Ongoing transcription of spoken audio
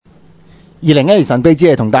2012年神秘之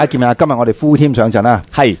夜同大家見面啊！今日我哋full team上陣啦。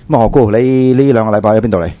係咁何姑，你呢2個禮拜喺邊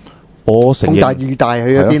度嚟？我承認大預大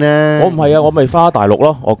去咗邊咧？我唔係啊，我咪返大陸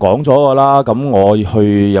咯。我講咗噶啦，咁我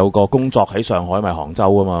去有個工作喺上海，咪杭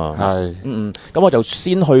州啊嘛。係。咁我就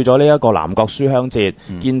先去咗呢一個南國書香節，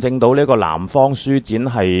見證到呢個南方書展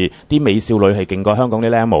係啲美少女係勁過香港啲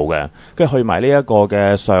靚模嘅，跟住去埋呢一個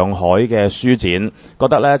嘅上海嘅書展，覺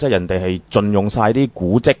得咧即係人哋係盡用晒啲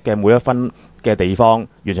古蹟嘅每一分嘅地方，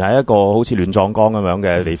完全係一個好似亂葬崗咁樣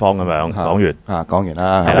嘅地方咁樣。講完講完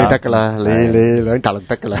啦，你得㗎啦，你兩大陸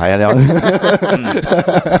得㗎啦。係啊，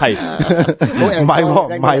係唔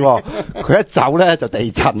係，佢一走咧就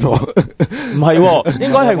地震喎。唔係喎，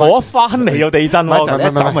應該係我一翻嚟就地震喎。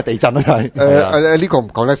一走咪地震咯，係。呢個唔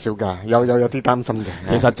講得少㗎，有啲擔心嘅。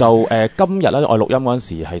其實就今日咧，我錄音嗰陣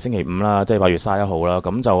時係星期5啦，即係8月31號啦。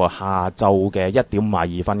咁就下晝嘅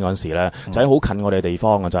1:52嗰陣時咧，就喺好近我哋地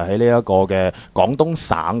方嘅，就喺呢一個嘅廣東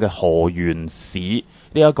省嘅河源市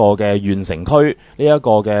呢一個嘅縣城區呢一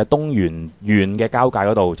個嘅東源縣嘅交界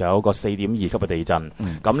嗰度，就有個4.2級嘅地震。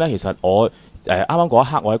咁咧，其實我啱啱嗰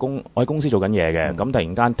一刻我喺公司做緊嘢嘅，咁突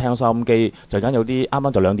然間聽收音機，就間有啲啱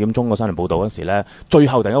啱就2點鐘個新聞報導嗰時咧，最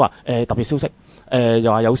後突然間話特別消息。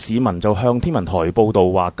又話有市民就向天文台報道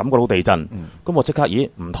話感覺到地震，咁我即刻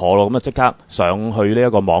唔妥咯，咁啊即刻上去呢一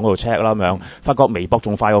個網嗰度 check 啦咁樣，發覺微博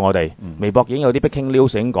仲快過我哋，微博已經有啲 breaking news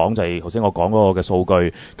已經講就係頭先我講嗰個嘅數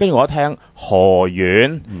據，跟住我一聽河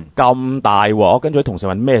源咁大鑊，跟住啲同事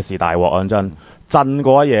問咩事大鑊啊？震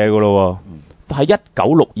過一嘢㗎咯喎，喺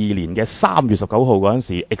1962年嘅3月19號嗰陣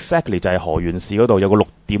時 ，exactly 就係河源市嗰度有個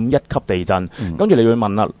6.1級地震，跟住你會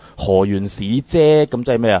問啦，河源市啫，咁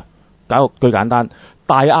即係咩啊？搞個最簡單，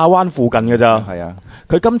大亞灣附近嘅咋？係啊，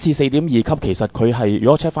佢今次4.2級，其實佢係如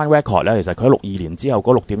果 check 翻 record 咧，其實佢喺62年之後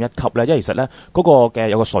嗰6.1級咧，因為其實咧嗰個嘅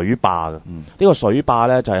有個水壩嘅，呢個水壩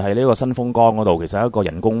咧就係喺呢個新豐江嗰度，其實係一個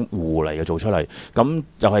人工湖嚟嘅做出嚟，咁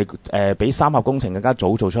就係比三峽工程更加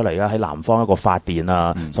早做出嚟啦，喺南方一個發電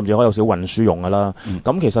啊，甚至可以有少運輸用㗎啦。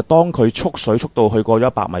咁其實當佢蓄水蓄到去過咗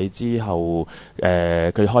100米之後，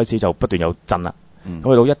佢開始就不斷有震啦。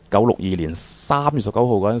咁去到1962年3月19號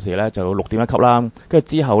嗰陣時咧，就6.1級啦。跟住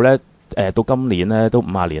之後咧，到今年咧都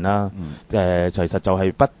50年啦。其實就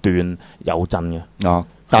係不斷有震嘅。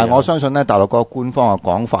但係我相信咧，大陸嗰個官方嘅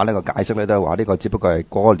講法呢個解釋咧都係話呢個只不過係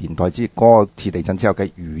嗰個年代嗰個次地震之後嘅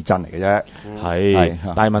餘震嚟嘅啫。係，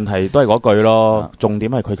但係問題都係嗰句咯，重點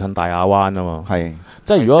係佢近大亞灣啊嘛。係，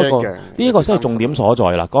即係如果呢個先係重點所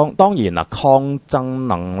在啦。當然啦，抗震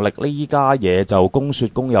能力呢家嘢就公説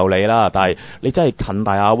公有理啦。但係你真係近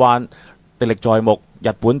大亞灣，歷歷在目，日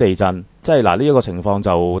本地震，即係嗱呢一個情況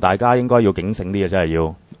就大家應該要警醒啲嘅，真係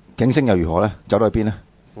要警醒又如何咧？走到去邊咧？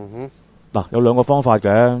嗱，有2個方法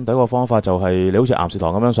嘅。第一個方法就係你好似岩士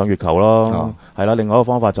堂咁樣上月球咯，係啦。另外一個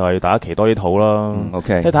方法就係大家祈多啲禱啦。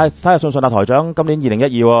OK， 即係睇下信唔信台長今年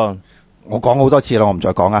2012喎。我講好多次啦，我唔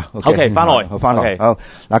再講啊。OK， 翻來。好，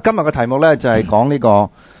嗱，今日嘅題目咧就係講呢個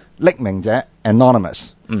匿名者 anonymous。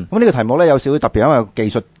咁呢個題目咧有少少特別，因為技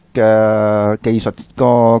術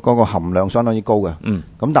嗰個含量相當之高嘅。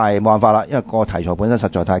咁但係冇辦法啦，因為個題材本身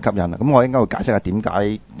實在太吸引啦。咁我應該會解釋下點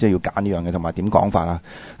解即係要揀呢樣嘢，同埋點講法啦。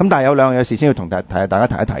咁但係有2樣嘢事先要同大家提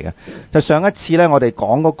一提嘅。就上一次咧，我哋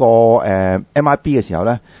講嗰個MIB 嘅時候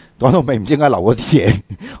咧，講到尾唔知點解留嗰啲嘢，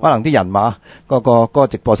可能啲人馬嗰個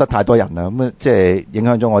直播室太多人啦，咁即係影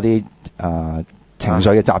響咗我啲情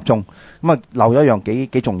緒嘅集中。咁啊漏咗一樣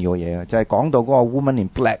幾重要嘅嘢，就係講到嗰個 Woman in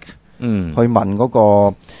Black。去問嗰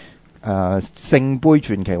個聖杯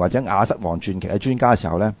傳奇或者亞瑟王傳奇嘅專家嘅時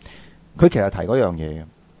候咧，佢其實提嗰樣嘢嘅。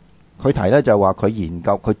佢提咧就話佢研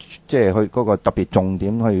究佢即係去嗰個特別重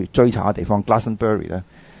點去追查嘅地方 Glastonbury 咧，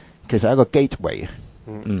其實係一個 gateway 嘅。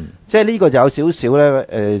即係呢個就有少少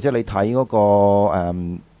咧即係你睇嗰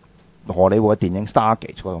個荷里活嘅電影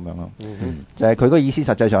Stargate 嗰個咁樣咯。就係佢嗰個意思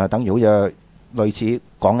實際上係等於好似類似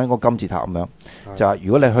講緊嗰個金字塔咁樣，就係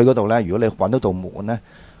如果你去嗰度咧，如果你揾到道門咧，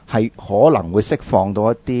係可能會釋放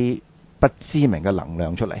到一啲不知名嘅能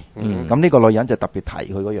量出嚟。咁呢個女人就特別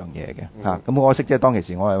提佢嗰樣嘢嘅嚇。咁可惜即係當其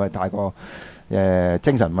時我係太過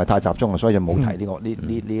精神唔係太集中啊，所以就冇提呢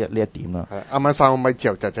一點啦。啱啱3個咪之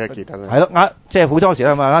後就真係記得啦。係咯，即係好多時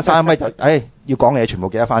啦嘛，3個咪就要講嘅嘢全部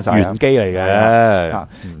記得翻晒。玄機嚟嘅。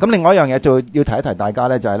咁另外一樣嘢就要提一提大家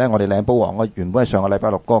咧，就係咧我哋靚煲王原本係上個禮拜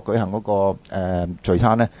6嗰個舉行嗰個聚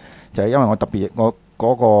餐咧，就係因為我特別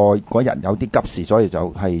嗰日有啲急事，所以就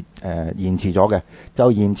係延遲咗嘅，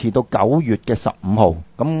就延遲到9月嘅15號。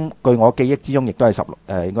咁據我記憶之中，亦都係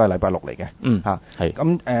應該係禮拜6嚟嘅。係。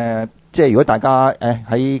咁即係如果大家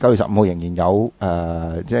喺9月15號仍然有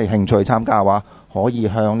即係興趣參加嘅話，可以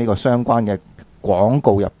向呢個相關嘅廣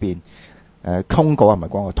告入邊通告唔係廣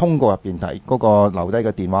告，通告入邊提嗰個留低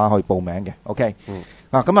嘅電話可以報名嘅。OK，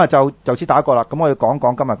咁啊就此打過啦。咁我要講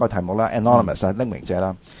講今日個題目啦，Anonymous 係匿名者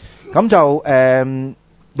啦。咁就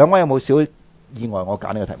兩位有冇少意外我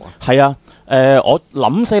揀呢個題目啊？係啊，我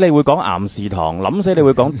諗死你會講岩士堂，諗死你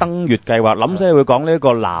會講登月計劃，諗死你會講呢一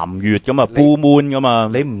個南月咁啊，Full Moon咁啊。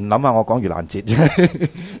你唔諗下我講盂蘭節啫？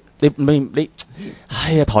你，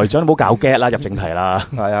哎呀，台長唔好搞 get 啦，入正題啦。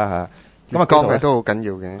係啊。咁啊，講嘅都好緊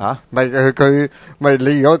要嘅嚇。咪佢咪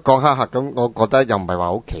你如果講黑客咁，我覺得又唔係話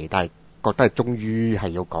好奇，但係覺得係終於係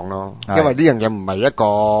要講咯。因為呢樣嘢唔係一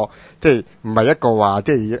個即係唔係一個話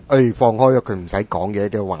即係放開咗佢唔使講嘅一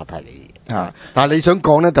啲話題嚟。啊！但係你想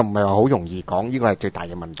講咧，就唔係話好容易講，呢個係最大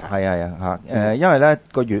嘅問題。係啊因為咧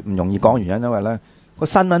個月唔容易講原因，因為咧個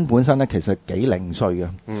新聞本身咧其實幾零碎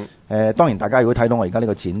嘅。當然大家如果睇到我而家呢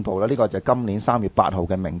個剪報啦，呢個就係今年3月8號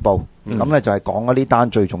嘅明報。咁咧就係講嗰呢單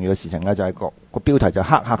最重要嘅事情咧，就係個標題就係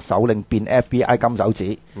黑客首領變 FBI 金手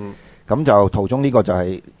指。咁就途中呢個就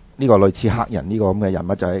係呢個類似黑人呢個咁嘅人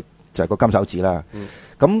物，就係個金手指啦。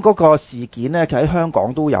咁嗰個事件呢，其實喺香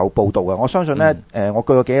港都有報導嘅。我相信呢，我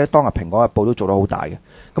據我記得當日《蘋果日報》都做得好大嘅。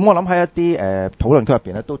咁我諗喺一啲討論區入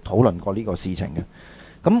邊呢，都討論過呢個事情嘅。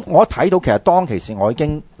咁我一睇到其實當其時我已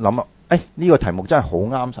經諗啦，呢個題目真係好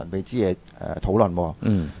啱神秘之夜討論喎。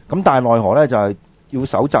咁但係奈何呢，就係要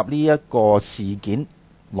搜集呢一個事件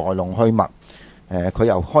來龍去脈，佢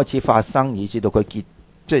由開始發生，以至到佢即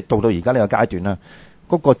係到而家呢個階段啦，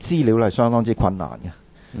嗰個資料係相當之困難嘅。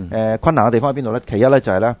困難嘅地方喺邊度呢？其一呢，就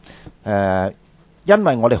係呢，因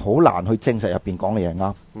為我哋好難去證實入邊講嘅嘢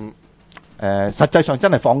啱。實際上真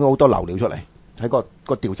係放咗好多流料出嚟喺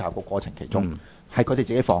個調查個過程其中，係佢哋自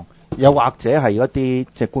己放，又或者係一啲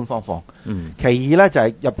即係官方放。其二呢，就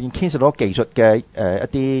係入邊牽涉到技術嘅一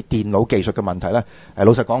啲電腦技術嘅問題呢。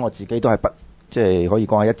老實講，我自己都係即係可以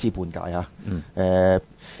講係一知半解嚇。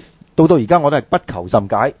到而家我都係不求甚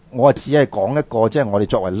解，我只係講一個即係我哋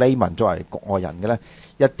作為layman作為局外人嘅呢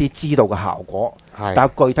一啲知道嘅效果。但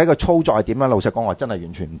係具體嘅操作係點樣？老實講，我真係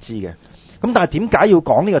完全唔知嘅。咁但係點解要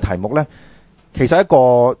講呢個題目呢？其實一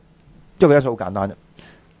個因素好簡單啫，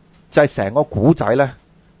就係成個古仔呢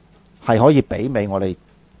係可以媲美我哋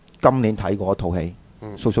今年睇過一套戲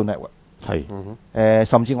，Social Network。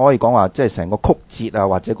甚至我可以講話，即係成個曲折啊，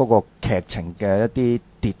或者嗰個劇情嘅一啲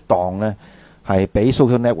跌宕呢，係比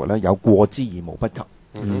Social Network 咧有過之而無不及。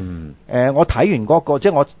我睇完嗰個，即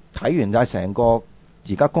係我睇完就成個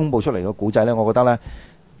而家公佈出嚟嘅古仔咧，我覺得咧，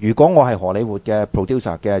如果我係荷里活嘅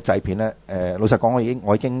producer 嘅製片咧，老實講，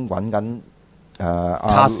我已經揾緊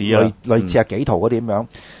卡士啊，類似幾圖嗰啲咁樣，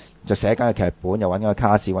就寫緊嘅劇本，又揾緊個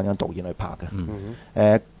卡士，揾緊導演去拍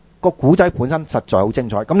嘅。個古仔本身實在好精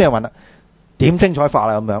彩。咁你又問啦，點精彩法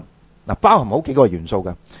啦咁樣？嗱，包含好幾個元素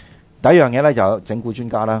嘅。第一樣嘢咧就有整蠱專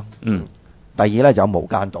家啦。第二咧就有無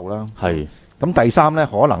間道啦。咁第三咧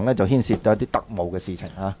可能咧就牽涉到一啲特務嘅事情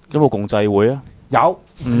嚇。有冇共濟會啊？有。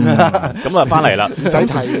咁啊翻嚟啦，唔使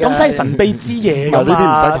提嘅。咁真係神秘之夜㗎嘛？呢啲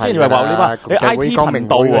唔使提。跟住話你 I T 頻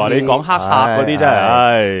道啊，你講黑客嗰啲真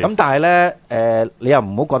係。咁但係咧你又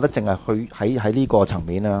唔好覺得淨係去喺呢個層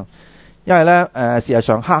面啦，因為咧事實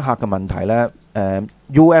上黑客嘅問題咧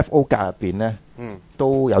UFO 界入邊咧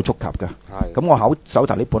都有觸及嘅。咁我手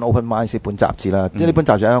頭呢本 Open Minds 呢本雜誌啦，即係呢本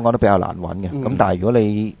雜誌喺香港都比較難揾嘅。咁但係如果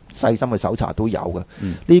你細心去搜查都有嘅。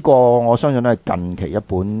呢個我相信咧近期一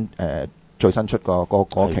本最新出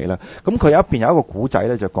嗰期啦。咁佢入邊有一個古仔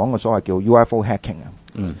咧，就講個所謂叫 UFO hacking 啊。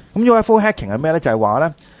咁 UFO hacking 係咩咧？就係話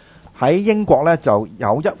咧喺英國咧就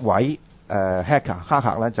有一位黑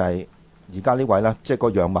客咧，就係而家呢位咧，即係個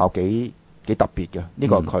樣貌幾特別嘅。呢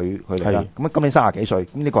個係佢嚟啦。咁今年30幾歲，咁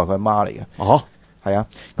呢個係佢阿媽嚟嘅。哦，係啊。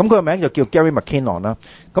咁佢個名就叫 Gary McKinnon 啦。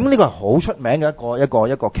咁呢個係好出名嘅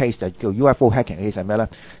一個 case，就叫 UFO hacking 嘅 case 係咩咧？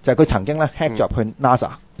就係佢曾經咧 hack 咗入去 NASA。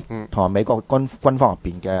同埋美國軍方入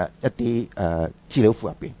邊嘅一啲資料庫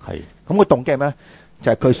入邊，咁個動機係咩咧？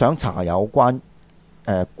就係佢想查有關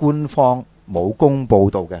官方冇公佈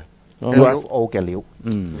到嘅 UFO 嘅料。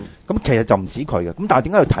咁其實就唔止佢嘅，咁但係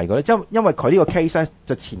點解要提佢咧？因為佢呢個 case 咧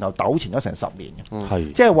就前後糾纏咗成10年嘅。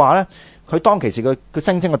即係話咧，佢當其時佢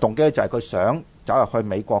聲稱嘅動機咧就係佢想走入去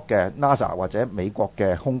美國嘅 NASA 或者美國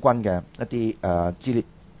嘅空軍嘅一啲資料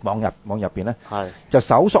網入邊咧，就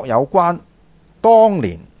搜索有關當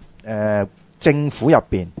年政府入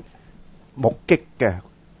邊目擊嘅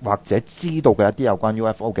或者知道嘅一啲有關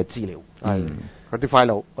UFO 嘅資料，嗰啲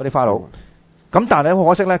file，咁但係咧好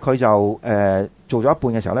可惜咧，佢就做咗一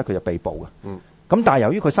半嘅時候咧，佢就被捕嘅。咁但係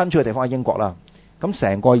由於佢身處嘅地方喺英國啦，咁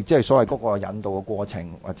成個即係所謂嗰個引導嘅過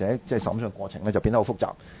程或者即係審訊過程咧，就變得好複雜。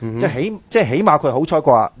即係起碼佢好彩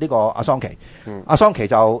過呢個阿桑奇。阿桑奇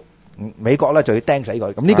就美國咧就要釘死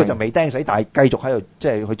佢。咁呢個就未釘死，但係繼續喺度即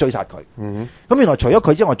係去追殺佢。咁原來除咗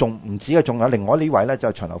佢之外，仲唔止嘅，仲有另外呢位咧，就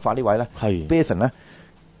係長頭髮呢位咧 ，Bethan 咧，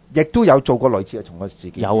亦都有做過類似嘅同個事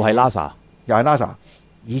件。又係 NASA，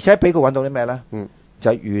而且俾佢揾到啲咩咧？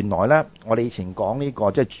就係原來咧，我哋以前講呢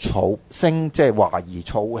個即係即係懷疑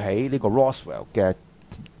儲起呢個 Roswell 嘅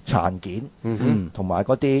殘件，同埋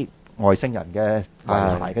嗰啲外星人嘅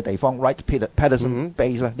遺骸嘅地方 ，Wright-Patterson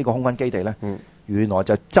Base 咧，呢個空軍基地咧，原來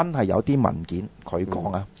就真係有啲文件，佢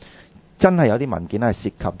講啊，真係有啲文件係涉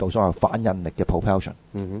及到所謂反引力嘅 propulsion。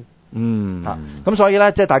咁所以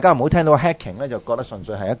咧，即係大家唔好聽到 hacking 咧，就覺得純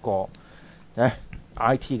粹係一個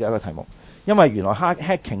IT 嘅一個題目，因為原來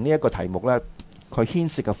hacking 呢一個題目咧，佢牽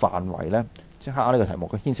涉嘅範圍咧，即係黑呢個題目，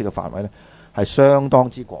佢牽涉嘅範圍咧係相當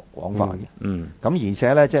之廣泛嘅。咁而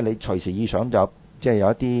且咧，即係你隨時意想就即係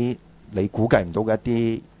有一啲你估計唔到嘅一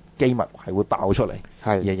啲機密係會爆出嚟，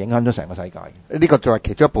而影響咗成個世界。呢個就係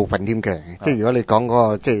其中一部分添嘅。即係如果你講嗰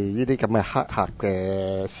個即係呢啲咁嘅黑客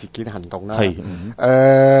嘅事件行動啦，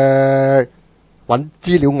揾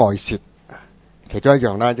資料外泄，其中一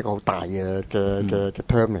樣啦，一個好大嘅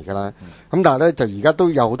term 嚟㗎啦。咁但係咧，就而家都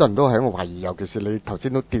有好多人都喺度懷疑，尤其是你頭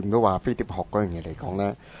先都掂到話飛碟學嗰樣嘢嚟講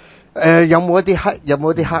咧，有冇一啲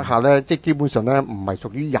黑客咧，即係基本上咧唔係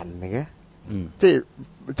屬於人嚟嘅，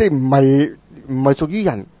即係唔係屬於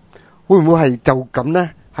人，會唔會係就咁咧？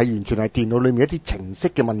係完全係電腦裏面一啲程式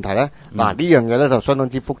嘅問題咧。嗱，呢樣嘢咧就相當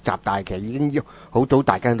之複雜，但係其實已經好早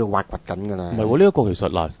大家喺度挖掘緊㗎啦。唔係喎，呢一個其實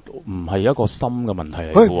嗱唔係一個新嘅問題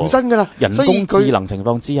嚟嘅喎。唔新㗎啦，人工智能情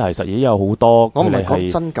況之下，其實已經有好多。我唔係講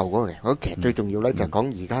新舊嗰個嘅，我其實最重要咧就係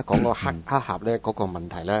講而家講個黑客咧嗰個問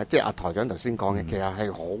題咧，即係阿台長頭先講嘅，其實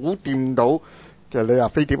係好掂到。即係你話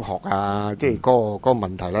飛碟學啊，即係嗰個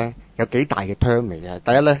問題咧，有幾大嘅 term 嚟嘅。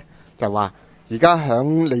第一咧就話而家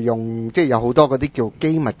響利用即係有好多嗰啲叫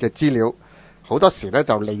機密嘅資料，好多時咧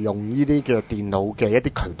就利用呢啲嘅電腦嘅一啲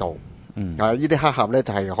渠道。呢啲黑客咧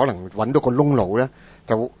就係可能揾到個窿路咧，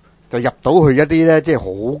就入到去一啲咧即係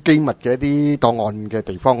好機密嘅一啲檔案嘅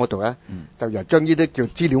地方嗰度咧，就又將呢啲叫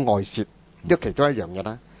資料外泄，呢其中一樣嘢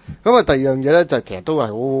啦。咁啊，第二樣嘢咧就其實都係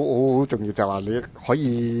好重要，就係話你可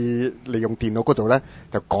以利用電腦嗰度咧，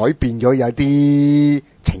就改變咗有啲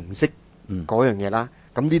程式嗰樣嘢啦。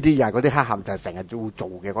咁呢啲又係嗰啲黑客就係成日都會做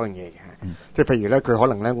嘅嗰樣嘢嘅。即係譬如咧，佢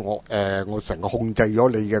可能咧我成個控制咗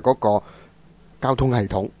你嘅嗰個交通系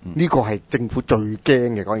統，呢個係政府最驚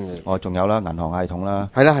嘅嗰樣嘢。仲有啦，銀行系統啦，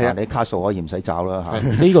係啊，你卡數可以唔使找啦嚇。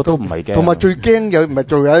呢個都唔係驚。同埋最驚唔係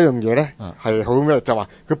仲有一樣嘢咧，係好咩？就話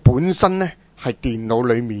佢本身咧。係電腦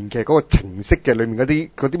裏面嘅嗰個程式嘅裏面嗰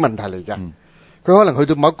啲問題嚟嘅，佢可能去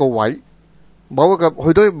到某一個位，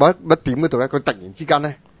去到某一點嗰度咧，佢突然之間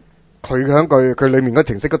咧，佢喺佢裏面嗰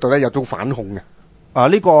程式嗰度咧有種反控嘅。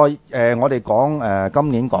呢個我哋講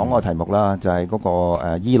今年講個題目啦，就係嗰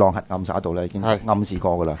個伊朗核暗殺度咧已經暗示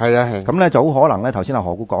過噶啦。係。咁咧就好可能咧，頭先阿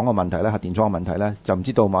何故講個問題咧，核電廠嘅問題咧，就唔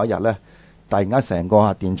知道某一日咧，突然間成個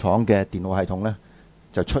核電廠嘅電腦系統咧，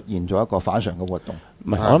就出現咗一個反常嘅活動。唔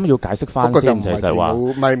係，我諗要解釋翻先，就係話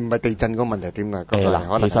唔係地震個問題點㗎？可能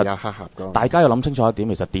有黑客㗎。大家要諗清楚一點，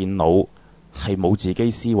其實電腦係冇自己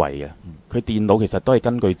思維嘅，佢電腦其實都係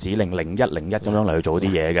根據指令0101咁樣嚟去做啲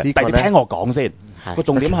嘢嘅。但係你聽我講先，個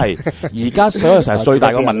重點係而家所有成日最大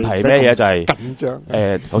嘅問題咩嘢就係緊張。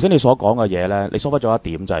頭先你所講嘅嘢咧，你疏忽咗一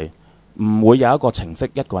點就係唔會有一個程式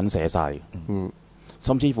一個人寫晒。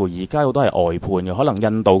甚至乎而家好多係外判嘅，可能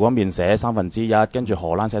印度嗰邊寫1/3，跟住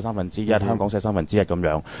荷蘭寫1/3，香港寫1/3咁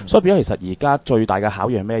樣。所以變咗其實而家最大嘅考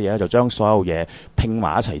驗係咩嘢咧？就將所有嘢拼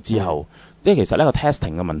埋一齊之後，即係其實呢個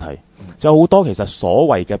testing 嘅問題，就好多其實所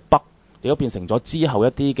謂嘅 bug，亦都變成咗之後一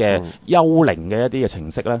啲嘅幽靈嘅一啲嘅程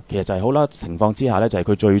式咧，其實就係好啦情況之下咧，就係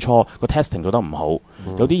佢最初個 testing 做得唔好，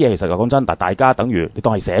有啲嘢其實講真，但大家等於你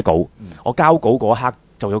當係寫稿，我交稿嗰刻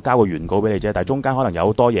就要交個原稿俾你啫，但係中間可能有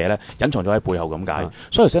好多嘢咧隱藏咗喺背後咁解。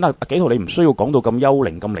所以先啦，幾號你唔需要講到咁幽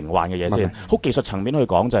靈、咁靈幻嘅嘢先，好技術層面去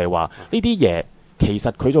講就係話呢啲嘢其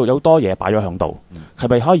實佢就有多嘢擺咗喺度，係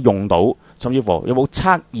咪可以用到？甚至乎有冇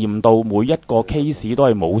測驗到每一個 case 都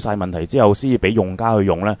係冇晒問題之後先至俾用家去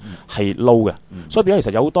用咧？係 low 嘅。所以變咗其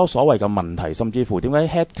實有好多所謂嘅問題，甚至乎點解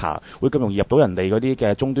hacker 會咁容易入到人哋嗰啲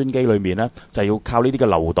嘅終端機裏面咧？就係要靠呢啲嘅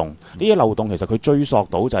漏洞。呢啲漏洞其實佢追溯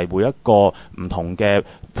到就係每一個唔同嘅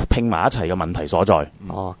拼埋一齊嘅問題所在。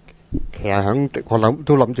其實我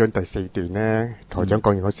都諗住喺第4段咧，台長講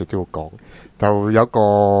完嗰時都要講，就有一個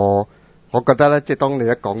我覺得咧，即係當你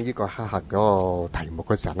一講呢個黑客嗰個題目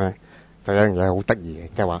嗰時候咧，就有樣嘢好得意嘅，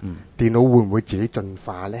即係話電腦會唔會自己進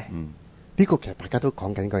化咧？呢個其實大家都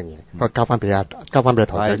講緊嗰樣嘢，不過交翻俾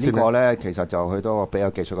台長先。呢個咧其實就去到個比較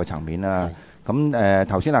技術嘅層面啦。咁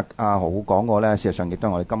頭先阿何講過咧，事實上亦都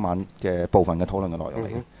係我哋今晚嘅部分嘅討論嘅內容嚟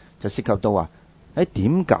嘅。就涉及到話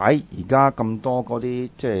點解而家咁多嗰啲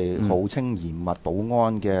即係號稱嚴密保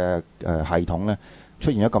安嘅系統咧，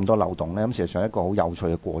出現咗咁多漏洞咧？咁事實上係一個好有趣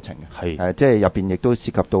嘅過程嘅，係即係入邊亦都涉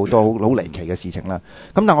及到好多好離奇嘅事情啦。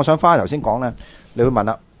咁但係我想翻頭先講咧，你會問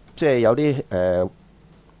啦，即係有啲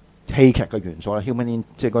戲劇嘅元素啦 ，human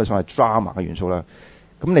即係嗰個所謂 drama 嘅元素啦。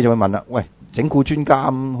咁你就會問啦，喂，整蠱專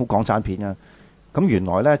家咁好港產片啊？咁原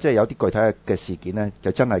來咧，即係有啲具體嘅事件咧，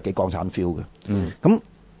就真係幾港產 feel 嘅。咁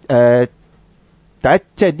第一，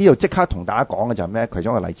即係呢度即刻同大家講嘅就係咩？其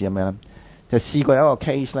中一個例子係咩咧？就試過有一個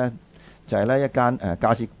case 咧，就係咧一間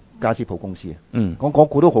家私鋪公司。我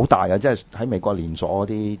估都好大嘅，即係喺美國連鎖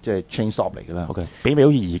嗰啲即係 chain shop 嚟嘅啦。OK， 比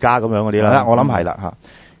好似而家咁樣嗰啲啦。我諗係啦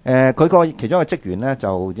嚇。佢個其中一個職員咧，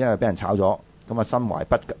就因為俾人炒咗，咁啊心懷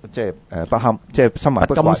不堪，即係心懷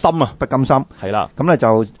不甘心啊，不甘心。係啦。咁咧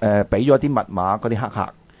就俾咗啲密碼嗰啲黑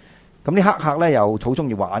客。咁啲黑客咧又好中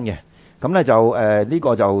意玩嘅。咁咧就呢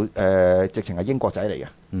個就直情係英國仔嚟嘅，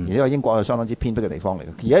而呢個英國係相當之偏僻嘅地方嚟嘅。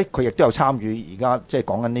而且佢亦都有參與而家即係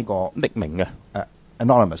講緊呢個匿名嘅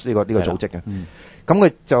Anonymous 呢個組織嘅。咁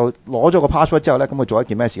佢就攞咗個 password 之後咧，咁佢做一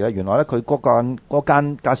件咩事咧？原來咧佢嗰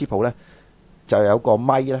間家私鋪咧就有個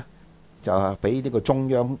咪咧，就係俾呢個中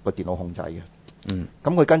央個電腦控制嘅。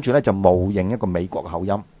咁佢跟住咧就冒認一個美國口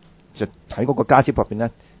音，就喺嗰個家私鋪入邊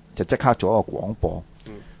咧就即刻做一個廣播。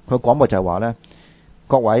佢廣播就係話咧。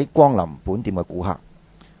各位光臨本店嘅顧客，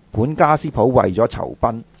本家私鋪為咗酬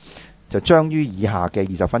賓，就將於以下嘅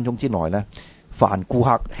20分鐘之內呢，凡顧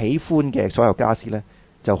客喜歡嘅所有家私呢，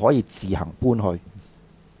就可以自行搬去。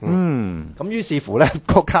咁於是乎呢，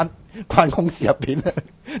嗰間公司入邊咧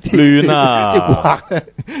亂啊！啲顧客咧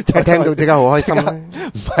就聽到即刻好開心，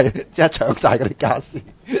唔係即刻搶晒嗰啲家私，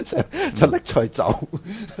就拎出去走。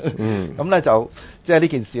咁咧就即係呢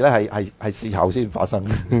件事咧係事後先發生，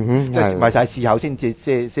即係唔係晒事後先至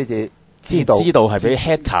知道係俾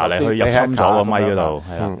hacker 嚟去入侵咗個咪嗰度，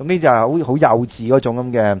係啦。咁呢就係好幼稚嗰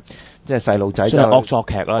種咁嘅。即係細路仔就惡作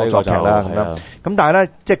劇啦，惡作劇啦咁樣。咁但係咧，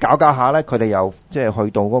即係搞下咧，佢哋又即係去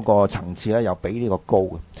到嗰個層次咧，又比呢個高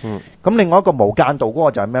嘅。咁另外一個無間道嗰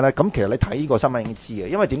個就係咩咧？咁其實你睇呢個新聞已經知嘅，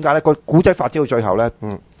因為點解咧？個古仔發展到最後咧，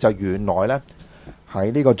就原來咧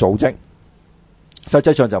喺呢個組織，實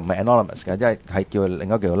際上就唔係 anonymous 嘅，即係叫另一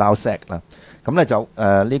個叫做 Lousec 啦。咁咧就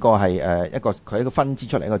呢個係一個佢一個分支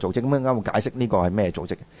出嚟一個組織。咁啱會解釋呢個係咩組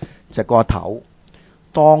織嘅？就係個頭。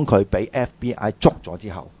當佢俾 FBI 捉咗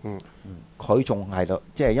之後，佢仲係度，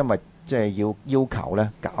即係因為即係要求咧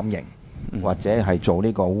減刑，或者係做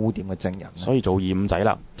呢個污點嘅證人，所以做二五仔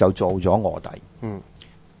啦，就做咗臥底。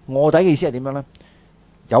臥底嘅意思係點樣咧？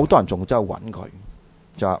有好多人仲真係揾佢，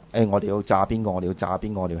就話我哋要炸邊個，我哋要炸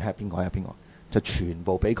邊個，我哋要 hack 邊個 hack 邊個，就全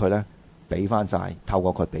部俾佢咧，俾翻晒，透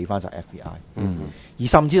過佢俾翻晒 FBI。而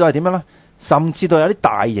甚至到係點樣咧？甚至到有啲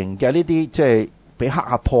大型嘅呢啲即係。俾黑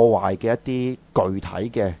客破壞嘅一啲具體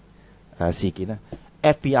嘅事件咧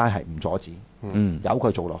 ，FBI 係唔阻止，由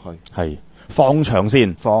佢做落去，係放長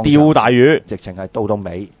線，釣大魚，直情係到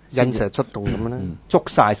尾引蛇出洞咁樣咧，捉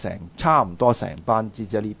晒差唔多成班即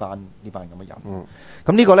係呢班咁嘅人。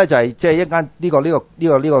咁呢個咧就係即係一間呢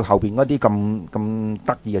個後邊嗰啲咁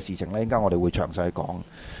得意嘅事情咧，一陣間我哋會詳細講。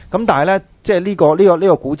咁但係咧，即係呢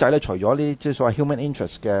個古仔咧，除咗呢即係所謂 human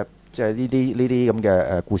interest 嘅。即係呢啲咁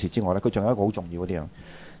嘅故事之外咧，佢仲有一個好重要嗰啲樣，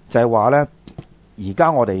就係話咧，而家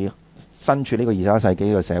我哋身處呢個21世紀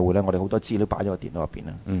嘅社會咧，我哋好多資料擺咗個電腦入邊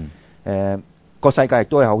啦。個世界亦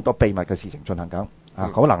都有好多秘密嘅事情進行緊。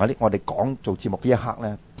可能我哋講做節目呢一刻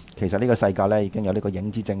咧，其實呢個世界咧已經有呢個影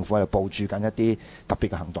子政府喺度部署緊一啲特別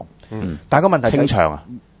嘅行動。但係個問題清場啊，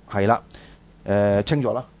係啦，清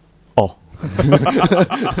咗啦。哦，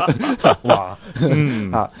哇，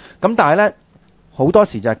咁但係咧。好多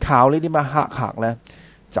時就係靠呢啲乜黑客咧，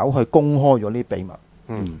走去公開咗呢啲秘密，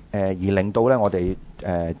而令到咧我哋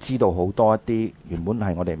知道好多一啲原本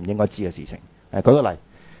係我哋唔應該知嘅事情。舉個例，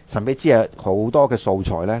神秘之夜好多嘅素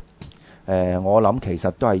材咧，我諗其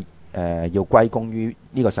實都係要歸功於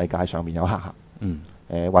呢個世界上面有黑客，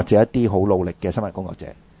或者一啲好努力嘅新聞工作者。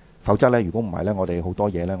否則咧，如果唔係咧，我哋好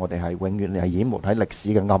多嘢咧，我哋係永遠係淹沒喺歷史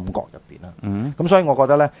嘅暗角入邊啦。咁所以我覺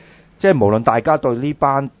得咧。即係無論大家對呢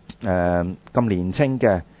班咁年青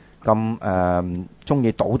嘅咁中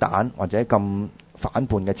意搗蛋或者咁反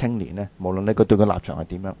叛嘅青年咧，無論你佢對佢立場係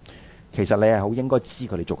點樣，其實你係好應該知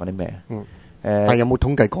佢哋做緊啲咩。但係有冇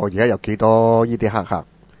統計過而家有幾多呢啲黑客？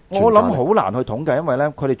我諗好難去統計，因為咧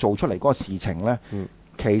佢哋做出嚟嗰個事情咧，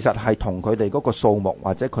其實係同佢哋嗰個數目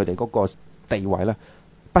或者佢哋嗰個地位咧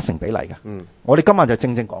不成比例嘅。我哋今晚就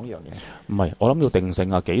正講呢樣嘢。唔係，我諗要定性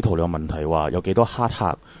啊，幾圖你有問題話有幾多黑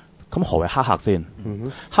客？咁何謂黑客先？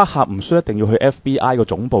黑客唔需要一定要去 FBI 個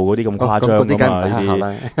總部嗰啲咁誇張㗎嘛？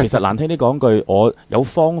呢啲其實難聽啲講句，我有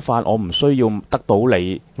方法，我唔需要得到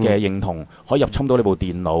你嘅認同，可以入侵到你部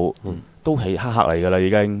電腦，都係黑客嚟㗎啦已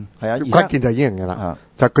經。係啊，關鍵就係呢樣嘢啦，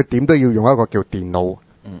就係佢點都要用一個叫電腦。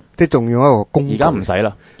即係仲用一個工具。而家唔使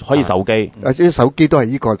啦，可以手機。啲手機都係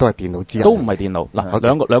呢個，都係電腦之一。都唔係電腦嗱，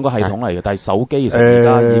兩個系統嚟嘅，但係手機其實而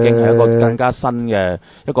家已經係一個更加新嘅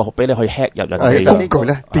一個俾你去 hack 入人哋嘅工具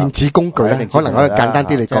咧，電子工具咧，可能可以簡單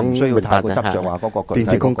啲嚟講，唔需要太過執著話嗰個電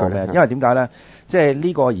子工具咧。因為點解咧？即係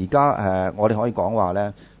呢個而家我哋可以講話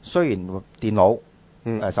咧，雖然電腦、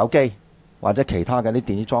手機或者其他嘅啲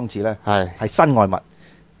電子裝置咧係身外物。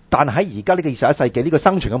但係喺而家呢個21世紀呢個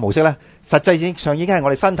生存嘅模式咧，實際上已經係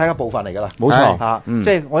我哋身體嘅部分嚟㗎啦。冇錯嚇，即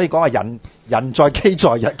係我哋講話人在機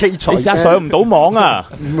在人機在。你試下上唔到網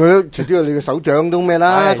啊？唔係，除咗你嘅手掌都咩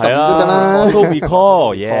啦，係啊，都得啦。Auto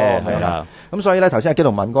recall，係啦。咁所以咧，頭先阿基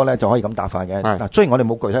龍問哥咧就可以咁答法嘅。嗱，雖然我哋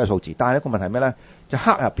冇具體嘅數字，但係一個問題係咩咧？就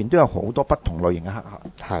黑入邊都有好多不同類型嘅黑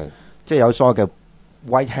客。係，即係有所謂嘅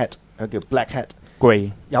white hat， 有叫 black hat、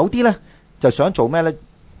grey。有啲咧就想做咩咧？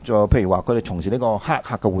就譬如話佢哋從事呢個黑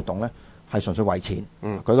客嘅活動咧，係純粹為錢。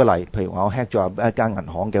舉個例，譬如話我 hack 咗一間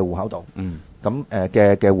銀行嘅戶口度，咁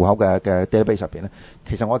嘅戶口嘅 database 入邊咧，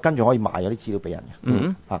其實我跟住可以賣咗啲資料俾人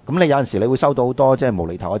嘅。咁你有陣時你會收到好多即係無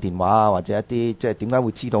厘頭嘅電話啊，或者一啲即係點解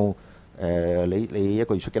會知道你一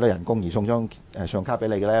個月出幾多人工而送張信用卡俾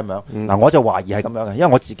你嘅咧咁樣？嗱，我就懷疑係咁樣嘅，因為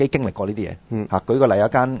我自己經歷過呢啲嘢。舉個例，有一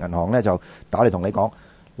間銀行咧就打嚟同你講，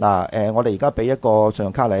嗱我哋而家俾一個信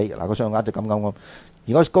用卡你，嗱個信用卡就咁。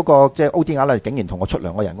如果嗰個即係 O.D. 額咧，竟然同我出糧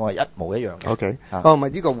嘅人工係一模一樣嘅。O.K. 唔係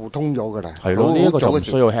呢個互通咗㗎啦。係咯，呢一個就唔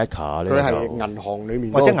需要 hacker。佢係銀行裡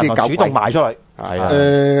面或者銀行主動賣出嚟。係啊。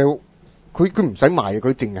佢唔使賣，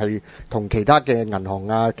佢淨係同其他嘅銀行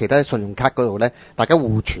啊、其他信用卡嗰度咧，大家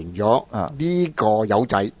互傳咗呢個友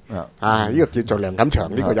仔。呢個叫做梁錦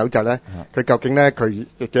祥呢個友仔咧，佢究竟咧佢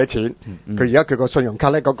幾多錢？佢而家佢個信用卡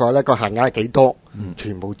咧嗰個咧個限額係幾多？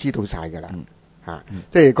全部知道晒㗎啦。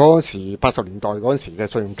即係嗰時80年代嗰時嘅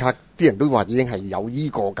信用卡，啲人都話已經係有呢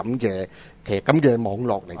個咁嘅其實咁嘅網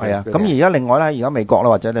絡嚟嘅。係啊，咁而家另外咧，而家美國啦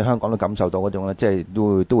或者你香港都感受到嗰種咧，即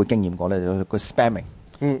係都會經驗過咧，個 spamming，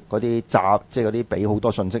嗰啲詐即係嗰啲俾好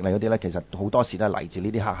多信息你嗰啲咧，其實好多時都係嚟自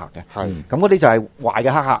呢啲黑客嘅。係，咁嗰啲就係壞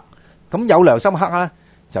嘅黑客。咁有良心黑客咧，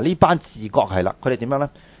就呢班自覺係啦，佢哋點樣咧？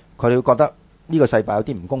佢哋會覺得呢個世界有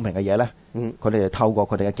啲唔公平嘅嘢咧，佢哋就透過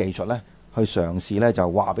佢哋嘅技術咧。去嘗試咧就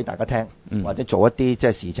話俾大家聽，或者做一啲即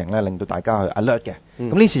係事情咧，令到大家去 alert 嘅。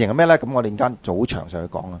咁呢事情係咩咧？咁我哋陣間就好詳細去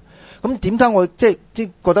講啦。咁點解我即係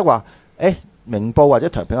覺得話，明報或者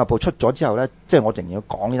台蘋日報出咗之後咧，即係我仍然要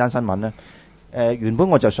講呢單新聞咧？原本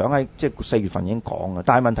我就想喺即係4月份已經講嘅，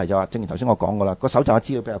但係問題就話，正如頭先我講過啦，個搜集嘅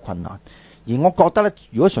資料比較困難。而我覺得咧，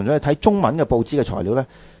如果純粹去睇中文嘅報紙嘅材料咧，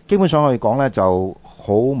基本上可以講咧就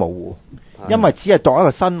好模糊，因為只係當一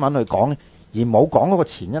個新聞去講。而冇講嗰個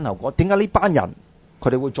前因後果，點解呢班人佢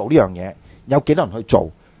哋會做呢樣嘢？有幾多人去做？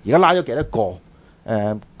而家拉咗幾多個？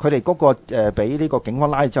佢哋嗰個俾呢個警方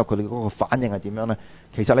拉咗之後，佢哋嗰個反應係點樣咧？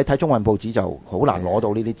其實你睇中文報紙就好難攞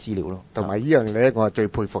到呢啲資料咯。同埋呢樣嘢咧，我最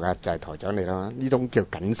佩服嘅就係台長你啦，呢種叫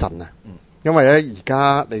謹慎啊。因為咧而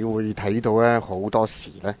家你會睇到咧好多時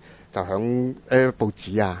咧，就響報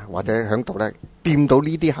紙啊或者響度咧掂到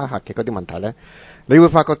呢啲黑客嘅嗰啲問題咧，你會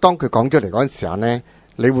發覺當佢講出嚟嗰陣時間咧。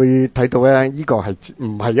你會睇到咧，呢個係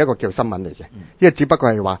唔係一個叫新聞嚟嘅？因為只不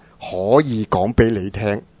過係話可以講俾你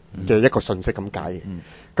聽嘅一個信息咁解嘅。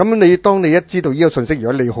咁當你一知道呢個信息，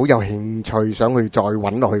如果你好有興趣想去再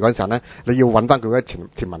揾落去嗰陣咧，你要揾翻佢嘅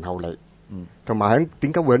前文後理。同埋喺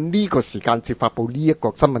點解會喺呢個時間接發佈呢一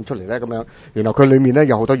個新聞出嚟咧？咁樣原來佢裡面咧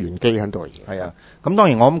有好多玄機喺度嘅。係啊，咁當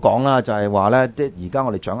然我咁講啦，就係話咧，即係而家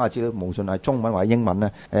我哋掌握資料，無論係中文或者英文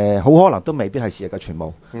咧，好可能都未必係事實嘅全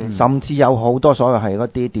部，甚至有好多所謂係嗰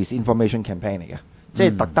啲 disinformation campaign 嚟嘅，即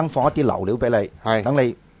係特登放一啲流料俾你，等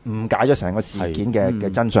你誤解咗成個事件嘅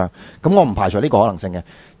真相。咁我唔排除呢個可能性嘅，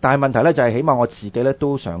但係問題咧就係起碼我自己咧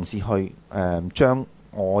都嘗試去將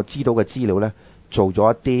我知道嘅資料咧。做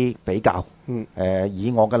咗一啲比較，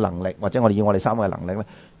以我嘅能力或者以我哋三位嘅能力咧，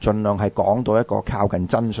盡量係講到一個靠近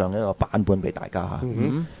真相嘅一個版本俾大家嚇。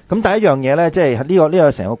咁第一樣嘢咧，即係呢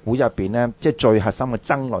個成個故事入邊咧，即係最核心嘅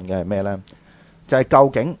爭論嘅係咩咧？就係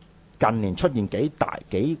究竟近年出現幾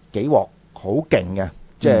鑊好勁嘅，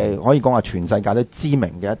即係可以講話全世界都知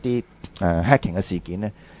名嘅一啲hacking 嘅事件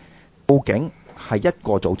咧，究竟係一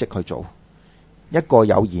個組織去做，一個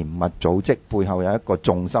有嚴密組織背後有一個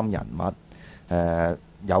重心人物。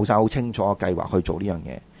有晒好清楚嘅計劃去做呢樣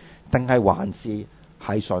嘢，定係還是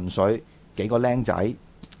係純粹幾個僆仔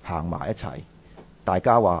行埋一齊，大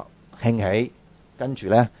家話興起，跟住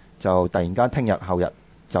呢就突然間聽日後日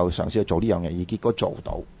就嘗試去做呢樣嘢，而結果做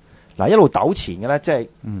到。嗱，一路糾纏嘅咧，即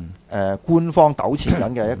係官方糾纏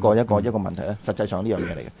緊嘅一個問題咧，實際上呢樣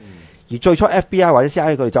嘢嚟嘅。而最初 FBI 或者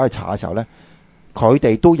CIA 佢哋走去查嘅時候咧，佢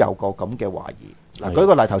哋都有個咁嘅懷疑。嗱，舉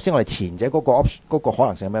個例，頭先我哋前者嗰個可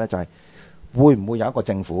能性係咩咧？就係會唔會有一個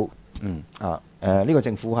政府？呢個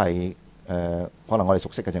政府係可能我哋熟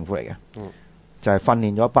悉嘅政府嚟嘅，就係訓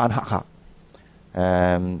練咗一班黑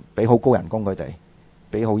客，俾好高人工佢哋，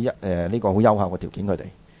俾好呢個好優厚嘅條件佢哋，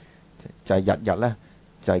就係日日咧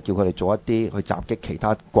就係叫佢哋做一啲去襲擊其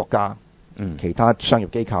他國家、其他商業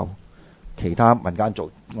機構、其他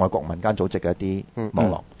外國民間組織嘅一啲網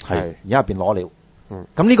絡，而家入邊攞料。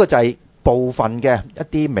咁呢個就係部分嘅一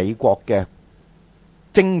啲美國嘅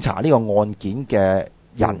偵查呢個案件嘅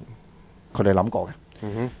人，佢哋諗過嘅。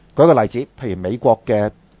舉個例子，譬如美國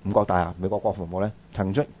嘅五角大廈、美國國防部咧，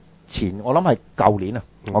曾經我諗係舊年啊，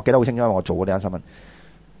我記得好清楚，因為我做過呢單新聞。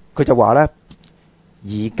佢就話咧，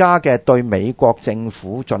而家嘅對美國政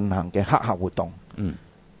府進行嘅黑客活動，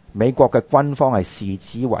美國嘅軍方係視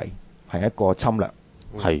之為係一個侵略。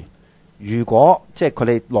如果即係佢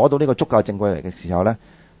哋攞到呢個足夠證據嚟嘅時候咧，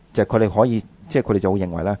就佢哋可以，即係佢哋就會認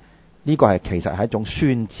為咧，呢個係其實係一種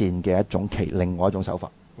宣戰嘅另外一種手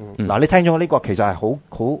法。嗱，你聽咗呢個其實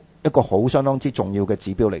係一個好相當之重要嘅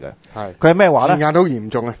指標嚟嘅。佢係咩話咧？字眼都嚴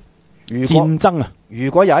重啊！戰爭啊！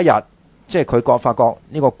如果有一日，即係佢發覺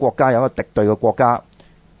呢個國家有一個敵對嘅國家，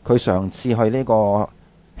佢嘗試去呢個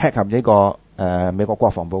hack 入呢個美國國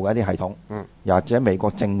防部嘅一啲系統，又或者美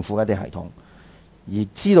國政府嘅一啲系統，而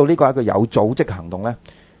知道呢個係一個有組織行動咧，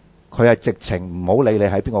佢係直情唔好理你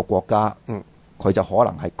喺邊個國家，佢就可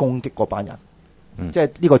能係攻擊嗰班人。即係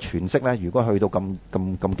呢個詮釋咧，如果去到咁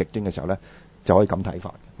極端嘅時候咧，就可以咁睇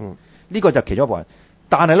法。呢個就其中一部分。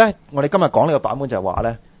但係咧，我哋今日講呢個版本就係話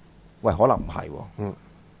咧，喂，可能唔係，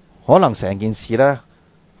可能成件事咧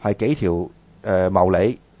係幾條茂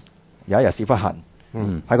利有一日屎忽痕，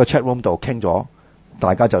喺個 chat room 度傾咗，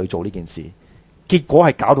大家就要做呢件事，結果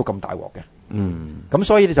係搞到咁大鑊嘅。咁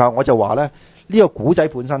所以我就話咧，呢個古仔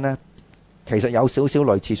本身咧，其實有少少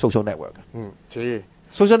類似 social network 嘅。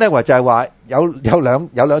social network 就係話有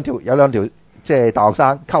兩條即係大學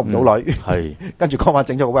生溝唔到女，跟住嗰晚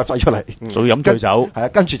整咗個 website 出嚟，仲要飲醉酒，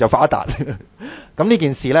跟住就發達。咁呢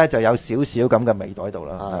件事咧就有少少咁嘅味道喺度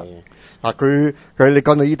啦。佢你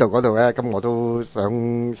講到呢度嗰度咧，咁我都想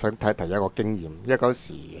提一個經驗，因為嗰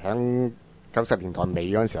時喺90年代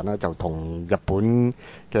尾嗰陣時咧，就同日本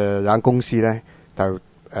嘅有間公司咧，就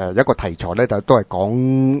一個題材咧，就都係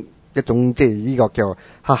講一種即係呢個叫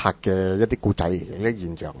黑客嘅一啲故仔嘅一啲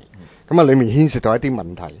現象。咁啊，裡面牽涉到一啲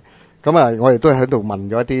問題。咁啊，我哋都喺度問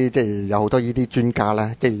咗一啲，即係有好多呢啲專家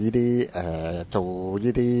啦，即係呢啲做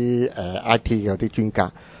呢啲IT 嘅啲專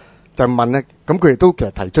家，就問咧，咁佢哋都其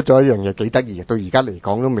實提出咗一樣嘢幾得意嘅，到而家嚟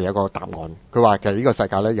講都未有個答案。佢話其實呢個世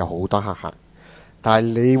界咧有好多黑客，但係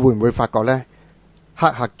你會唔會發覺咧，黑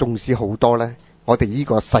客縱使好多咧，我哋呢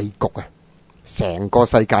個世局啊，成個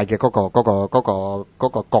世界嘅嗰個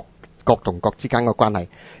國同國之間嘅關係，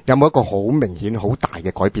有冇一個好明顯好大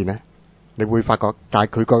嘅改變咧？你會發覺，但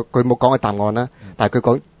係佢冇講嘅答案啦，但係佢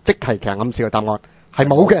講即係其實暗示嘅答案係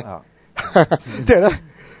冇嘅，即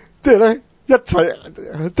係咧一切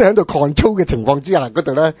即係喺度 control 嘅情況之下嗰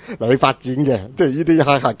度咧嚟去發展嘅，即係呢啲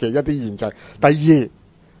黑客嘅一啲現象。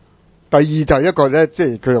第二就係一個咧，即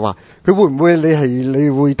係佢話佢會唔會你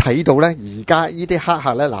會睇到咧？而家呢啲黑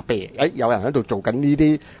客咧，嗱，譬如有人喺度做緊呢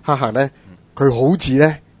啲黑客咧，佢好似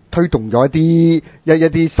咧推動咗一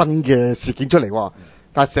啲新嘅事件出嚟喎。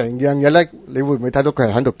但係成樣嘢咧，你會唔會睇到佢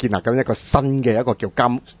係喺度建立緊一個新嘅一個叫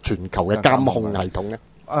全球嘅監控系統咧？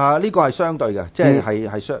呢個係相對嘅，即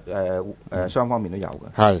係雙方面都有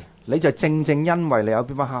嘅。係，你就正因為你有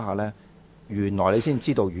邊班黑客咧，原來你先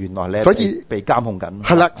知道原來你係被監控緊。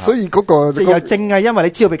係啦，所以嗰個即係正係因為你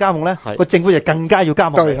知道被監控咧，個政府就更加要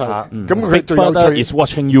監控你。咁佢最有趣 is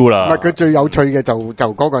watching you 啦。唔係佢最有趣嘅就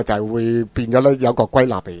嗰個就係會變咗咧，有個歸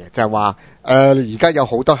納嚟嘅，就係話而家有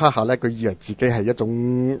好多黑客咧，佢以為自己係一種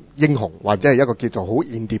英雄，或者係一個叫做好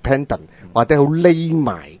independent，或者好匿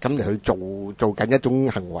埋咁嚟去做緊一種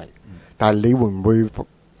行為。但係你會唔會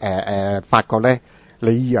發覺咧？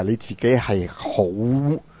你以為你自己係好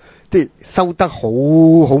即係收得好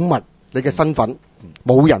密，你嘅身份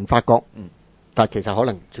冇人發覺，但係其實可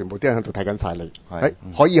能全部啲人喺度睇緊晒你。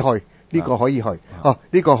可以去呢個可以去，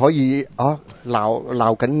呢個可以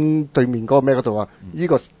鬧緊對面嗰個咩嗰度啊？呢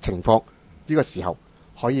個情況呢個時候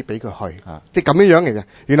可以俾佢去，即係咁樣嚟嘅。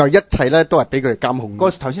原來一切咧都係俾佢監控。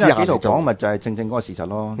頭先阿紀陶講咪就係正嗰個事實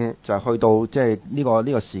咯，就係去到即係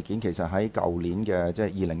呢個事件，其實喺舊年嘅即係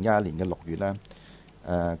2011年嘅6月咧，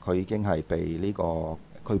佢已經係被呢個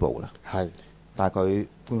拘捕啦。係，但係佢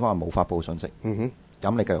官方係冇發布信息。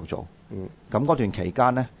咁你繼續做。咁嗰段期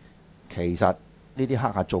間咧，其實呢啲黑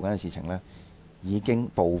客做緊嘅事情咧，已經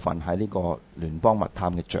部分喺呢個聯邦密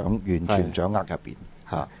探嘅完全掌握入邊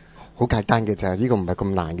嚇。好簡單嘅啫，呢個唔係咁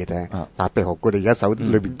難嘅啫。嗱，譬如我哋而家手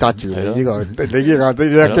裏邊揸住你呢個，你呢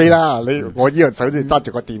個機啦，我呢個手裏揸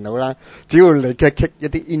住個電腦啦，只要你嘅一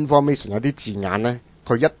啲 information 有啲字眼咧，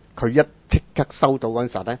佢一即刻收到嗰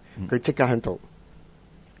陣時咧，佢即刻喺度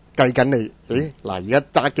計緊你。嗱，而家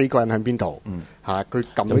揸幾個人喺邊度？嚇，佢撳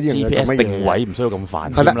咗呢樣嘢做乜嘢？ GPS 定位唔需要咁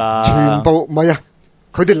煩添啦，全部唔係啊！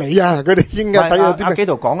佢哋理啊，佢哋應該睇到啲。阿基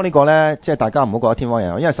度講呢個咧，即係大家唔好覺得天荒人，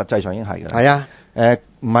因為實際上已經係㗎。係啊。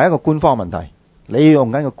唔係一個官方問題，你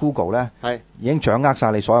用緊個 Google 咧，已經掌握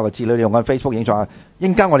晒你所有嘅資料。你用緊 Facebook 已經掌握。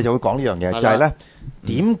陣間我哋就會講呢樣嘢，就係咧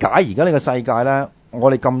點解而家呢個世界咧，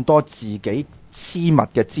我哋咁多自己私密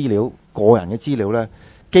嘅資料、個人嘅資料咧，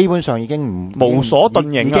基本上已經無所遁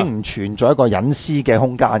形，已經唔存在一個隱私嘅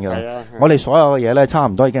空間㗎啦。我哋所有嘅嘢咧，差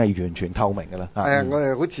唔多已經係完全透明㗎啦。係啊，我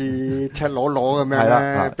哋好似赤裸裸咁樣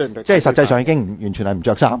咧，即係實際上已經完全係唔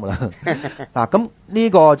着衫㗎啦。嗱，咁呢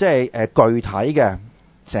個即係具體嘅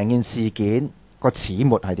成件事件個始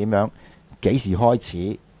末係點樣？幾時開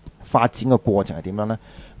始？發展嘅過程係點樣咧？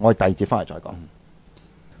我哋第二節翻嚟再講。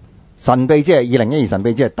神秘之夜2012神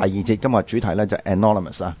秘之夜第二節，今日主題咧就係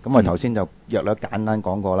Anonymous 啊。咁我頭先就約略簡單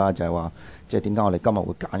講過啦，就係話即係點解我哋今日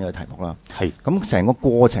會揀呢個題目啦。係。咁成個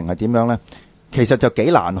過程係點樣咧？其實就幾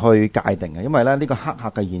難去界定嘅，因為咧呢個黑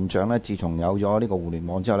客嘅現象咧，自從有咗呢個互聯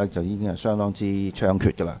網之後咧，就已經係相當之猖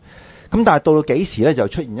獗㗎啦。咁但係到幾時咧，就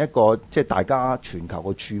出現一個即係大家全球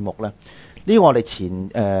嘅注目咧？呢個我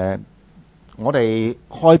哋我哋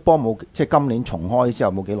開波冇，即係今年重開之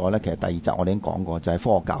後冇幾耐咧，其實第二集我哋已經講過，就係科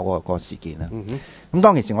學教嗰個事件啦。咁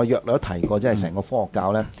當其時我約略提過，即係成個科學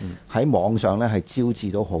教咧喺網上咧係招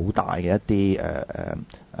致到好大嘅一啲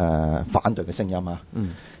反對嘅聲音啊。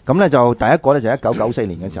咁咧就第一個咧就1994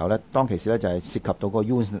年嘅時候咧，當其時咧就係涉及到個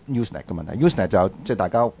Usenet 嘅問題。Usenet 就即係大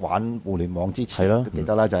家玩互聯網之前都記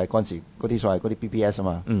得啦，就係嗰陣時嗰啲所謂嗰啲 BBS 啊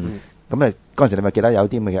嘛。咁嗰陣時你咪記得有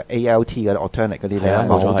啲咪嘅 ALT 嘅 alternate 嗰啲咧，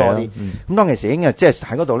好多啲。咁當其時已經即係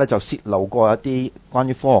喺嗰度咧就泄露過一啲關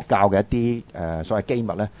於科學教嘅一啲所謂機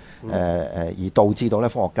密咧，而導致到咧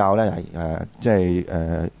科學教咧係即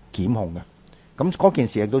係檢控嘅。咁嗰件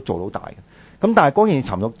事亦都做到大嘅。咁但係嗰件事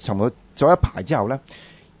沉咗一排之後咧，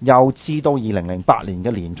又至到2008年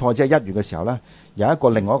嘅年初，即係1月嘅時候咧，有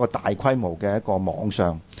另外一個大規模嘅一個網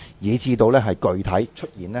上，以至到咧係具體出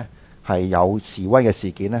現咧係有示威嘅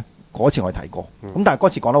事件咧。嗰次我哋提過，咁但係嗰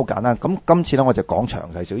次講得好簡單。咁今次咧我就講詳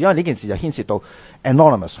細少，因為呢件事就牽涉到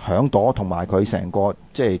Anonymous 響朵同埋佢成個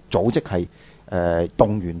即係組織係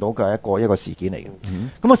動員到嘅一個事件嚟嘅。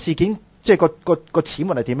咁個事件即係個始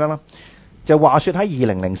末係點樣咧？就話說喺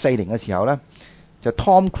2004年嘅時候咧，就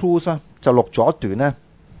Tom Cruise 咧就錄咗一段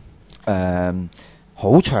咧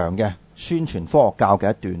好長嘅宣傳科學教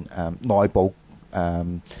嘅一段內部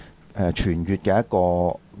傳閱嘅一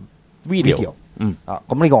個 video。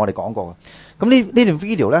咁呢個我哋講過嘅。咁呢段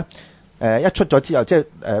video 咧，一出咗之後，即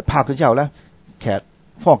係拍咗之後咧，其實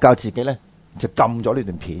科學教自己咧就禁咗呢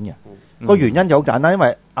段片嘅。個原因就好簡單，因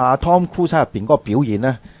為阿 Tom Cruise 喺入邊嗰個表現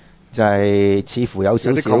咧，就係似乎有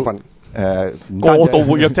少少亢奮，過度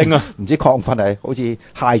活躍症啊，唔知亢奮係好似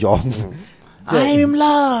high 咗。I'm in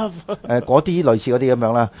love 嗰啲類似嗰啲咁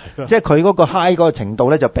樣啦，即係佢嗰個 high 嗰個程度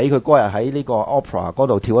咧，就比佢嗰日喺呢個 Opera 嗰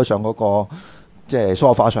度跳咗上嗰個。即係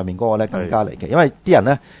梳化上面嗰個咧更加離奇，因為啲人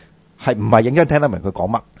咧係唔係認真聽得明佢講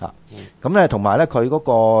乜嚇，咁咧同埋咧佢嗰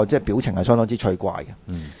個即係表情係相當之趣怪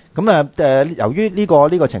嘅。咁由於呢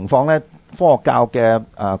個情況咧，科學教嘅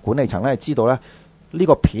管理層咧知道咧呢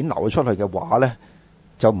個片流咗出去嘅話咧，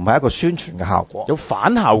就唔係一個宣傳嘅效果，有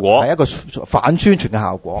反效果，係一個反宣傳嘅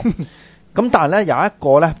效果。咁但係咧有一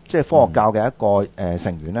個咧即係科學教嘅一個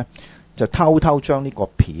成員咧，就偷偷將呢個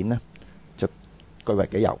片咧就據為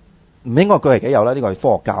己有。唔應該據為己有啦，呢個係科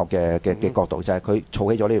學教嘅角度，就係佢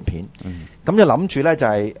儲起咗呢條片，咁就諗住咧就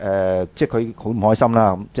係即係佢好唔開心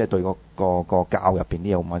啦，咁即係對個教入邊啲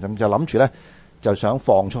嘢好唔開心，就諗住咧就想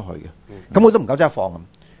放出去嘅，咁佢都唔夠真係放，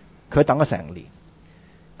佢等咗成年，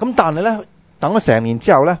咁但係咧等咗成年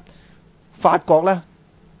之後咧，發覺咧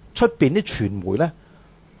出邊啲傳媒咧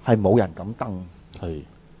係冇人敢登，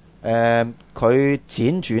佢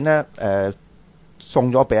輾轉咧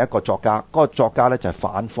送咗俾一個作家，嗰個作家咧就係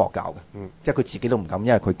反科學教嘅，即係佢自己都唔敢，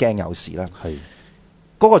因為佢驚有事啦。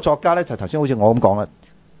嗰個作家咧就頭先好似我咁講啦，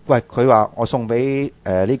喂，佢話我送俾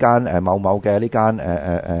呢間某某嘅呢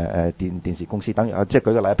間電視公司，等於即係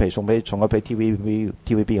舉個例，譬如送咗俾 TVB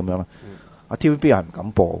咁樣啦。TVB 係唔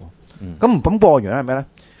敢播，咁唔敢播嘅原因係咩咧？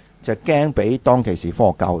就係驚俾當其時科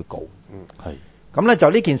學教去告。咁咧就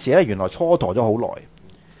呢件事咧，原來蹉跎咗好耐，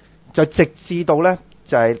就直至到咧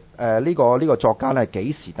就係呢個作家咧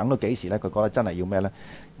幾時等到幾時咧？佢覺得真係要咩咧？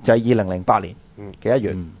就係2008年嘅1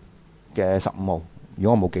月嘅15號。如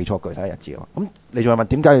果我冇記錯具體日子嘅話，咁你仲係問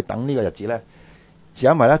點解要等呢個日子咧？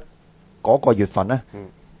就因為咧嗰個月份咧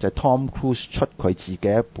就係 Tom Cruise 出佢自己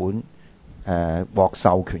一本獲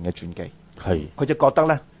授權嘅傳記。係。佢就覺得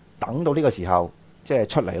咧等到呢個時候即係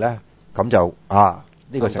出嚟咧，咁就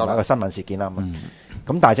呢個成為一個新聞事件啦。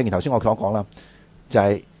咁但係正如頭先我所講啦，就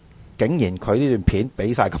係竟然佢呢段片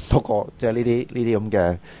俾曬咁多個即係呢啲咁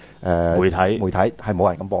嘅媒體係冇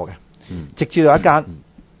人咁播嘅。直至到一間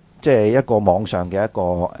即係一個網上嘅一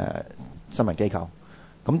個新聞機構，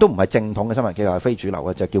咁都唔係正統嘅新聞機構，係非主流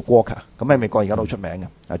嘅，就叫 Gawker。咁喺美國而家都好出名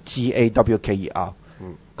嘅，GAWKER。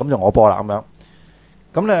咁就我播啦咁樣。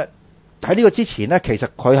咁咧喺呢個之前咧，其實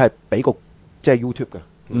佢係俾個即係 YouTube 嘅。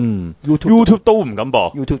YouTube 都唔敢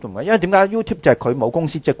播。YouTube 都唔敢，因為點解 YouTube 就係佢母公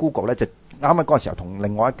司即係 Google 咧，就啱啱嗰個時候同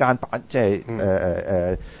另外一間即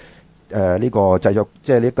係呢個製作，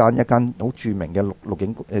即係呢一間好著名嘅錄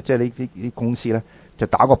影即係呢啲公司咧，就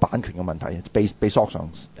打個版權嘅問題，被索償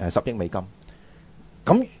10億美金。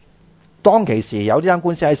咁當其時有呢間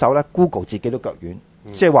官司喺手咧 ，Google 自己都腳軟，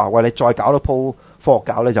即係話喂，你再搞多鋪科學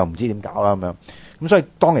教咧，就唔知點搞啦咁樣。咁所以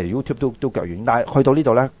當其時 YouTube 都腳軟，但係去到呢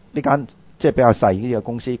度咧，呢間即係比較細呢個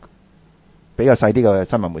公司，比較細啲嘅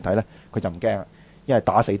新聞媒體咧，佢就唔驚啦，因為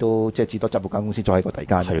打死都即係至多執到間公司，再喺個第二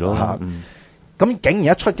間。係咯嚇。咁竟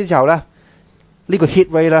然一出之後咧，呢個 hit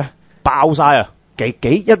rate 咧爆晒啊！一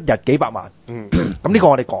日幾百萬。咁呢個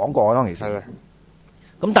我哋講過當其時。咁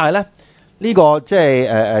但係咧呢個即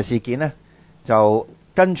係事件咧，就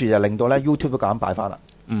跟住就令到咧 YouTube 都咁擺翻啦。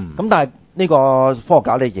咁但係呢個科學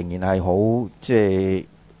家咧仍然係好即係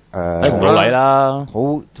喺紅女啦，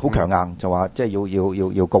好強硬，就話即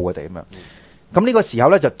係要告佢哋咁樣。咁呢個時候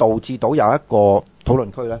咧就導致到有一個討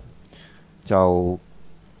論區咧，就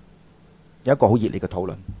有一個好熱烈嘅討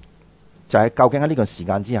論，就係究竟喺呢個時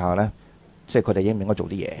間之下咧，即係佢哋應唔應該做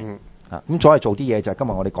啲嘢？咁所謂做啲嘢就係今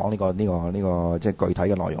日我哋講呢個即係具體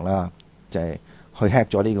嘅內容啦，就係去 hack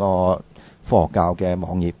咗呢個科學教嘅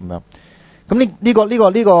網頁咁樣。咁呢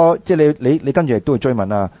個即係你跟住亦都會追問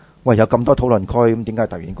啦。喂，有咁多討論區，咁點解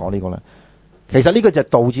突然講呢個咧？其實呢個就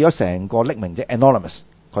導致咗成個匿名者 Anonymous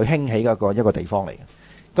佢興起嘅一個地方嚟嘅。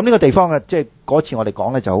咁呢個地方嘅即係嗰次我哋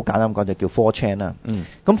講咧就好簡單講就叫 4chan 啦。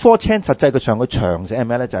咁 4chan 實際上佢長寫係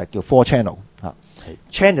咩咧？就係叫 4 channel 嚇。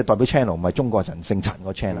Chan 就代表 channel，唔係中國人姓陳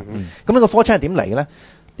個 Chan 啦。咁呢個 4chan 係點嚟嘅咧？呢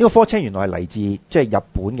個 4chan 原來係嚟自即係日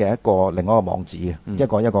本嘅一個另外一個網址嘅，一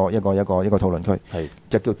個討論區，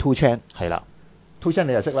就叫 2chan。係啦。2chan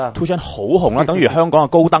你就識啦 ，2chan 好紅啦，等於香港嘅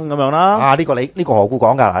高登咁樣啦。呢個何故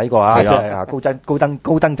講㗎？嗱呢個即係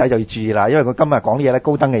高登仔就要注意啦，因為佢今日講啲嘢咧，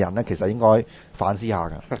高登嘅人咧其實應該反思下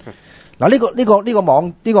㗎。嗱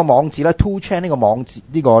呢個網址咧 ，2chan 呢個網址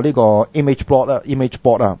呢個 image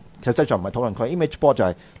board 啦，實際上唔係討論區 ，image board 就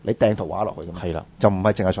係你掟圖畫落去㗎嘛。係啦，就唔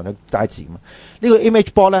係淨係純粹齋字㗎嘛。呢個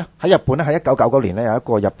image board 咧喺日本咧喺1999年咧有一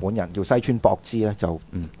個日本人叫西村博之咧就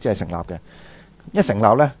即係成立嘅，一成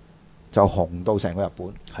立咧。就紅到成個日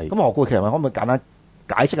本，咁我估其實可唔可以簡單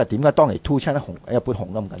解釋下點解當年 2chan 喺日本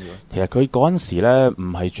紅得咁緊要？其實佢嗰陣時咧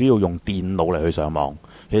唔係主要用電腦嚟去上網，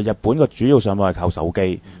其實日本嘅主要上網係靠手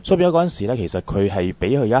機，所以變咗嗰陣時咧，其實佢係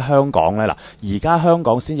比佢而家香港咧而家香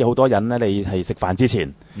港先至好多人咧，你係食飯之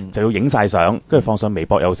前就要影晒相，跟住放上微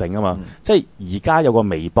博有成啊嘛，即係而家有個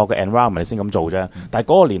微博嘅 environment 先咁做啫。但係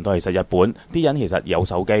嗰個年代其實日本啲人其實有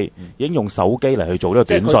手機，已經用手機嚟去做呢個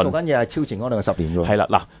短信。即係佢做緊嘢係超前嗰兩個10年喎。係啦，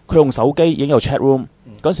嗱，佢用手機已經有 chat room，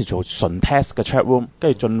嗰陣時做純 test 嘅 chat room，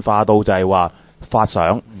跟住進化到就係話發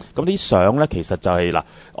相。咁啲相咧其實就係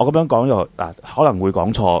我咁樣講又可能會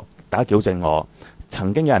講錯，大家矯正我。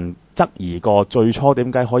曾經有人質疑過最初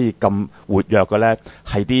點解可以咁活躍嘅咧，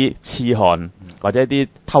係啲痴漢或者啲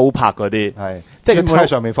偷拍嗰啲，即係佢喺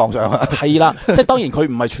上面放相。係啦，即係當然佢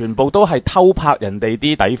唔係全部都係偷拍人哋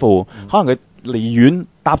啲底褲，可能佢離遠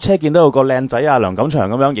搭車見到有個靚仔啊梁錦祥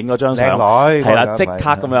咁樣影咗張相，係啦，即刻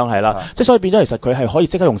咁樣係啦，即係所以變咗其實佢係可以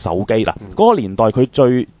即刻用手機啦。嗰個年代佢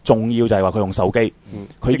最重要就係話佢用手機。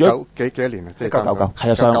佢如果幾多年啊？即係1999。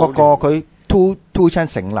係啊，上嗰個佢。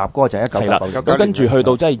2chan 成立嗰個就係1999。咁跟住去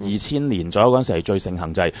到即係2000年左右嗰陣時係最盛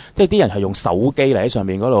行，就係即係啲人係用手機嚟喺上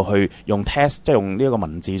面嗰度去用 test， 即係用呢一個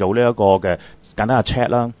文字做呢一個嘅簡單嘅 chat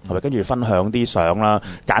啦，係咪？跟住分享啲相啦，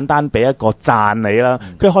簡單俾一個讚你啦，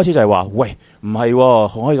跟住開始就係話喂唔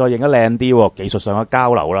係，可以再影得靚啲，技術上嘅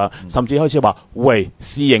交流啦，甚至開始話喂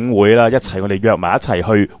私影會啦，一齊我哋約埋一齊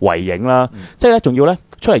去圍影啦，即係咧仲要咧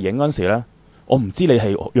出嚟影嗰陣時咧。我唔知你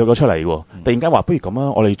係約咗出嚟喎，突然間話不如咁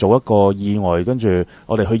啊，我哋做一個意外，跟住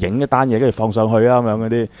我哋去影一單嘢，跟住放上去啊咁樣嗰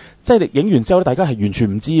啲，即係你影完之後咧，大家係完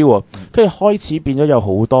全唔知喎，跟住開始變咗有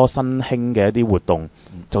好多新興嘅一啲活動，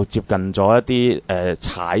就接近咗一啲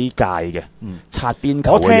踩界嘅，擦邊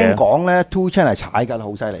球嘅嘢。我聽講咧 2chan 係踩緊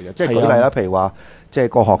好犀利嘅，即係舉例啦，譬如話。即係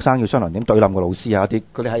個學生要商量點對冧個老師啊啲，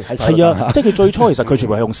嗰啲喺係啊，即係佢最初其實佢全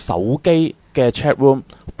部係用手機嘅 chat room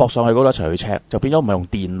駁上去嗰度一齊去 chat，就變咗唔係用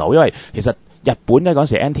電腦，因為其實日本咧嗰陣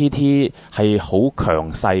時 NTT 係好強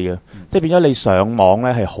勢嘅，即係變咗你上網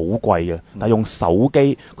咧係好貴嘅，但係用手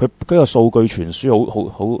機佢嗰個數據傳輸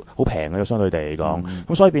好平嘅，相對地嚟講，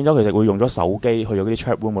咁所以變咗其實會用咗手機去咗啲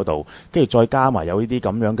chat room 嗰度，跟住再加埋有呢啲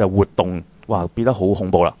咁樣嘅活動。哇！變得好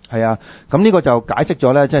恐怖啦。係啊，咁呢個就解釋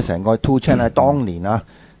咗咧，即係成個 2chan 咧，當年啊，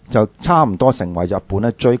就差唔多成為日本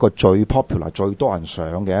咧最 popular 最多人上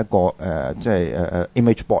嘅一個即係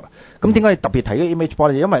image board。咁點解特別提呢個 image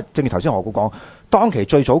board 咧？因為正如頭先何故講，當期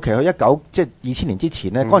最早期去即係2000年之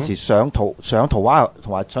前咧，嗰陣時上圖畫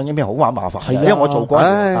同埋上影片好麻煩，因為我做過。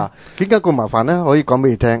點解咁麻煩咧？可以講俾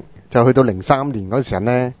你聽，就去到03年嗰時候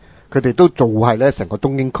咧，佢哋都做係咧成個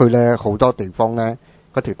東京區咧好多地方咧。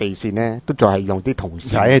嗰條地線咧，都仲係用啲銅線，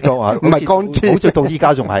唔係鋼鐵，好似到依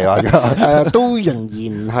家仲係啊！都仍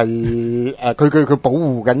然係佢保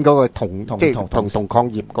護緊嗰個銅，即係銅礦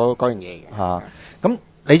業嗰樣嘢嘅嚇。咁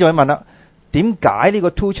你就會問啦，點解呢個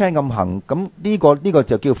 2chan 咁行？咁呢個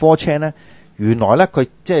就叫 4chan 咧？原來咧佢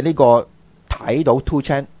即係呢個睇到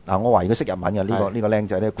 2chan 嗱，我懷疑佢識日文嘅呢個僆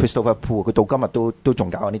仔咧 Christopher Poole，佢到今日都仲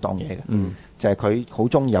搞緊呢檔嘢嘅，就係佢好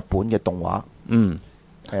中意日本嘅動畫。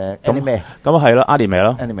anime 咁係咯 anime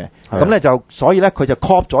咯 anime 咁咧就所以咧佢就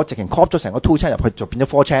copy 咗，直情 copy 咗成個 2chan 入去，就變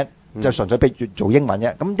咗 4chan，就純粹俾做英文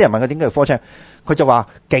啫。咁啲人問佢點解叫 4chan，佢就話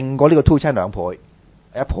勁過呢個 2chan 2倍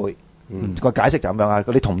1倍。個解釋就咁樣啊，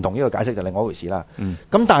你同唔同呢個解釋就另外一回事啦。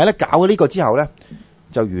咁但係咧搞咗呢個之後咧，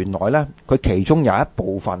就原來咧佢其中有一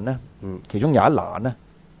部分咧，其中有一欄咧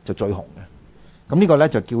就最紅嘅。咁呢個咧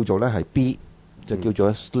就叫做咧係 B， 就叫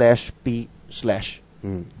做 /B//。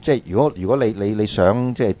即係如果你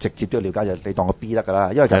想即係直接啲了解，就你當個 B 得㗎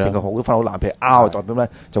啦，因為入邊佢好多分好難，譬如 R 代表咧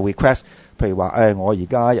就 request， 譬如話我而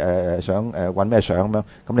家想揾咩相咁樣，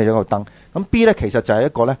咁你喺度登。咁 B 咧其實就係一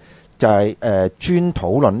個咧就係專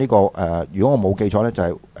討論呢個如果我冇記錯咧就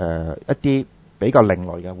係一啲比較另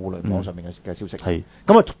類嘅互聯網上面嘅消息。係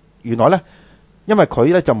咁啊，原來咧因為佢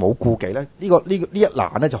咧就冇顧忌咧，呢一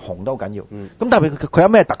欄咧就紅得好緊要。咁但係佢有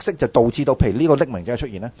咩特色就導致到譬如呢個匿名者出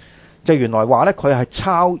現咧？就原來話咧，佢係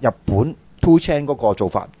抄日本 2chan 嗰個做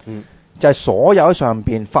法，就係所有喺上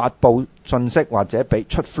邊發布信息或者俾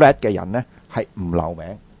出 flag 嘅人咧，係唔留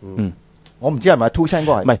名。我唔知係咪 2chan 嗰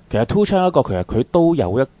個係？唔係，其實 2chan 一個其實佢都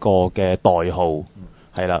有一個嘅代號，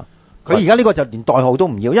係啦。佢而家呢個就連代號都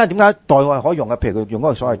唔要，因為點解代號係可以用嘅？譬如佢用嗰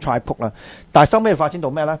個所謂 tribe 啦，但係收尾發展到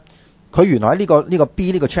咩咧？佢原來喺呢個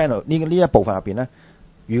B 呢個 channel 呢一部分入邊咧，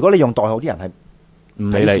如果你用代號，啲人係唔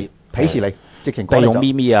理你，鄙視你。直情用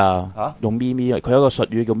咪咪啊，用咪咪，佢有一個術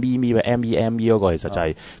語叫咪咪嘅 MEME 嗰個，其實就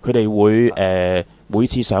係佢哋會每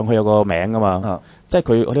次上去有個名噶嘛，即係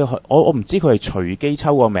佢我唔知佢係隨機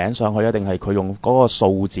抽個名上去啊，定係佢用嗰個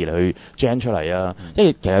數字嚟去 gen 出嚟啊？因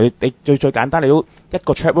為其實你最簡單，你都一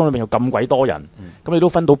個 chat room 裏面有咁鬼多人，咁你都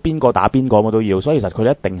分到邊個打邊個我都要，所以其實佢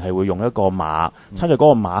一定係會用一個碼，參照嗰個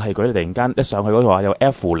碼係佢突然間一上去嗰度話有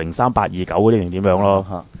F03829嗰啲定點樣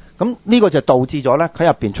咯。咁呢個就導致咗咧，喺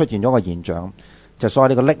入邊出現咗個現象，就所謂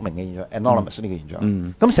呢個匿名嘅現象 ，anonymous 呢個現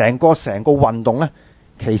象。咁成個運動咧，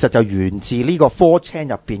其實就源自呢個 4chan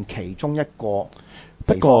入邊其中一個。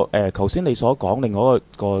不過頭先你所講另外一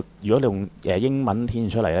個，如果你用英文顯現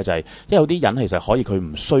出嚟咧，就係因為有啲人其實可以佢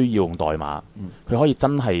唔需要用代碼，佢可以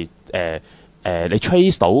真係你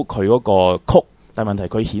trace 到佢嗰個曲。但係問題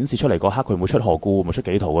佢顯示出嚟嗰刻佢唔會出何故，唔會出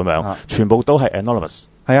幾圖咁樣，全部都係 anonymous。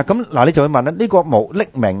係啊，咁嗱你就會問啦，呢個冇匿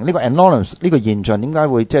名呢個 anonymous 呢個現象點解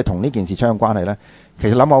會即係同呢件事相關係咧？其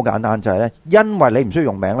實諗好簡單，就係咧，因為你唔需要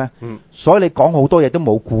用名咧，所以你講好多嘢都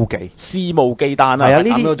冇顧忌，肆無忌憚啊！係啊，呢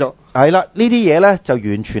啲係啦，呢啲嘢咧就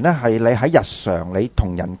完全咧係你喺日常你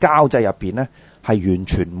同人交際入邊咧係完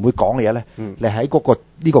全唔會講嘅嘢咧，你喺嗰個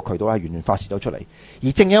呢個渠道係完全發泄到出嚟。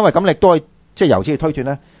而正因為咁，你都係即係由此去推斷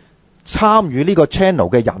咧。參與呢個 channel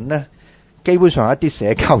嘅人咧，基本上係一啲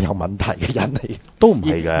社交有問題嘅人嚟，都唔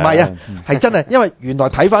係嘅。唔係啊，係真係，因為原來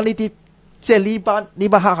睇翻呢啲，即係呢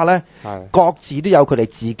班黑客咧，各自都有佢哋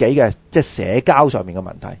自己嘅即係社交上面嘅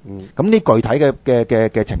問題。咁呢具體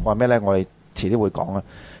嘅情況係咩咧？我哋遲啲會講啦。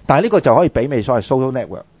但係呢個就可以媲美所謂 social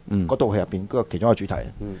network 嗰度係入邊嗰個其中一個主題。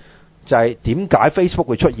就係點解 Facebook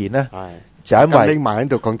會出現咧？就因為匿埋喺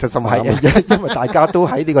度講真心話，因為大家都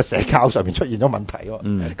喺呢個社交上面出現咗問題喎。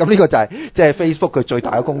咁呢個就係即係 Facebook 佢最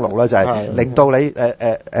大嘅功勞啦，就係令到你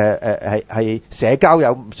係社交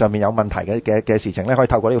上面有問題嘅事情咧，可以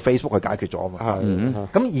透過呢個 Facebook 去解決咗啊嘛。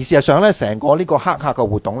咁而事實上咧，成個呢個黑客嘅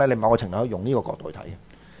活動咧，你某個程度可以用呢個角度去睇。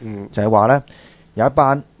就係話咧，有一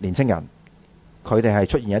班年青人，佢哋係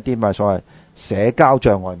出現一啲咪所謂社交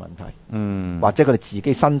障礙問題，或者佢哋自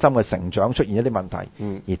己身心嘅成長出現一啲問題，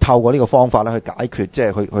而透過呢個方法咧去解決，即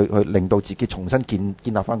係去令到自己重新建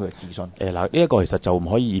立翻佢嘅自信。嗱，呢一個其實就唔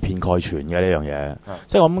可以以偏概全嘅呢樣嘢，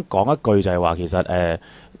即係我咁講一句就係話，其實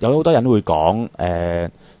有好多人會講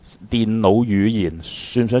電腦語言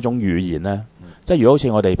算唔算一種語言呢？即係如果好似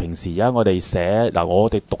我哋平時而家我哋寫我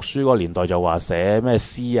哋讀書嗰個年代就話寫咩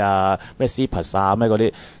C 啊、咩 C+ 啊、咩嗰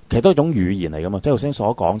啲，其實都係一種語言嚟噶嘛。即係頭先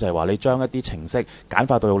所講就係話你將一啲程式簡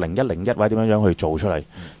化到用0101或者點樣去做出嚟。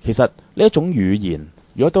其實呢一種語言，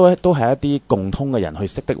如果都係一啲共通嘅人去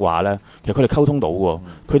識的話呢，其實佢哋溝通到喎。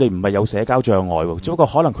佢哋唔係有社交障礙喎，只不過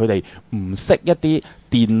可能佢哋唔識一啲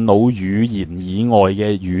電腦語言以外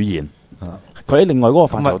嘅語言。佢喺另外嗰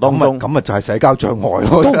個範疇當中，咁咪就係社交障礙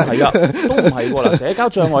咯。都唔係啊，都唔係喎。嗱，社交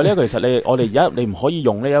障礙呢，其實我哋而家你唔可以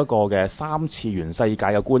用呢一個嘅3次元世界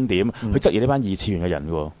嘅觀點去質疑呢班2次元嘅人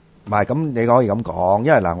喎。唔係，咁你可以咁講，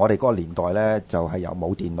因為我哋嗰個年代咧就係由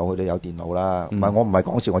冇電腦去到有電腦啦。唔係，我唔係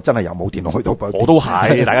講笑，我真係由冇電腦去到我都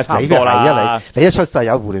係，大家差唔多啦。你一出世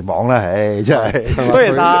有互聯網啦，唉，真係多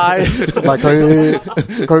謝晒。唔係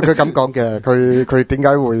佢咁講嘅，佢點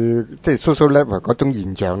解會即係 social network 嗰種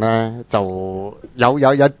現象咧，就有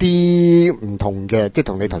啲唔同嘅，即係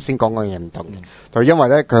同你頭先講嗰樣嘢唔同嘅，就因為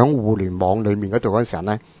咧佢喺互聯網裡面嗰度嗰陣時候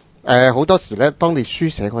咧，好多時咧，當你書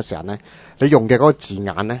寫嗰時候咧，你用嘅嗰個字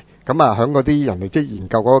眼咧，咁啊，喺嗰啲人哋即係研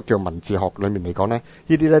究嗰個叫文字學裡面嚟講咧，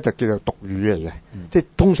呢啲咧就叫做讀語嚟嘅，即係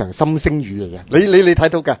通常心聲語嚟嘅。你睇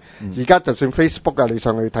到嘅，而家就算 Facebook 啊，你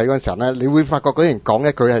上去睇嗰陣時候咧，你會發覺嗰啲人講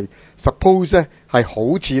咧，佢係 suppose 咧係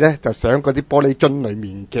好似咧就寫嗰啲玻璃樽裡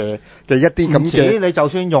面嘅一啲咁嘅。你就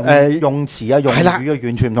算用用詞啊、用語啊，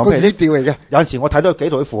完全唔同。佢係呢調嚟嘅。有陣時我睇到幾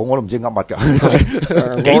圖啲符號，我都唔知噏乜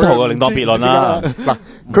㗎。幾圖嘅另當別論啦。嗱，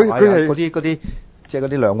佢係嗰啲。即係嗰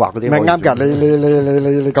啲兩畫嗰啲，唔係啱㗎。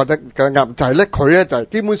你覺得佢啱，就係咧佢咧就係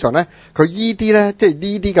基本上咧，佢依啲咧即係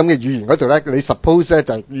呢啲咁嘅語言嗰度咧，你 suppose 咧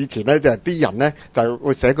就係以前咧就係啲人咧就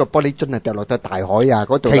會寫個玻璃樽啊掉落到大海啊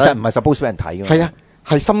嗰度咧。其實唔係 suppose 俾人睇㗎。係啊，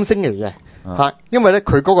係心聲嚟嘅嚇，因為咧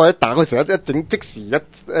佢嗰個一打嗰時一整即時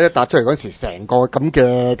一打出嚟嗰時，成個咁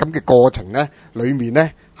嘅過程咧，裡面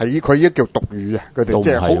咧。係佢依叫讀語啊！佢哋即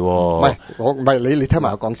係好唔係你聽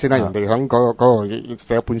埋我講先啦。人哋響嗰個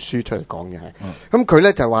寫一本書出嚟講嘅係，咁佢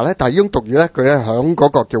咧就話咧，但係呢種讀語咧，佢咧響嗰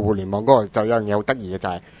個叫互聯網嗰個就有樣嘢好得意嘅，就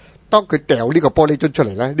係當佢掉呢個玻璃樽出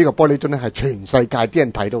嚟咧，呢個玻璃樽咧係全世界啲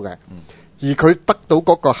人睇到嘅，而佢得到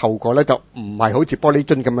嗰個後果咧就唔係好似玻璃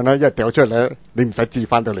樽咁樣啦，因為掉出嚟咧你唔使置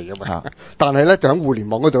翻到嚟㗎嘛。但係咧就喺互聯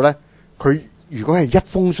網嗰度咧，佢如果係一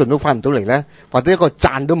封信都翻唔到嚟咧，或者一個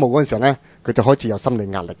讚都冇嗰陣時候咧，佢就開始有心理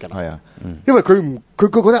壓力㗎啦。係啊，因為佢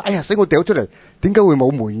覺得哎呀死我掉出嚟，點解會冇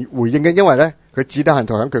回應嘅？因為咧佢只得閒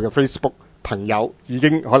同喺佢嘅 Facebook 朋友已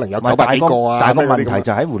經可能有900幾個啊。但係個問題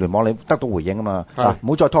就喺互聯網你得到回應啊嘛。嗱，唔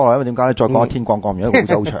好再拖落，因為點解咧？再講天光講唔完，因為好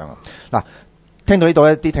周長啊。嗱，聽到呢度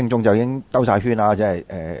一啲聽眾就已經兜晒圈啦，即係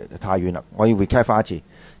太遠啦。我要 recap 翻一次，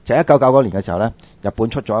就係1999年嘅時候咧，日本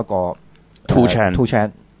出咗一個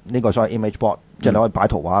 2chan。呢個所謂 image board，即係你可以擺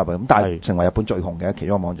圖畫入去，咁但係成為日本最紅嘅其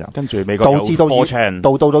中一個網站。跟住美國導致到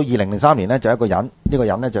2003年咧，就一個人，呢個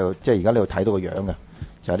人咧就即係而家你度睇到個樣嘅，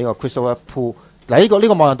就係呢個 Christopher Poole。嗱，呢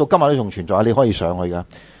個網站到今日都仲存在，你可以上去㗎。呢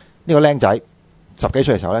個僆仔10幾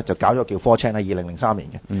歲嘅時候咧，就搞咗叫 4chan 喺2003年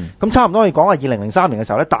嘅。咁差唔多可以講係2003年嘅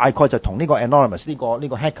時候咧，大概就同呢個 anonymous 呢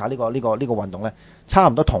個 hacker 呢個運動咧，差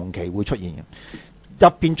唔多同期會出現嘅。入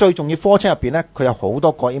邊最重要 4chan 入邊咧，佢有好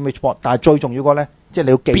多個 image board，但係最重要個咧，即係你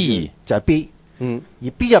要記住 B 就係 B。而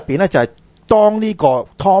B 入邊咧就係當呢個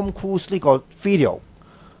Tom Cruise 呢個 video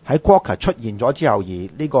喺 Quokka 出現咗之後，而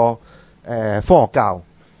呢個科學教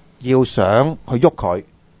要想去喐佢，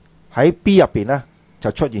喺 B 入邊咧就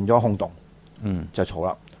出現咗空洞，就嘈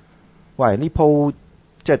啦。喂，呢鋪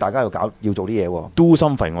即係大家要做啲嘢喎，do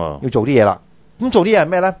something 喎，要做啲嘢啦。咁做啲嘢係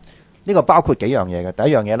咩咧？呢個包括幾樣嘢嘅。第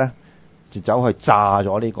一樣嘢咧，就走去炸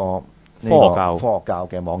咗呢個科學教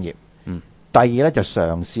嘅網頁。第二咧就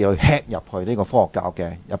嘗試去 hack 入去呢個科學教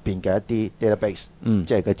嘅入邊嘅一啲 database，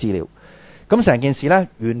即係嘅資料。咁成件事咧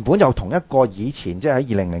原本就同一個以前即係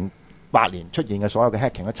喺2008年出現嘅所有嘅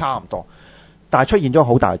hacking 咧差唔多，但係出現咗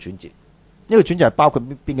好大嘅轉折。呢個轉折係包括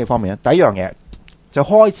邊幾方面咧？第一樣嘢就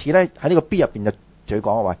開始咧喺呢個 B 入邊就要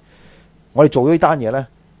講喂，我哋做咗呢單嘢咧，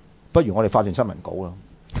不如我哋發段新聞稿啦。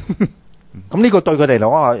咁呢個對佢哋嚟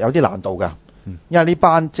講有啲難度㗎，因為呢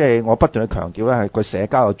班即係我不斷去強調咧，係佢社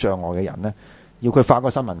交有障礙嘅人咧，要佢發個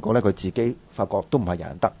新聞稿咧，佢自己發覺都唔係人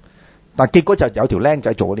人得。但結果就有條僆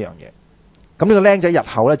仔做咗呢樣嘢。咁呢個僆仔日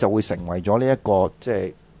後咧就會成為咗呢一個即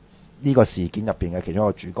係呢個事件入邊嘅其中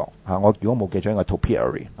一個主角嚇。我如果冇記錯，應該係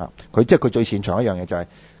Topiary 啊。佢即係佢最擅長一樣嘢就係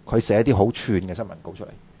佢寫啲好串嘅新聞稿出嚟。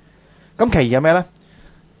咁其二係咩咧？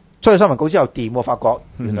出咗新聞稿之後掂喎，發覺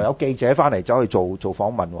原來有記者翻嚟走去做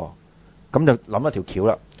訪問喎。咁就諗一條橋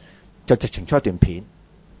啦，就直情出一段片，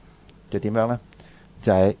就點樣咧？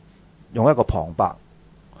就係用一個旁白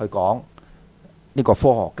去講呢個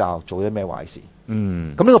科學教做咗咩壞事。咁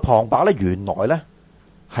呢個旁白咧，原來咧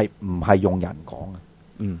係唔係用人講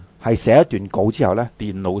嘅？係寫一段稿之後咧，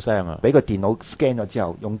電腦聲啊，俾個電腦 scan 咗之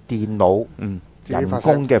後，用電腦人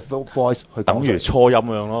工嘅 voice 去講，等於初音咁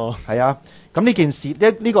樣咯。係啊，咁呢件事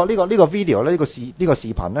呢個 video 咧，呢個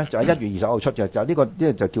視頻咧就喺1月20號出嘅，就呢個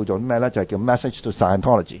就叫做咩咧？就係叫 Message to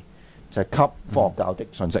Scientology， 就係給科學教的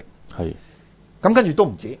信息。係。咁跟住都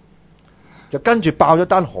唔止，就跟住爆咗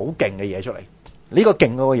單好勁嘅嘢出嚟。呢個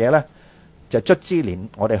勁嘅嘢咧，就卒之連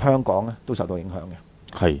我哋香港咧都受到影響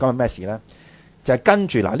嘅。係。咁係咩事咧？就係跟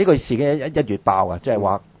住嗱，呢個事件一月爆啊，即係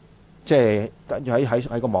話，即係跟住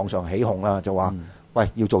喺個網上起哄啦，就話喂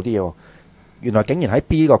要做啲嘢喎。原來竟然喺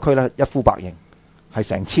B 個區咧一呼百應，係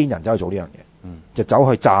成千人走去做呢樣嘢，就走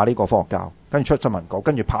去炸呢個科學教，跟住出新聞稿，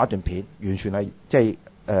跟住拍一段片，完全係即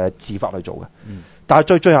係自發去做嘅。但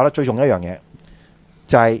係最後咧，最重要一樣嘢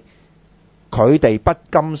就係佢哋不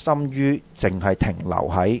甘心於淨係停留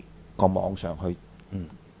喺個網上去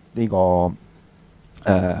呢個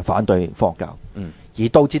反對科學教，而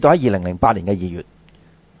導致到喺2008年嘅2月，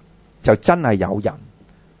就真係有人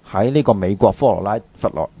喺呢個美國佛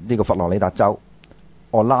羅里達州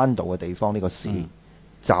奧蘭多嘅地方呢個市，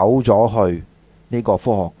走咗去呢個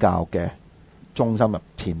科學教嘅中心入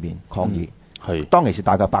前面抗議。係當其時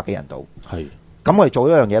大概100幾人到。係咁我哋做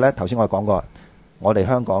一樣嘢咧，頭先我哋講過，我哋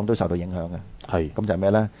香港都受到影響嘅。係咁就係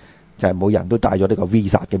咩咧？就係每人都戴咗呢個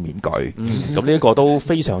Visa 嘅面具。咁呢一個都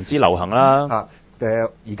非常之流行啦。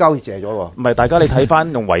而家好似謝咗喎。唔係，大家你睇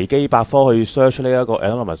翻用維基百科去 search 呢一個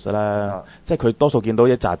Anonymous 咧，即係佢多數見到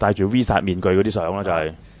一紮戴住 Visa 面具嗰啲相啦，就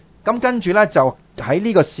係。咁跟住咧，就喺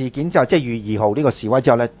呢個事件之後，即係2月2號呢個示威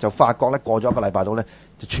之後咧，就發覺咧過咗1個禮拜到咧，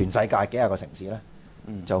就全世界幾廿個城市咧，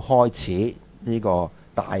就開始呢個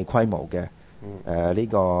大規模嘅呢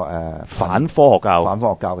個反科學教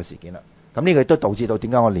嘅事件啦。咁呢個亦都導致到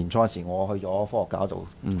點解我年初嗰時我去咗科學教度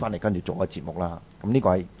翻嚟跟住做個節目啦。咁呢個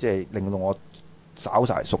係即係令到我稍為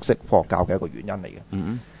熟悉科學教嘅一個原因嚟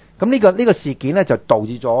嘅。咁呢個事件咧就導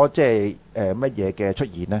致咗即係乜嘢嘅出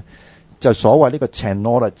現咧？就所謂呢個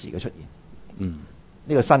chronology 嘅出現。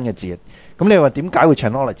呢個新嘅字。咁你話點解會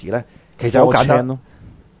chronology 咧？其實好簡單咯。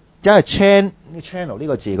因為 channel 呢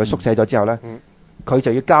個字佢縮寫咗之後咧，佢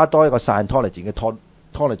就要加多一個 Scientology 嘅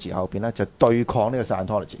tology 後邊咧，就對抗呢個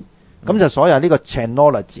Scientology。咁就所有呢個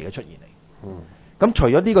chronology 嘅出現嚟。咁除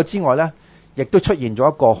咗呢個之外咧，亦都出現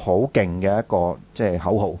咗一個好勁嘅一個即係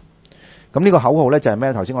口號。咁呢個口號咧就係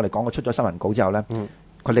咩？頭先我哋講過出咗新聞稿之後咧，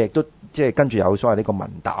佢哋亦都即係跟住有所謂呢個文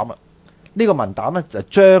膽啊。呢個文膽咧就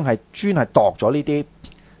專係度咗呢啲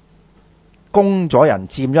攻咗人、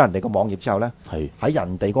佔咗人哋個網頁之後咧，喺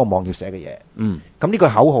人哋嗰個網頁寫嘅嘢。咁呢個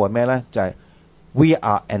口號係咩咧？就係 We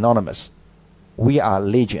are anonymous, we are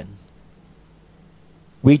legion,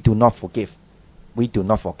 we do not forgive, we do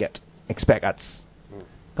not forget, expect us。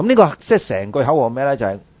咁呢個即係成句口號係咩咧？就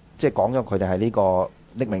係即係講咗佢哋係呢個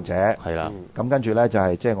匿名者。係啦。咁跟住咧就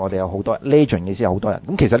係即係我哋有好多 legion 意思有好多人。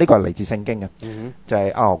咁其實呢個係嚟自聖經嘅。就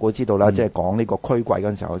係阿何古知道啦，即係講呢個驅鬼嗰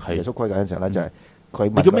陣時候，耶穌驅鬼嗰陣時候咧就係佢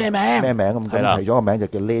問你叫咩名？咩名咁？咁提咗個名就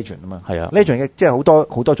叫 legion 啊嘛。係啊。legion 嘅即係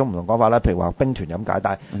好多種唔同講法啦。譬如話兵團咁解，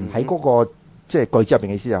但係喺嗰個即係句子入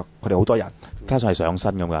邊嘅意思就佢哋好多人，加上係上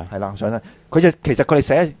身咁解。係啦，上身。其實佢哋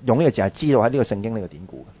寫用呢個字係知道喺呢個聖經呢個典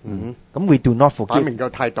故嘅。咁 we do not forgive。擺明個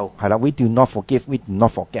態度。係啦 ，we do not forgive, we do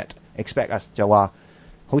not forget, expect us 就話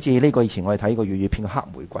好似呢個以前我哋睇過粵語片嘅黑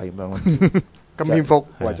玫瑰咁樣咯。金蝙蝠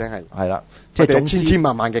或者係啦，即係千千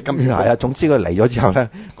萬萬嘅金蝙蝠。係啊，總之佢嚟咗之後咧，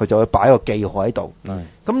佢就會擺個記號喺度。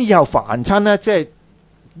咁以後凡親咧，即係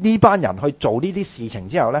呢班人去做呢啲事情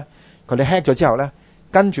之後咧，佢哋 hack 咗之後咧，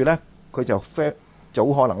跟住咧佢就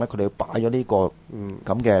好可能咧，佢哋擺咗呢個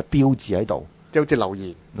咁嘅標誌喺度，即係好似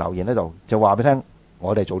留言喺度，就話俾你聽，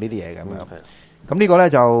我哋做呢啲嘢咁樣。咁呢個咧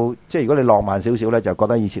就即係如果你浪漫少少咧，就覺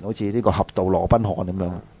得以前好似呢個俠盜羅賓漢咁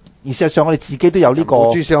樣。而事實上我哋自己都有呢個。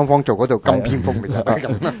付諸雙方做嗰度金蝙蝠嚟嘅。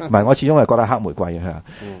唔係，我始終係覺得黑玫瑰嘅。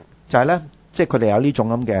就係咧，即係佢哋有呢種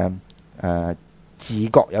咁嘅自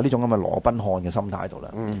覺，有呢種咁嘅羅賓漢嘅心態喺度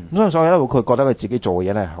啦。咁所以咧，佢覺得佢自己做嘅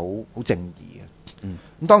嘢咧係好正義嘅。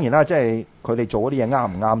咁當然啦，即係佢哋做嗰啲嘢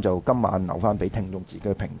啱唔啱，就今晚留翻俾聽眾自己去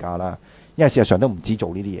評價啦。因為事實上都唔知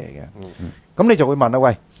做呢啲嘢嘅。咁你就會問啦，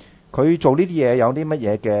喂，佢做呢啲嘢有啲乜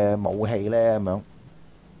嘢嘅武器咧？咁樣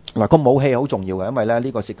嗱，個武器好重要嘅，因為咧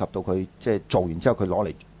呢個涉及到佢即係做完之後佢攞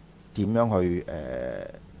嚟點樣去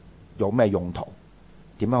有咩用途，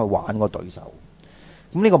點樣去玩個對手。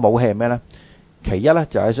咁呢個武器係咩咧？其一咧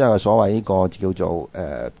就係所謂呢個叫做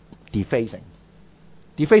defacing。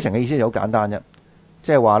defacing 嘅意思就好簡單啫，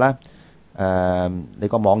即係話咧你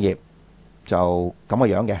個網頁就咁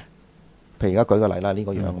嘅樣嘅，譬如而家舉個例啦，呢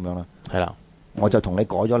個樣咁樣啦，係啦，我就同你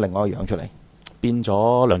改咗另外一個樣出嚟，變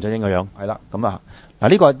咗梁振英嘅樣，係啦，咁啊嗱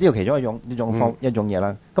呢個其中一種嘢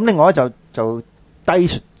啦。咁另外咧就低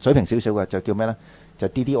水平少少嘅，就叫咩咧？就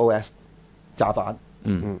DDoS 炸彈。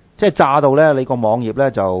即係炸到咧，你個網頁咧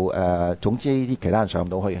就總之啲其他人上唔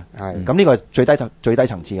到去嘅。係。咁呢個係最低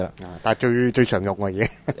層次㗎啦。但係最常用嘅嘢。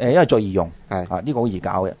因為最易用。係。呢個好易搞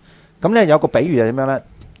嘅。咁咧有個比喻係點樣咧？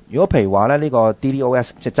如果譬如話咧呢個 DDoS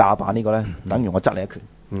即係炸彈呢個咧，等於我窒你一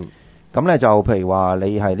拳。咁咧就譬如話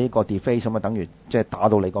你係呢個 deface 咁啊，等於即係打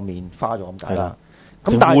到你個面花咗咁解啦。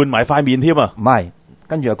咁但係換埋塊面添啊？唔係，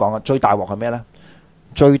跟住就講啊，最大鑊係咩咧？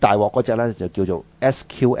最大鑊嗰隻咧就叫做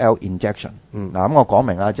SQL injection。嗱咁我講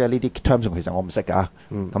明啦，即係呢啲 terms 其實我唔識㗎。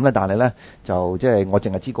咁咧但係咧就即係我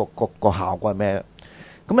淨係知個效果係咩。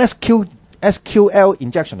咁 SQL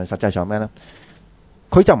injection 係實際上咩咧？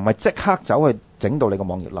佢就唔係即刻走去整到你個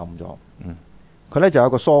網頁冧咗。佢咧就有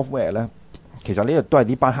個 software 咧，其實呢個都係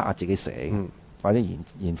呢班黑客自己寫或者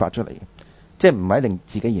研發出嚟嘅，即係唔係一定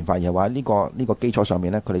自己研發，而係話呢個基礎上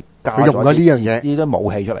面咧，佢哋加咗呢樣嘢呢啲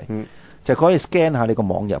武器出嚟。就可以 scan 下你個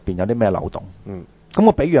網入邊有啲咩漏洞。咁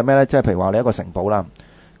個比喻係咩咧？即係譬如話你一個城堡啦，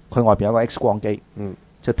佢外邊有個 X 光機，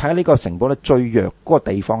就睇下呢個城堡咧最弱嗰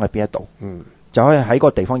個地方喺邊一度，就可以喺嗰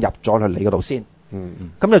個地方入咗去你嗰度先。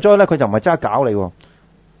咁入咗去咧，佢就唔係真係搞你，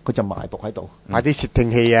佢就埋伏喺度，擺啲竊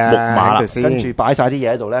聽器啊，木馬啦，跟住擺晒啲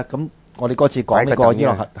嘢喺度咧。咁我哋嗰次講呢個伊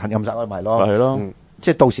朗核暗殺嗰咪咯，係咯，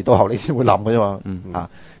即係到時到後你先會冧嘅啫嘛。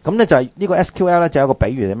咁咧就係呢個 SQL 咧就有個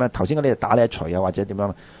比喻點樣？頭先嗰啲就打你一錘啊，或者點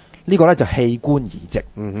樣？呢個咧就器官移植，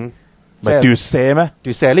咪奪舍咩？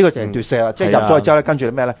奪舍呢個就係奪舍啦，即係入咗去之後咧，跟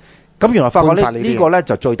住咩咧？咁原來發覺呢個咧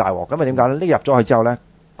就最大鑊，咁啊點解咧？呢入咗去之後咧，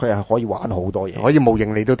佢係可以玩好多嘢，可以模擬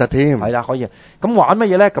你都得添。係啦，可以。咁玩乜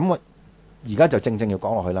嘢咧？咁我而家就正要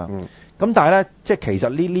講落去啦。咁但係咧，即係其實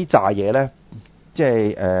呢扎嘢咧，即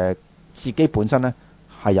係自己本身咧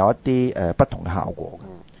係有一啲不同嘅效果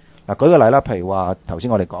嘅。嗱，舉個例啦，譬如話頭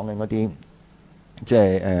先我哋講緊嗰啲。即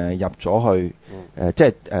係入咗去即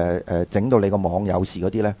係整到你個網有事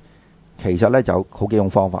嗰啲咧，其實咧就好幾種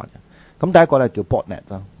方法嘅。咁第一個咧叫 botnet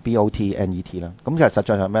啦 ，botnet 啦。咁其實實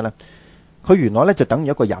際上咩咧？佢原來咧就等於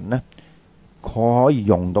一個人咧，佢可以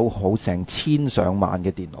用到好成千上萬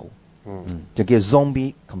嘅電腦，就叫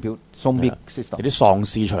zombie system， 有啲喪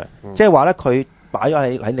屍出嚟。即係話咧，佢擺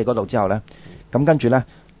咗喺你嗰度之後咧，咁跟住咧，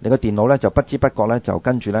你個電腦咧就不知不覺咧就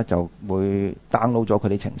跟住咧就會 download 咗佢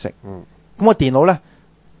啲程式。咁個電腦咧，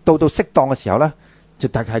到適當嘅時候咧，就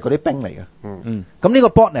係嗰啲兵嚟嘅。咁呢個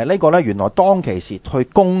botnet 呢個咧，原來當其時去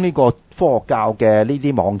攻呢個科學教嘅呢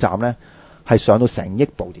啲網站咧，係上到成億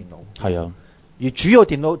部電腦。係啊，而主要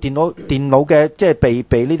電腦嘅即係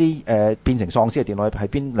被呢啲變成喪屍嘅電腦係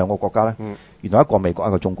邊兩個國家咧？原來一個美國，一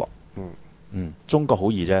個中國。中國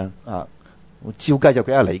好易啫。照計就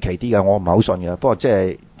比較離奇啲嘅，我唔係好信嘅。不過即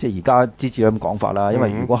係而家之至咁講法啦，因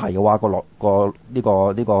為如果係嘅話，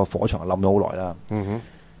呢個火場冧咗好耐啦。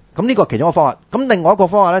咁呢個其中一個方法。咁另外一個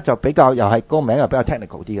方法咧就比較又係個名又比較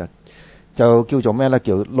technical 啲嘅，就叫做咩咧？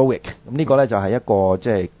叫 loic。咁呢個咧就係一個即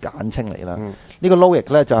係簡稱嚟啦。呢個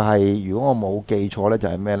loic 咧就係如果我冇記錯咧就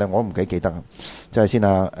係咩咧？我都唔記得啊。就係先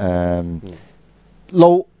啊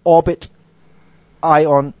，low orbit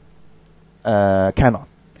ion cannon。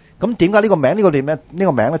咁點解呢個名呢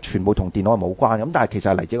個名咧全部同電腦係冇關嘅？咁但係其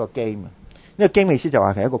實係嚟自一個 game 啊。呢個 game 嘅意思就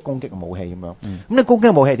係係一個攻擊嘅武器咁樣。咁你攻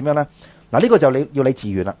擊嘅武器點樣咧？嗱，呢個就要你自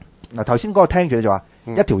願啦。嗱，頭先嗰個聽住就話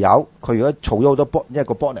一條友佢如果儲咗好多一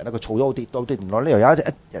個 botnet 咧，佢儲咗好啲電腦，呢度有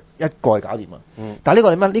一個係搞掂啊。但係呢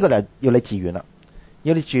個點樣？呢個就係要你自願啦。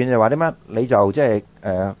要你自願就話點樣？你就即係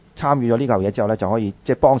參與咗呢嚿嘢之後咧，就可以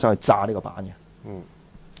即係幫手去炸呢個版嘅。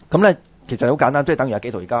咁咧。其實好簡單，即係等於阿紀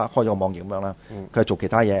陶而家開咗個網頁咁樣啦。佢係做其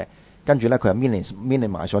他嘢，跟住咧佢係 mini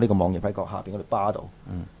埋咗呢個網頁喺個下邊嗰條巴度。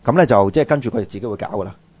咁咧就即係跟住佢哋自己會搞噶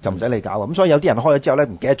啦，就唔使你搞嘅。咁所以有啲人開咗之後咧，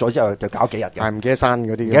唔記得咗之後就搞幾日嘅。係唔記得刪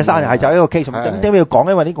嗰啲。唔記得刪係就係一個 case。咁點解要講？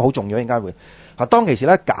因為呢個好重要，應該會。當其時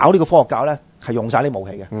咧搞呢個科學教咧係用晒啲武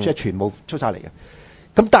器嘅，即係全部出晒嚟嘅。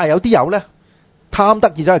咁但係有啲友咧貪得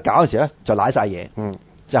意走去搞嘅時候咧就瀨晒嘢。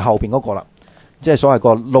就係後邊嗰個啦，即係所謂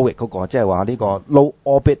個 loic 嗰個，即係話呢個 low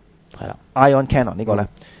orbit 係啦 ，Ion Cannon 呢個咧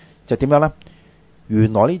就點樣咧？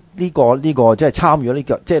原來呢個即係參與呢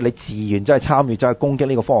個，即係你自願即係參與，即係攻擊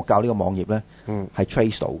呢個科學教呢個網頁咧，係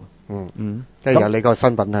trace 到嘅。即係有你個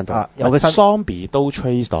身份喺度。有個Zombie 都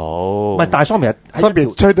trace 到。唔係，但係 Zombie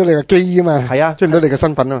係吹到你個機啊嘛。係啊，吹唔到你嘅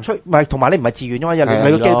身份啊。唔係，同埋你唔係自願㗎嘛，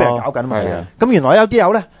你個機俾人搞緊啊嘛。咁原來有啲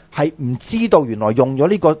友咧係唔知道，原來用咗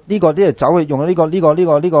呢個走去用咗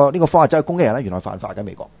呢個方法走去攻擊人咧，原來犯法嘅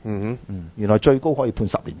美國。原來最高可以判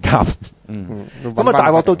10年監。咁啊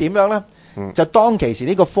大鑊到點樣咧？就當其時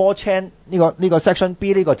呢個 4chan 呢個 Section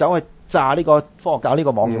B 呢個走去炸呢個科學教呢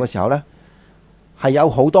個網頁嘅時候咧，係有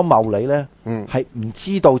好多謬理咧，係唔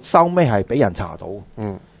知道收尾係俾人查到。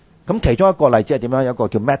咁其中一個例子係點樣？有一個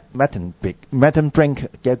叫 Martin Brink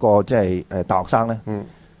嘅一個即係大學生咧，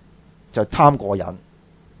就貪過癮，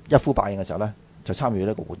一呼百應嘅時候咧，就參與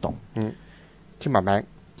呢個活動。簽埋名，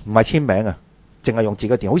唔係簽名啊，淨係用自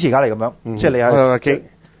己電腦，好似而家你咁樣，即係你喺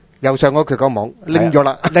又上咗佢個網拎咗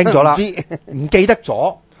啦，唔記得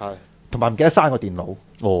咗，同埋唔記得刪個電腦。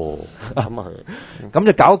咁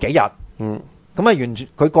就搞咗幾日。咁啊，完全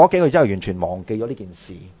佢過咗幾個月之後，完全忘記咗呢件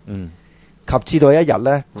事。及至到一日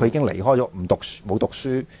咧，佢已經離開咗，冇讀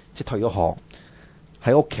書，即係退咗學，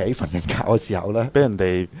喺屋企瞓緊覺嘅時候咧，俾人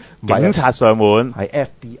哋警察上門，係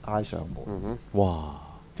FBI 上門。哇！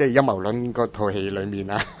即係陰謀論嗰套戲裡面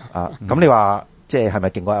啊。咁你話即係咪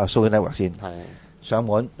勁過阿 Social Network 先？係上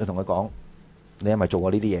門，你同佢講，你係咪做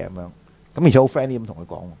過呢啲嘢咁樣？咁而且好 friendly 咁同佢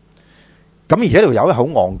講。咁而且條友咧好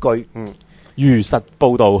戇居。如實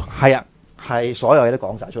報導。係啊。係所有嘢都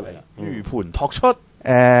講晒出嚟啦，如盤托出。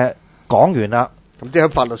講完啦，咁即係喺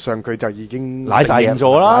法律上佢就已經賴晒嘢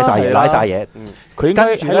咗啦，賴晒嘢。佢應該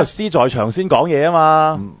喺律師在場先講嘢啊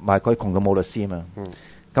嘛。唔係，佢窮到冇律師啊嘛。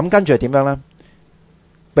咁跟住係點樣咧？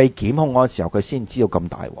被檢控嗰時候，佢先知道咁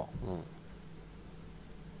大鑊。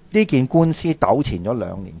呢件官司糾纏咗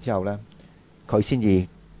2年之後咧，佢先至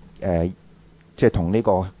即係同呢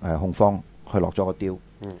個控方去落咗個雕，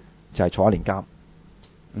就係坐1年監。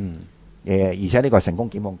而且呢個係成功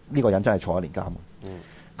檢控，呢個人真係坐1年監。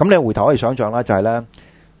咁你回頭可以想象啦，就係咧，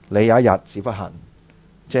你有一日屎忽痕，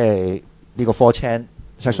即係呢個 4chan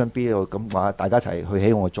Section B 度咁話，大家一齊去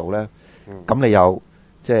起哄去做咧，咁你又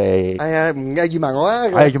即係唔預埋我啊！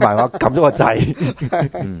預埋我，撳咗個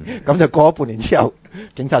掣，咁就過咗半年之後，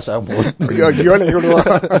警察上門，又預咗你噶咯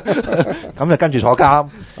喎，咁就跟住坐監。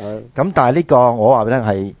咁但係呢個我話俾你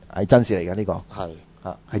聽係真事嚟嘅，呢個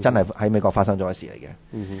係真係喺美國發生咗嘅事嚟嘅。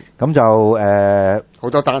咁就好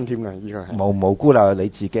多單添㗎，依個係無辜啦，你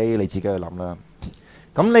自己去諗啦。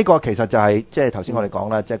咁呢個其實就係即係頭先我哋講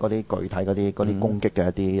啦，即係嗰啲具體嗰啲攻擊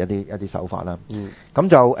嘅一啲手法啦。咁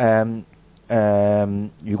就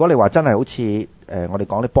如果你話真係好似我哋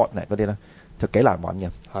講啲 botnet 嗰啲咧，就幾難揾嘅。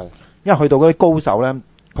係，因為去到嗰啲高手咧，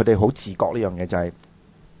佢哋好自覺呢樣嘢，就係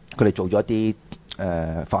佢哋做咗一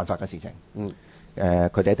啲犯法嘅事情。佢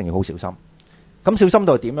哋一定要好小心。咁小心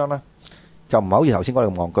到點樣咧？就唔係好似頭先嗰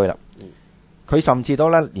度咁戇居啦。佢甚至到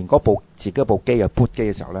咧，連嗰自己部機嘅 boot 機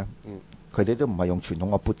嘅時候咧，佢哋都唔係用傳統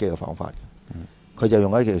嘅 boot 機嘅方法嘅。佢就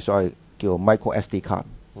用一條所謂叫 micro SD 卡，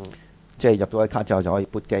即係入咗啲卡之後就可以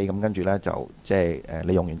boot 機，咁跟住咧就即係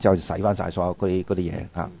你用完之後就洗翻晒所有嗰啲嘢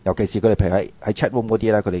嚇。尤其是佢哋譬如喺 chat room 嗰啲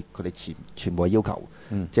咧，佢哋全部係要求，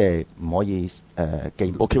即係唔可以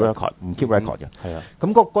記 keep record，唔 keep record 嘅。係啊。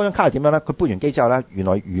咁嗰張卡係點樣咧？佢 boot 完機之後咧，原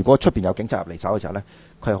來如果出邊有警察入嚟手嘅時候咧，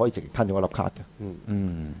佢係可以直接吞咗嗰粒卡嘅。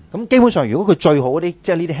咁基本上，如果佢最好嗰啲，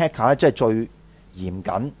即係呢啲 hacker 咧，即係最嚴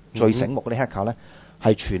謹、最醒目嗰啲 hacker 咧，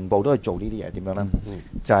係全部都係做呢啲嘢。點樣咧？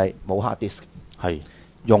就係冇 hard disk。係。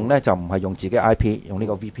用咧就唔係用自己 IP， 用呢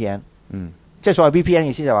個 VPN。即係所謂 VPN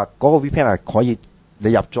意思就係話嗰個 VPN 係可以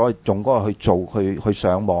你入咗用嗰個去做去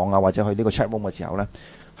上網啊，或者去呢個 chat room 嘅時候咧，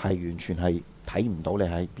係完全係睇唔到你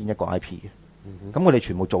喺邊一個 IP 嘅。咁我哋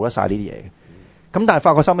全部做得晒呢啲嘢嘅。咁但係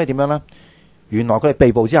發覺收尾點樣咧？原來佢哋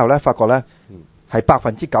被捕之後咧，發覺咧係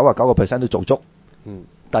99%都做足，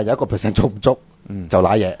但係有1% 做唔足，就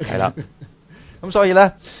瀨嘢。係啦。咁所以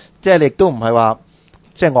咧，即係你亦都唔係話。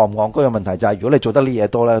即係戇唔戇居嘅問題就係，如果你做得呢嘢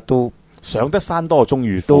多咧，都上得山多終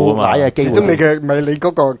遇虎啊嘛。買嘅機會。始終你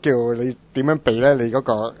嗰個叫你點樣避咧？你嗰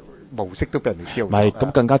個模式都俾人哋知道。唔係，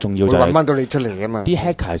咁更加重要就係揾翻到你出嚟啊嘛。啲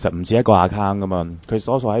hacker 其實唔止一個 account 噶嘛，佢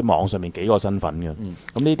多數喺網上面幾個身份嘅。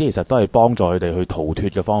咁呢啲其實都係幫助佢哋去逃脫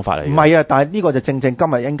嘅方法嚟。唔係啊，但係呢個就正今日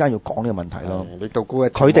一陣間要講呢個問題咯。你道高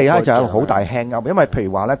佢哋咧就有好大輕啱，因為譬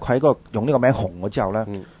如話咧，佢喺個用呢個名紅咗之後咧。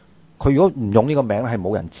佢如果唔用呢個名咧，係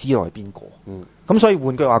冇人知道係邊個。咁所以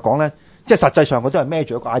換句話講咧，即係實際上佢都係孭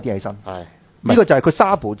住一個 ID 起身。呢個就係佢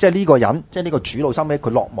沙盤，即係呢個人，即係呢個主腦，收尾佢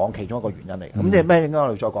落網其中一個原因嚟。咁即係咩？應該我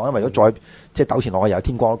哋再講，因為如果再即係糾纏落去，又有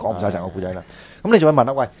天光都講唔晒成個故仔啦。咁你就會問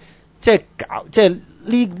啦，喂，即係搞即係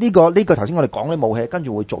呢個頭先我哋講啲武器，跟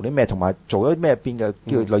住會做啲咩，同埋做咗咩變嘅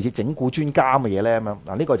叫類似整蠱專家嘅嘢咧咁樣。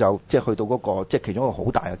嗱呢個就即係去到嗰個即係其中一個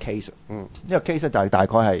好大嘅 case。呢個 case 就係大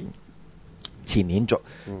概係前年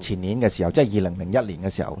嘅時候，即係2001年嘅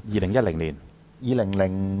時候。2010年。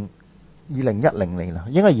2010年啊，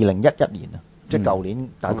應該係2011年啊，即係舊年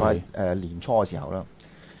大概年初嘅時候啦。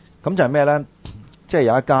咁就係咩咧？即係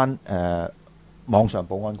有一間網上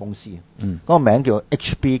保安公司，嗰個名叫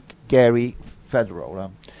HB Gary Federal 啦。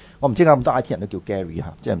我唔知點解咁多 IT 人都叫 Gary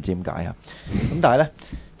嚇，即係唔知點解啊。咁但係咧，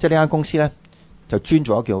即係呢間公司咧就專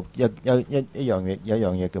做咗叫一樣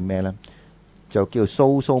嘢叫咩咧？就叫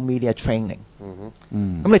social media training。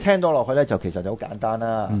咁你聽到落去咧，就其實就好簡單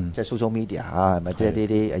啦。即係 social media 嚇，係咪即係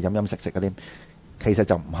啲飲飲食食嗰啲？其實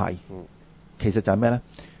就唔係。其實就係咩咧？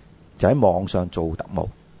就喺網上做特務，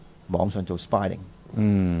網上做 spying。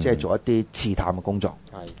即係做一啲刺探嘅工作。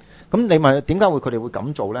咁你問點解佢哋會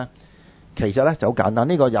咁做咧？其實咧就好簡單。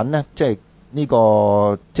呢個人咧，即係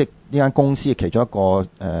呢間公司嘅其中一個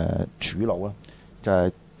主腦啦，就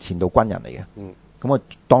係前度軍人嚟嘅。咁啊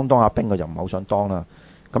當下兵佢就唔係好想當啦。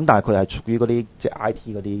咁但係佢係屬於嗰啲即係 I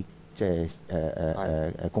T 嗰啲即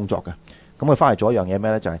係工作嘅。咁佢翻嚟做一樣嘢咩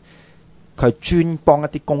咧？就係佢係專幫一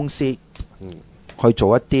啲公司去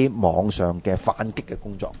做一啲網上嘅反擊嘅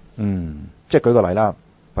工作。即係舉個例啦，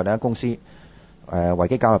譬如間公司維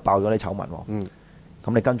基交易爆咗啲醜聞喎。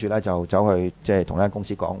咁你跟住咧就走去即係同呢間公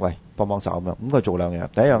司講，喂，幫手咁樣。咁佢做兩樣，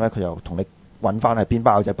第一樣咧佢就同你揾翻係邊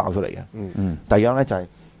班友仔爆出嚟嘅。第二樣咧就係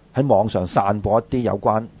喺網上散播一啲有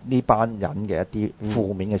關呢班人嘅一啲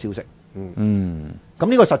負面嘅消息。咁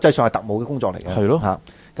呢個實際上係特務嘅工作嚟嘅。係咯嚇。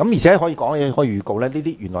咁而且可以講可以預告咧，呢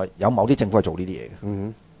啲原來有某啲政府係做呢啲嘢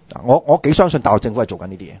嘅。我幾相信大陸政府係做緊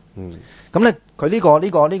呢啲嘢。咁咧佢呢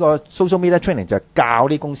個 social media training 就係教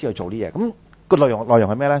啲公司去做啲嘢。咁個內容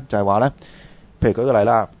係咩咧？就係話咧，譬如舉個例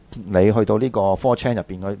啦，你去到呢個 4chan 入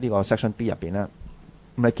邊呢個 section B 入邊咧，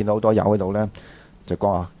咁你見到好多友喺度咧，就講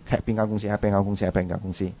話 hack 邊間公司 hack 邊間公司 hack 邊間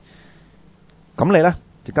公司。咁你咧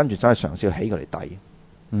就跟住走去嘗試去起佢哋底。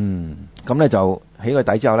咁咧就起佢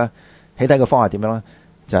底之後咧，起底嘅方法係點樣咧？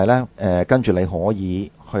就係咧跟住你可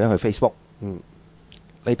以去一去 Facebook。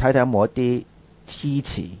你睇睇有冇一啲支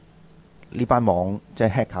持呢班網即係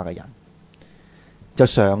hack 下嘅人，就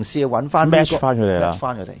嘗試去揾翻 match 翻佢哋啦。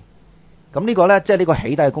翻佢哋。咁呢個咧，即係呢個起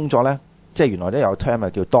底嘅工作咧，即係原來都有 term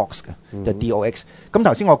叫 dox 嘅，就 DOX。咁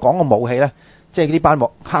頭先我講個武器咧，即係呢班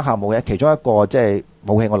黑客武器，其中一個即係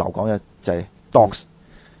武器我留講嘅就係 dox，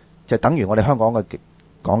就等於我哋香港嘅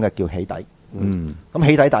講嘅叫起底。咁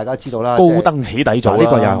起底大家知道啦，高登起底做啦。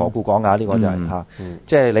呢個又係何故講㗎？呢個就係嚇，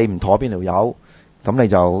即係你唔妥邊條友。咁你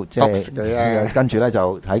就即係跟住咧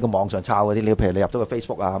就喺個網上抄嗰啲料，譬如你入到個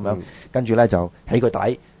Facebook 啊咁樣，跟住咧就起個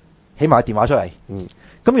底，起埋個電話出嚟。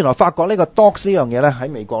咁原來發覺呢個 dox 呢樣嘢咧喺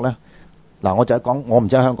美國咧，嗱我就講我唔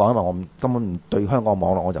知喺香港，因為我根本唔對香港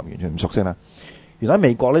網絡我就完全唔熟悉啦。原來喺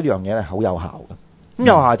美國呢樣嘢咧好有效嘅。咁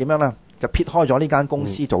有效係點樣咧？就撇開咗呢間公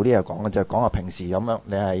司做啲嘢講嘅，就講下平時咁樣，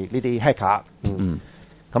你係呢啲 hacker。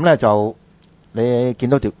咁咧就你見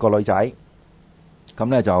到個女仔。咁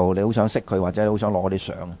咧就你好想識佢，或者你好想攞啲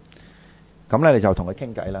相，咁咧你就同佢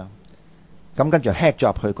傾偈啦。咁跟住 hack 咗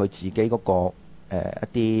入去佢自己嗰個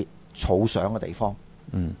一啲儲相嘅地方。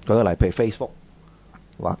舉個例，譬如 Facebook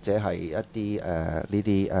或者係一啲呢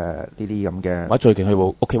啲咁嘅。或者最近去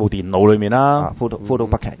屋企部電腦裏面啦，photo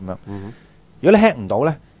bucket 咁樣。如果你 hack 唔到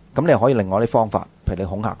咧，咁你可以另外啲方法，譬如你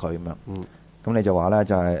恐嚇佢咁樣。咁你就話咧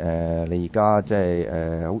就係你而家即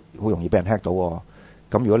係好容易俾人 hack 到喎。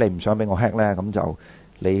咁如果你唔想俾我 hack 咧，咁就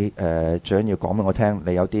你最緊要講俾我聽，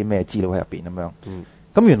你有啲咩資料喺入邊咁樣。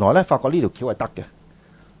咁原來咧發覺呢條橋係得嘅，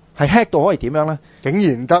係 hack 到可以點樣咧？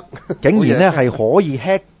竟然咧係可以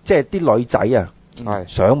hack，即係啲女仔啊，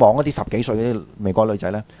上網嗰啲10幾歲嗰啲美國女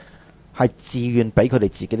仔咧，係自願俾佢哋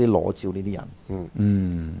自己啲裸照呢啲人。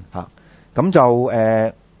咁就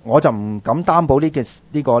我就唔敢擔保呢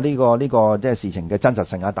個即係事情嘅真實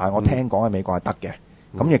性啊，但係我聽講喺美國係得嘅。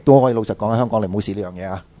咁亦都可以老實講喺香港你唔好試呢樣嘢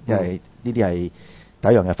啊，因為呢啲係第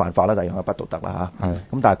一樣嘅犯法啦，第二樣嘅不道德啦嚇。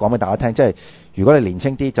咁但係講俾大家聽，即係如果你年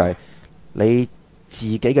輕啲，就係你自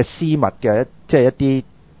己嘅私密嘅即係一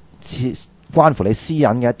啲關乎你私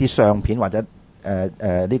隱嘅一啲相片或者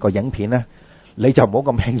呢個影片咧，你就唔好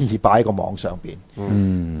咁輕易擺喺個網上邊。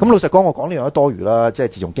咁老實講，我講呢樣都多餘啦。即係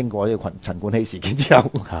自從經過呢個陳冠希事件之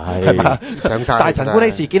後，係嘛？但係陳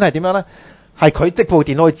冠希事件係點樣咧？係佢的部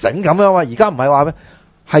電腦去整咁樣嘛？而家唔係話咩？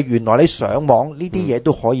係原來你上網呢啲嘢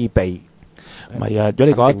都可以被。唔係啊！如果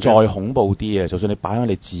你講得再恐怖啲嘅，就算你擺喺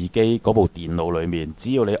你自己嗰部電腦裏面，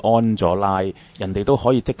只要你安咗拉，人哋都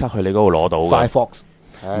可以即刻去你嗰度攞到嘅。Firefox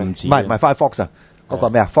唔係 Firefox 啊！嗰個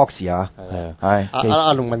咩啊 Foxy 啊，係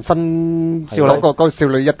阿龍紋身嗰個少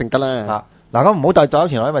女一定得啦。嗱咁唔好走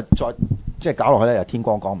前來，因為再即係搞落去咧，又天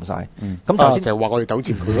光講唔晒。咁頭先就話我哋走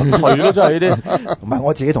前佢咯，係咯，真係呢啲唔係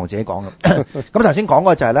我自己同自己講嘅。咁頭先講嗰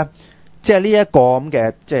個就係咧，即係呢一個咁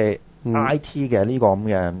嘅即係 IT 嘅呢個咁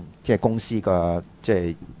嘅即係公司嘅即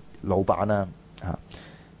係老闆啦嚇。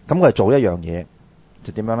咁佢係做一樣嘢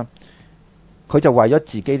就點樣咧？佢就為咗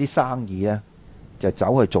自己啲生意咧，就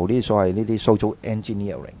走去做呢啲所謂呢啲 social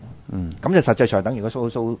engineering。咁就實際上等於個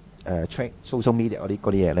social media 嗰啲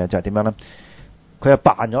嘢咧，就係點樣咧？佢就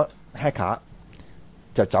扮咗 hacker，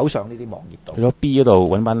就走上呢啲網頁度。去咗 B 嗰度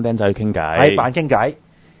揾班僆仔去傾偈。係扮傾偈。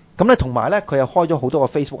咁咧同埋咧，佢又開咗好多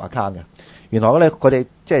個 Facebook account 嘅。原來咧，佢哋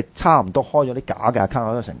即係差唔多開咗啲假嘅 account，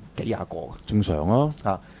開咗成幾廿個。正常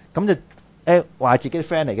啊。咁就話自己啲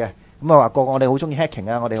friend 嚟嘅，咁啊話個個我哋好中意 hacking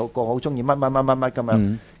啊，我哋個個好中意乜咁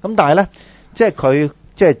樣。咁但係咧，即係佢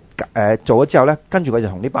即係做咗之後咧，跟住佢就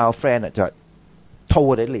同呢班個 friend 就係套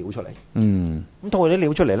佢哋啲料出嚟。咁套佢啲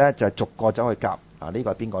料出嚟咧，就係逐個走去夾。呢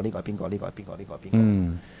個係邊個？呢個係邊個？呢個係邊個？呢個係邊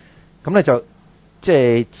個？咁咧就即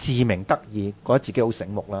係自鳴得意，覺得自己好醒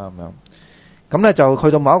目啦咁樣。咁咧就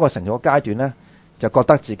去到某一個成咗階段咧，就覺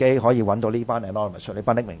得自己可以揾到呢班 anonymous 呢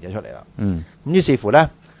班匿名者出嚟啦。咁於是乎咧，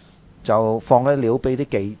就放啲料俾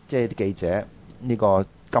啲記者，呢個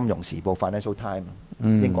金融時報 Financial Times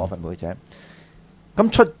英國份報者。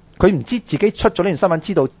咁佢唔知自己出咗呢件新聞，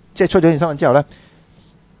知道即係出咗呢件新聞之後咧，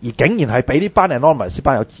而竟然係俾呢班 anonymous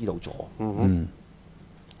班友知道咗。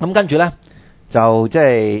咁跟住咧，就即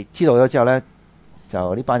係知道咗之後咧，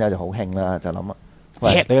就呢班友就好興啦，就諗啊，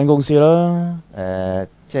喂，你間公司啦，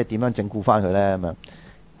即係點樣整固翻佢咧咁樣。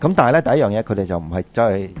咁但係咧，第一樣嘢佢哋就唔係走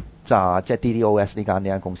去炸即係 DDoS 呢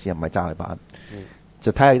間公司，唔係炸佢版，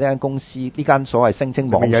就睇下呢間公司呢間所謂聲稱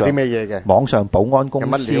網上有啲咩嘢嘅網上保安公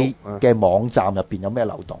司嘅網站入邊有咩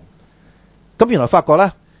漏洞。咁原來發覺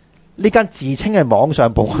咧，呢間自稱係網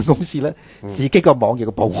上保安公司咧，自己個網頁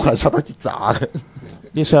嘅保安係相當之渣嘅。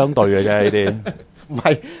啲相對嘅啫，呢啲唔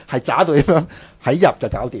係渣到點樣？喺入就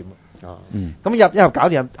搞掂。咁入搞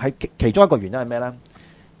掂，係其中一個原因係咩咧？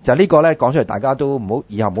就係呢個咧講出嚟，大家都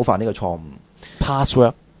以後唔好犯呢個錯誤。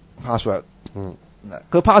password，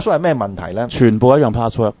佢 password 係咩問題咧？全部一樣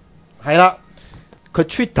password。係啦，佢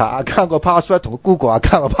Twitter account 個 password 同個 Google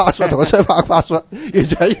account 個 password 同個 server password 完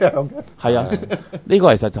全一樣嘅。係啊，呢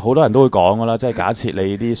個其實好多人都會講噶啦，即係假設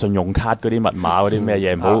你啲信用卡嗰啲密碼嗰啲咩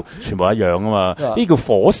嘢唔好全部一樣啊嘛。呢叫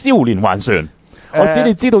火燒連環船。我只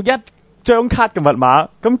你知道一張卡嘅密碼，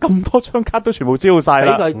咁多張卡都全部知道晒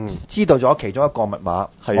啦。俾佢知道咗其中一個密碼，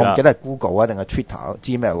我唔記得係 Google 啊定係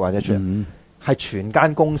Twitter、Gmail 或者係全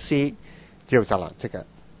間公司知道晒啦，即係。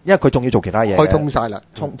因為佢仲要做其他嘢，開通晒啦，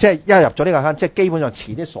即係一入咗呢個坑，即係基本上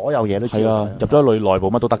遲啲所有嘢都知道。係啊，入咗內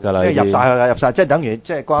部乜都得㗎啦。即係入晒去啦，入晒，即係等於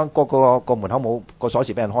即係關個門口冇個鎖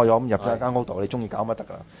匙俾人開咗，咁入咗間屋度，你中意搞乜得㗎？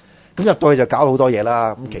咁入到去就搞好多嘢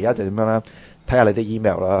啦。咁其一就點樣咧？睇下你啲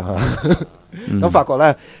email 啦。咁發覺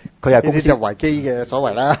咧，佢係公司維基嘅所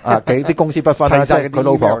謂啦。啲公司不分啦，即係佢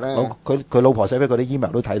老婆，佢老婆寫俾佢啲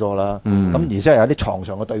email 都睇到啦。咁而且有啲床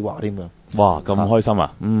上嘅對話添㗎。哇！咁開心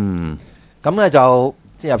啊！咁咧就。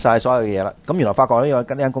即係入晒所有嘅嘢啦，咁原來發覺呢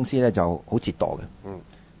間公司咧就好折墮嘅。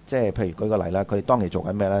即係譬如舉個例啦，佢哋當期做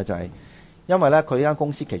緊咩咧？就係因為咧佢呢間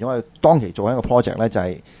公司其中一個當期做緊一個 project 咧，就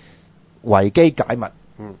係維基解密，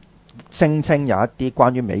聲稱有一啲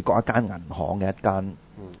關於美國一間銀行嘅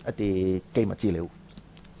一啲機密資料。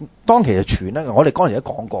當期就傳咧，我哋嗰陣時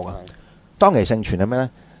都講過㗎。當期盛傳係咩咧？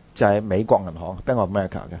就係美國銀行 Bank of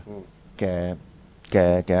America 嘅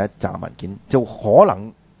一紮文件，就可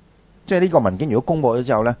能。即係呢個文件如果公佈咗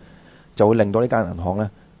之後咧，就會令到呢間銀行咧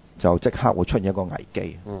就即刻會出現一個危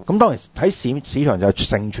機。咁當然喺市場就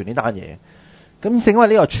盛傳呢單嘢。咁正因為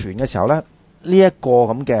呢個傳嘅時候咧，呢一個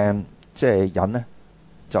咁嘅即係人咧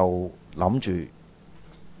就諗住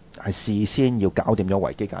係事先要搞掂咗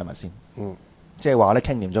維基解密先。即係話咧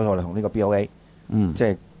傾掂咗我哋同呢個 BOA。即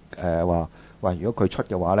係話喂，如果佢出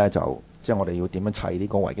嘅話咧，就即係我哋要點樣砌呢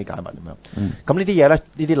個維基解密咁樣。咁呢啲嘢咧，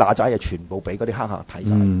呢啲乸仔嘢全部俾嗰啲黑客睇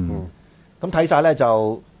晒。咁睇晒咧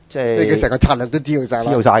就即係佢成個策略都知道晒啦。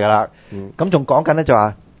知道晒㗎啦。咁仲講緊咧就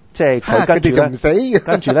話，即係佢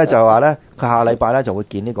跟住咧就話咧，佢下禮拜咧就會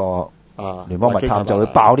見呢個聯邦密探，就會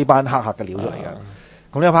爆呢班黑客嘅料出嚟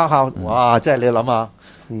㗎。咁呢班黑客，哇！即係你諗下，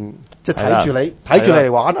即係睇住你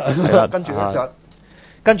嚟玩啊！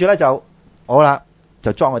跟住咧就好啦，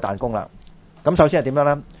就裝佢彈弓啦。咁首先係點樣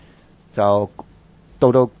咧？就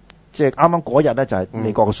到即係啱啱嗰日咧，就係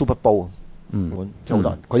美國嘅 Super Bowl。即係好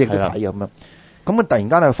多人，佢亦都睇咁樣。咁啊，突然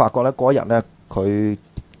間咧，發覺咧嗰日咧，佢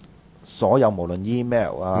所有無論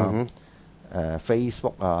email 啊、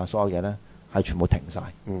Facebook 啊，所有嘢咧係全部停晒。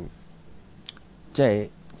即係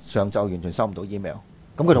上晝完全收唔到 email。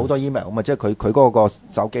咁佢哋好多 email 咁啊，即係佢嗰個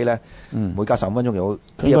手機咧，每隔15分鐘有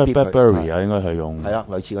應該 BlackBerry 啊，應該係用。係啦，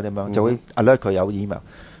類似嗰啲咁樣，就會 alert 佢有 email。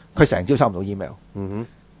佢成朝收唔到 email。咁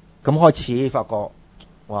開始發覺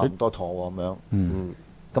哇唔多妥喎咁樣。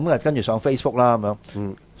咁啊跟住上 Facebook 啦咁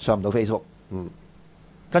樣，上唔到 Facebook。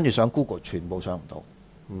跟住上 Google 全部上唔到。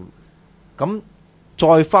咁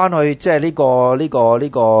再翻去即係呢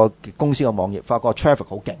個公司嘅網頁，發覺 traffic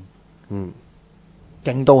好勁。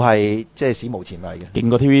勁到係即係史無前例嘅，勁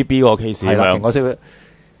過 TVB 個 case 係啦，勁過 TVB。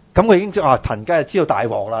咁佢已經騰雞知道大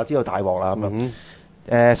鑊啦，知道大鑊啦咁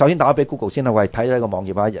樣。首先打俾 Google 先啦，喂，睇咗個網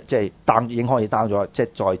頁啊，即係 down 已經可以 down 咗，即係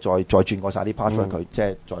再轉過晒啲 password 佢，即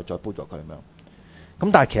係再 boot 咗佢咁樣。咁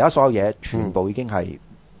但係其他所有嘢全部已經係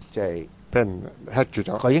即係俾人 hack 住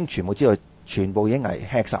咗，佢已經全部知道，全部已經係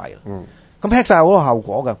hack 晒啦。咁 hack 晒好多後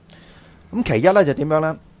果㗎。咁其一咧就點樣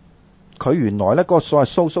咧？佢原來咧嗰個所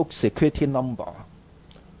謂 social security number。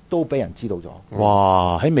都俾人知道咗。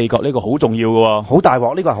哇！喺美國呢個好重要嘅喎，好大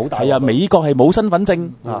鑊，呢個係好大鑊。係啊，美國係冇身份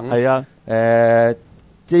證。係啊，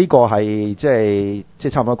呢個係即係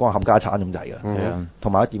差唔多講冚家產咁滯㗎。係啊，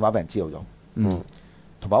同埋電話俾人知道咗。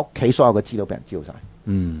同埋屋企所有嘅資料俾人知道晒。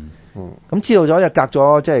咁知道咗就隔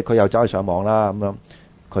咗，即係佢又走去上網啦咁樣。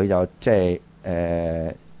佢就即係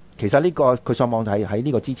其實呢個佢上網係喺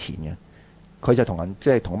呢個之前嘅。佢就同人即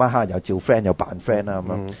係同班黑人又照 friend 又扮 friend 啦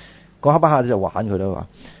咁樣。嗰黑班客就玩佢啦，話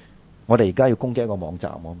我哋而家要攻擊一個網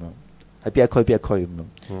站咁樣，喺邊一區咁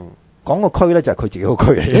樣。講個區咧就係佢自己個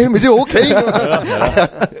區嚟。咪知我屋企㗎嘛？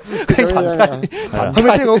係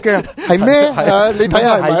咪知我屋企啊？係咩？係啊，你睇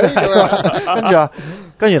下係咪？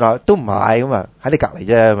跟住嗱都唔係咁啊，喺你隔離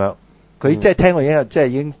啫咁樣。佢即係聽過已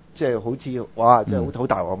經即係好似哇，即係好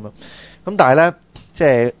大鑊咁樣。咁但係咧，即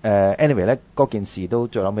係anyway 咧，嗰件事都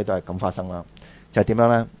最後尾都係咁發生啦。就係點樣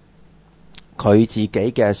咧？佢自己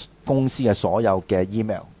嘅公司嘅所有嘅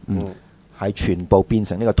email，係全部變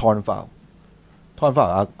成呢個 torrent file。torrent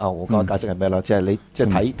file 我講解釋係咩啦？即係你即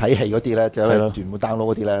係睇戲嗰啲咧，即係全部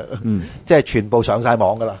download 嗰啲咧，即係全部上晒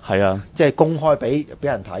網㗎啦。係啊，即係公開俾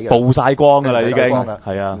人睇嘅。曝晒光㗎啦，已經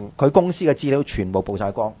係啊。佢公司嘅資料全部曝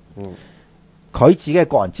晒光。佢自己嘅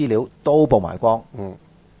個人資料都曝埋光。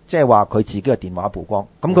即係話佢自己嘅電話曝光，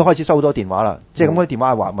咁佢開始收好多電話啦。即係咁嗰啲電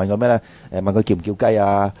話話問佢咩咧？問佢叫唔叫雞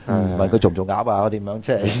啊？問佢做唔做鴨啊？嗰啲咁樣，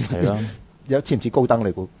即係係咯。有似唔似高登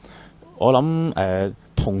你估？我諗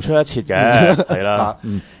同出一轍嘅，係啦。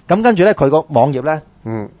咁跟住咧，佢個網頁咧，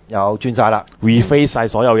又轉晒啦 ，reface 晒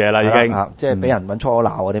所有嘢啦，已經。即係俾人揾粗口鬧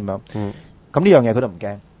嗰啲咁樣。咁呢樣嘢佢都唔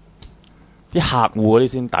驚。啲客戶嗰啲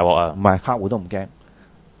先大鑊啊！唔係客戶都唔驚，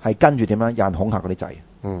係跟住點樣有人恐嚇嗰啲仔。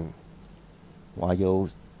話要。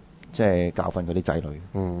即係教訓佢啲仔女。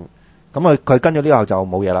咁佢跟咗呢後就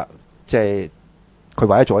冇嘢啦。即係佢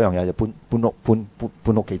唯一做一樣嘢就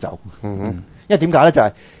搬屋企走。因為點解咧？就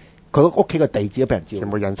係佢屋企嘅地址都俾人知道。全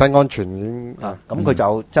部人身安全已經咁佢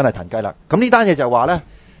就真係騰雞啦。咁呢單嘢就話咧，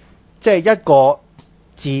即係一個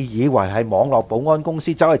自以為係網絡保安公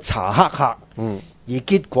司走去查黑客，而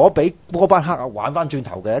結果俾嗰班黑客玩翻轉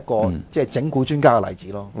頭嘅一個即係整蠱專家嘅例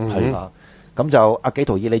子咯。係啊。咁就阿紀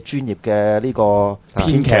陶以你專業嘅呢個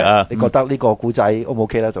編劇啊，你覺得呢個古仔 O 唔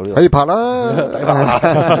OK 咧？做呢個可以拍啦，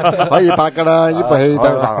可以拍㗎啦，呢部戲就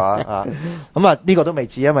拍啊。咁啊，呢個都未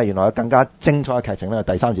止，因為原來有更加精彩嘅劇情咧，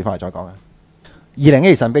第三節翻嚟再講啊。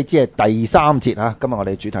2012神秘之夜第三節啊，今日我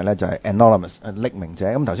哋主題咧就係 Anonymous 匿名者。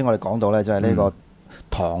咁頭先我哋講到咧就係呢個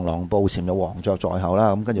螳螂捕蟬就黃雀在後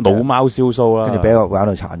啦。咁跟住老貓燒鬚啦，跟住俾個玩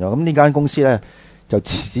到殘咗。咁呢間公司咧。就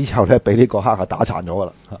之後咧，俾呢個黑客打殘咗㗎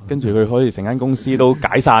啦。跟住佢可以成間公司都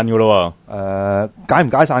解散㗎咯喎。解唔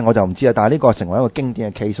解散我就唔知啊。但係呢個成為一個經典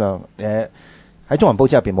嘅 case 啦。喺中文報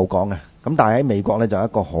紙入邊冇講嘅。咁但係喺美國咧就係一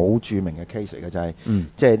個好著名嘅 case 嚟嘅，就係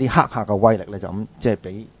即係啲黑客嘅威力咧就咁即係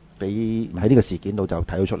俾喺呢個事件度就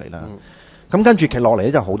睇到出嚟啦。咁跟住其落嚟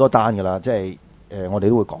咧就好多單㗎啦。即係我哋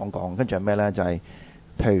都會講。跟住係咩咧？就係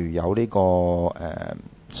譬如有呢個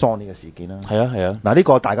Sony 嘅事件啦，係啊。嗱呢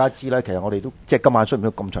個大家知咧，其實我哋都即係今晚出唔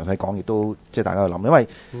到咁詳細講，亦都即係大家去諗，因為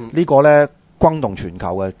呢個咧轟動全球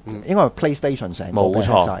嘅，應該係 PlayStation 成個冇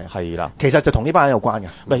錯，係啦。其實就同呢班人有關嘅。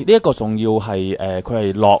唔係呢一個仲要係佢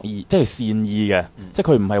係樂意，即係善意嘅，即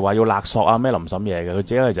係佢唔係話要勒索啊咩林審嘢嘅，佢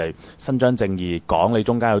只係就係伸張正義，講你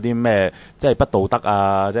中間有啲咩即係不道德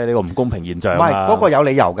啊，即係呢個唔公平現象啊。唔係嗰個有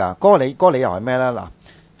理由㗎，嗰個理由係咩咧？嗱。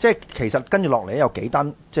即係其實跟住落嚟有幾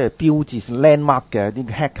單即係標誌 landmark 嘅啲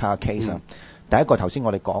hacker case 啊。第一個頭先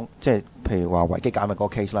我哋講，即係譬如話維基解密嗰個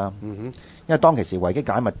case 啦。因為當其時維基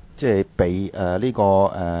解密即係被呢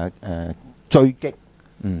個追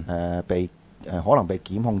擊，被可能被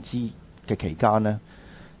檢控之嘅期間咧，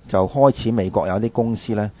就開始美國有啲公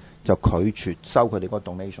司咧就拒絕收佢哋嗰個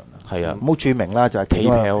donation 啦。係啊，好著名啦，就係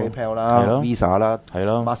PayPal 啦、Visa 啦、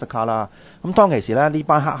Mastercard 啦。咁當其時咧，呢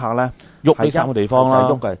班黑客咧喐呢三個地方啦，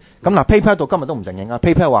就喐嘅。咁嗱 PayPal 到今日都唔承認啊。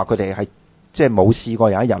PayPal 話佢哋係即係冇試過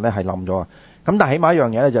有一日咧係冧咗啊。咁但係起碼一樣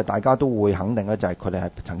嘢咧，就大家都會肯定咧，就係佢哋係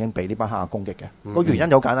曾經被呢班黑客攻擊嘅。個原因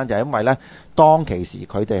就好簡單，就係因為咧當其時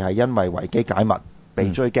佢哋係因為維基解密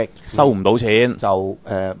被追擊，收唔到錢，就唔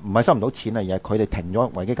係收唔到錢啊，而係佢哋停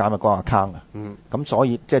咗維基解密嗰個 account 啊。咁所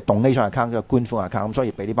以即係 donation account 即係官方 account，咁所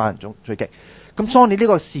以俾呢班人追擊。咁 Sony 呢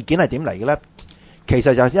個事件係點嚟嘅咧？其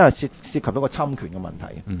實就係因為涉及到個侵權嘅問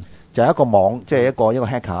題，就係一個網即係一個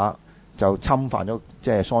hacker 就侵犯咗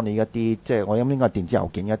即係 Sony 一啲即係我諗應該係電子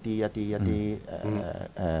郵件一啲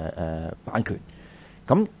版權，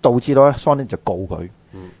咁導致到 Sony 就告佢。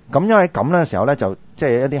咁因為咁嘅時候咧，就即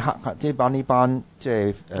係一啲黑客即係呢班即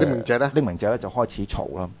係匿名者咧就開始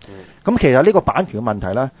嘈啦。咁其實呢個版權嘅問題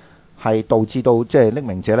咧係導致到即係匿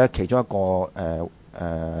名者咧其中一個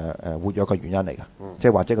活躍嘅原因嚟嘅，即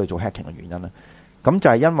係或者佢做 hacking 嘅原因啦。咁就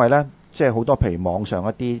係因為咧，即係好多譬如網上一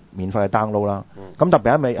啲免費嘅 download 啦，咁特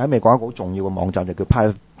別喺美國一個好重要嘅網站就叫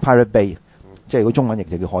Pirate Bay，即係個中文譯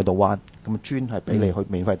就叫海盜灣，咁專係俾你去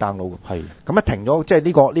免費 download 嘅。咁一停咗，即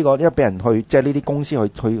係呢個一俾人去，即係呢啲公司去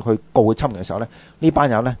告佢侵權嘅時候咧，呢班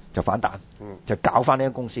人咧就反彈，就搞翻呢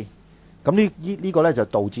間公司。咁呢個咧就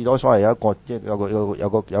導致咗所謂有一個即係有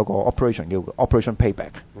個 operation 叫 Operation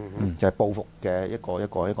Payback，就係報復嘅一個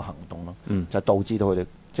行動咯，就導致到佢哋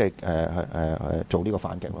即係做呢個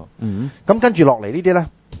反擊咯。咁跟住落嚟呢啲咧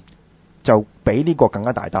就比呢個更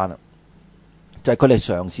加大單啦，就係佢哋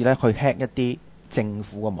嘗試咧去 hack 一啲政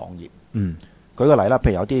府嘅網頁。舉個例啦，譬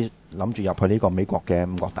如有啲諗住入去呢個美國嘅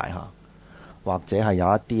五角大廈，或者係有一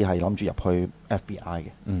啲係諗住入去 FBI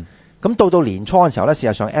嘅。咁到年初嘅時候咧，事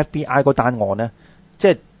實上 FBI 嗰單案咧，即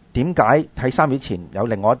係點解喺3月前有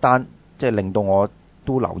另外一單，即係令到我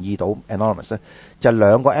都留意到 Anonymous 咧，就係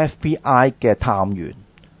兩個 FBI 嘅探員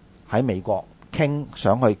喺美國傾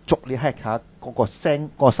想去捉呢 hacker 嗰個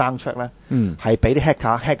sound track 咧，係俾啲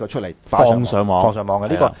hacker hack 咗出嚟放上網嘅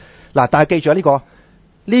呢個嗱，但係記住啊，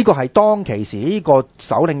呢個係當其時呢個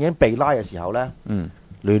首領已經被拉嘅時候咧，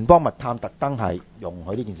聯邦密探特登係容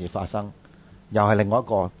許呢件事發生，又係另外一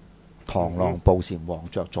個螳螂捕蟬黃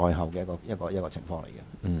雀在後嘅一個情況嚟嘅。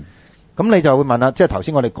咁你就會問啦，即係頭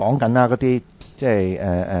先我哋講緊啦嗰啲即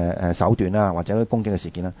係手段啦，或者啲攻擊嘅事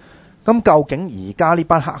件啦。咁究竟而家呢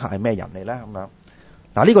班黑客係咩人嚟咧？咁樣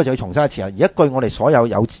嗱，呢個就要重申一次啦。而家據我哋所有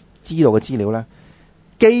知道嘅資料咧，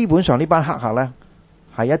基本上呢班黑客咧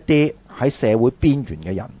係一啲喺社會邊緣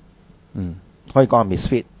嘅人，可以講係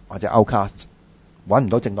misfit 或者 outcast， 揾唔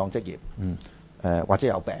到正當職業，或者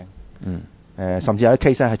有病。甚至有啲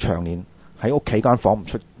case 係長年喺屋企間房唔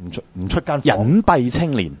出間房，隱蔽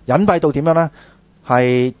青年，隱蔽到點樣咧？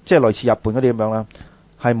係即係類似日本嗰啲咁樣啦，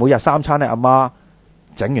係每日3餐咧，阿媽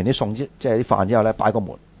整完啲餸即係啲飯之後咧，擺個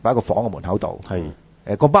房嘅門口度，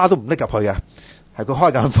個媽都唔拎入去嘅，係佢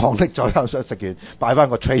開間房拎咗後食完擺翻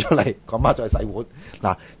個 tray 出嚟，個媽再洗碗。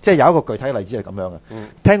嗱，即係有一個具體例子係咁樣嘅。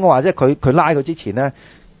聽講話即係佢拉佢之前咧，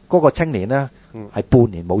嗰個青年咧係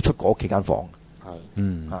半年冇出過屋企間房。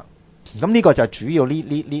咁呢個就係主要呢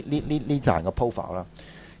扎人嘅 profile 啦。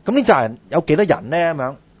咁呢扎人有幾多人咧？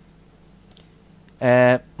咁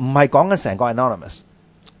樣唔係講緊成個 Anonymous，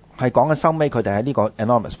 係講緊收尾佢哋喺呢個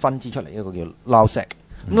Anonymous 分支出嚟一個叫 Loudsec。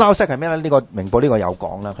咁 Loudsec 係咩咧？呢個明報呢個有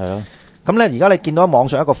講啦。咁咧而家你見到網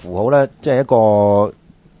上一個符號咧，即係一個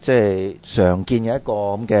即係常見嘅一個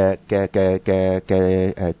咁嘅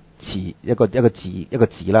詞，一個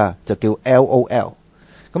字啦，就叫 LOL。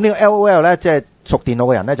咁呢個 LOL 咧，即係熟電腦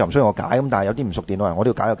嘅人咧就唔需要我解，咁但係有啲唔熟電腦人，我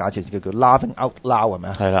都要解個解詞，叫 laughing out loud 係咪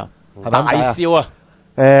啊？係啦，大笑啊！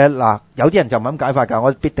嗱，有啲人就唔係咁解法㗎，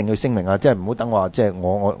我必定要聲明啊，即係唔好等我話即係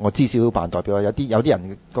我知少少扮代表啊，有啲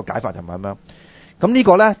人個解法就唔係咁樣。咁呢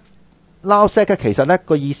個咧 Loudsec 咧，其實咧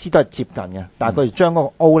個意思都係接近嘅，但係佢哋將嗰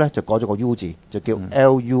個 O 咧就改咗個 U 字，就叫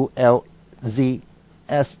LULZSEC。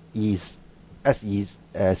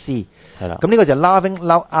係啦。咁呢個就 laughing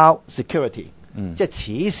loud out security。即係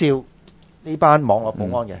恥笑呢班網絡保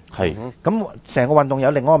安嘅。咁成個運動有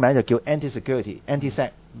另外一個名就叫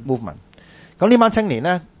anti-security、anti-sec movement。咁呢班青年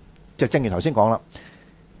咧，就正如頭先講啦，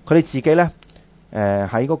佢哋自己咧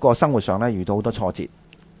喺嗰個生活上咧遇到好多挫折，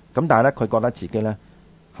咁但係咧佢覺得自己咧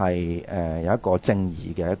係有一個正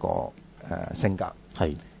義嘅一個性格。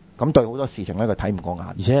咁對好多事情咧佢睇唔過眼，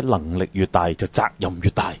而且能力越大就責任越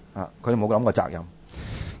大。佢哋冇諗過責任。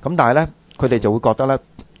咁但係咧佢哋就會覺得咧。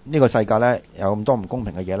呢個世界咧有咁多唔公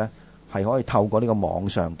平嘅嘢咧，係可以透過呢個網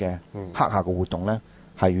上嘅黑客嘅活動咧，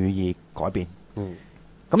係予以改變。咁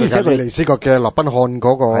而且佢哋尼斯國嘅勒賓漢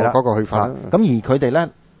嗰個去法。咁而佢哋咧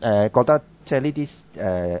覺得即係呢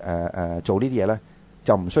啲做呢啲嘢咧，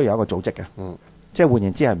就唔需要有一個組織嘅。即係換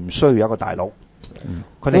言之係唔需要有一個大佬。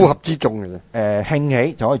佢哋烏合之眾嚟嘅。興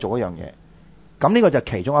起就可以做一樣嘢。咁呢個就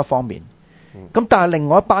係其中一方面。咁但係另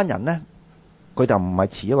外一班人咧，佢就唔係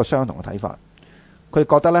持一個相同嘅睇法。佢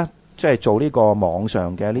覺得咧，即係做呢個網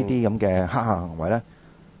上嘅呢啲咁嘅黑客行為咧，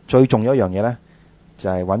最重要一樣嘢咧，就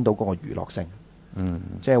係揾到嗰個娛樂性。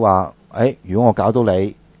即係話，如果我搞到你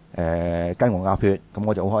雞鵝鴨血，咁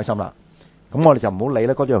我就好開心啦。咁我哋就唔好理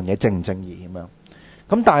咧嗰樣嘢正唔正義咁樣。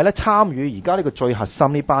咁但係咧，參與而家呢個最核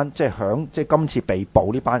心呢班，即係今次被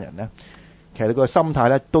捕呢班人咧，其實佢個心態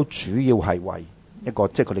咧都主要係為一個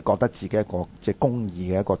即係佢哋覺得自己一個即係公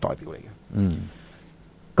義嘅一個代表嚟嘅。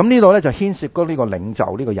咁呢度咧就牽涉到呢個領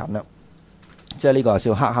袖呢個人啦，即係呢個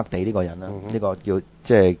少黑黑地呢個人啦，呢個叫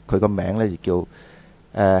即係佢個名咧就叫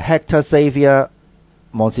Hector Xavier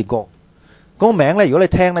Monsegur。嗰個名咧，如果你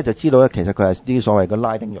聽咧就知道咧，其實佢係啲所謂嘅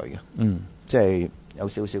拉丁裔嘅，即係有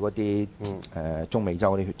少少嗰啲中美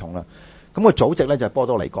洲嗰啲血統啦。咁佢祖籍咧就係波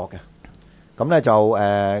多黎各嘅，咁咧就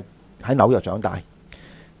喺紐約長大。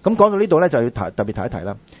咁講到呢度咧就要特別提一提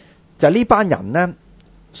啦，就係呢班人咧，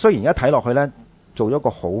雖然而家睇落去咧做咗一個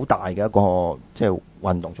好大嘅一個即係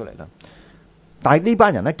運動出嚟啦，但係呢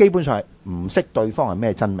班人咧基本上係唔識對方係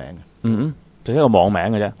咩真名嘅，就一個網名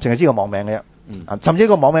嘅啫，淨係知個網名嘅啫。甚至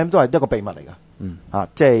個網名都係一個秘密嚟㗎。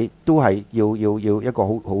即係都係要一個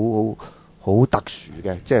好特殊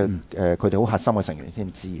嘅，即係佢哋好核心嘅成員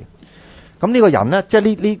先知嘅。咁呢個人咧，即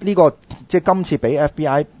係呢個即係今次俾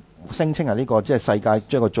FBI 聲稱係呢個即係世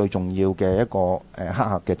界一個最重要嘅一個黑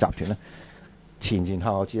客嘅集團咧，前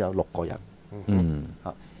後我知有6個人。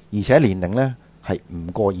而且年齡咧係唔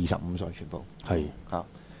過25歲，全部係嚇。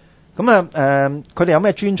咁佢哋有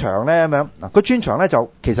咩專長咧？咁樣嗱，個專長咧就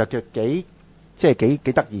其實就幾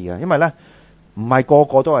得意嘅，因為咧唔係個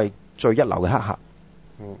個都係最一流嘅黑客。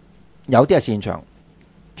有啲係擅長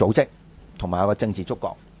組織，同埋有個政治觸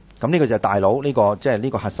覺。咁呢個就係大佬呢個即係呢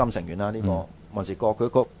個核心成員啦。呢個莫士哥佢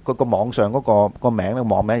個網上嗰個名咧，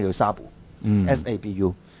網名叫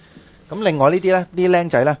Sabu，SABU。咁另外呢啲咧，啲僆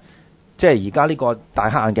仔咧，即係而家呢個戴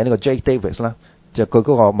黑眼鏡呢個 Jake Davis 咧，就佢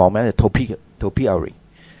嗰個網名就 Topiary。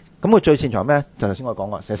咁佢最擅長咩？就頭先我講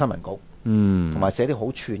過寫新聞稿，同埋寫啲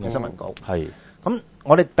好串嘅新聞稿。咁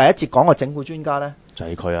我哋第一節講個整蠱專家咧，就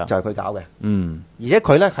係佢啊，就係佢搞嘅。而且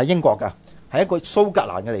佢咧喺英國㗎，係一個蘇格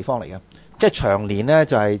蘭嘅地方嚟嘅，即係長年咧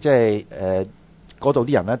就係即係嗰度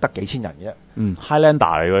啲人咧得幾千人嘅啫。Highlander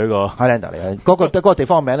嚟㗎呢個 Highlander 嚟嘅，嗰個地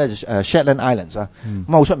方嘅名咧就Shetland Islands 啊，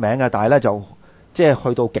咁好出名嘅，但係咧就即係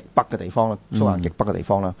去到極北嘅地方啦，蘇格蘭極北嘅地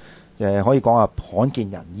方啦，可以講話罕見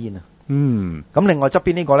人煙啊。咁另外側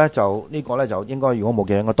邊呢個咧就應該如果冇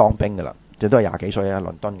記錯應該當兵㗎啦，就都係20幾歲啊，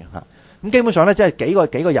倫敦嘅嚇。咁基本上咧即係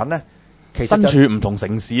幾個人咧，其實身處唔同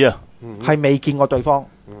城市啊，係未見過對方，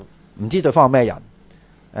唔知對方係咩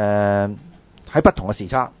人，喺不同嘅時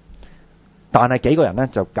差，但係幾個人咧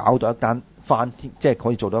就搞到一間翻天，即係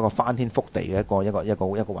可以做到一個翻天覆地嘅一個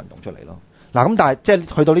運動出嚟咯。嗱咁但係即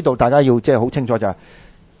係去到呢度，大家要即係好清楚就係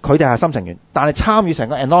佢哋係核心成員，但係參與成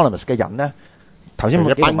個 Anonymous 嘅人咧，頭先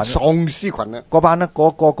一班喪屍群咧，嗰班咧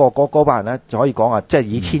嗰班人咧就可以講啊，即係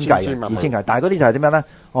以千計，但係嗰啲就係點樣咧？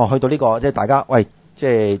去到呢個即係大家喂，即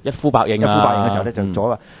係一呼百應嘅時候咧就做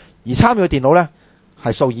啦。而參與嘅電腦咧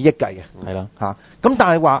係數以億計嘅，係啦嚇。咁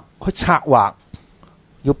但係話去策劃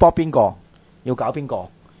要幫邊個，要搞邊個，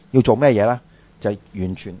要做咩嘢咧？就係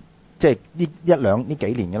完全即係呢呢幾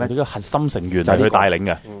年嘅咧，呢個核心成員就係佢帶領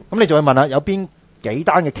嘅。咁你就會問下有邊幾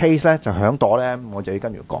單嘅 case 咧就響度咧，我就要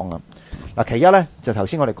跟住講啦。嗱，其一咧就頭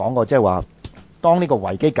先我哋講過，即係話當呢個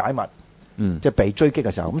維基解密，即係被追擊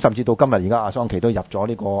嘅時候，咁甚至到今日而家阿桑奇都入咗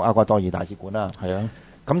呢個厄瓜多爾大使館啦。係啊，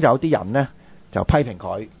咁就有啲人咧就批評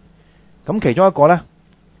佢。咁其中一個咧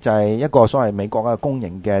就係一個所謂美國嘅公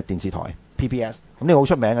營嘅電視台 PBS，咁呢個好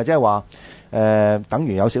出名嘅，即係話等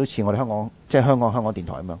於有少少似我哋香港，即係香港電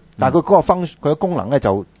台咁樣。但係佢嗰個佢嘅功能咧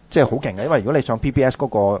就即係好勁嘅，因為如果你上 PBS 嗰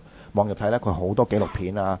個網頁睇咧，佢好多紀錄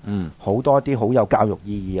片啊，好多啲好有教育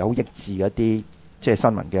意義、好益智嘅一啲即係新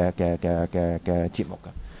聞嘅節目嘅。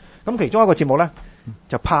咁其中一個節目咧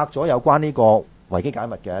就拍咗有關呢個維基解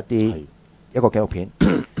密嘅一個紀錄片。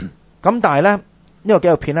咁但係咧呢個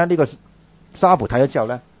紀錄片咧呢個沙布睇咗之後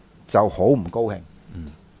咧就好唔高興，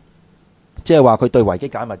即係話佢對維基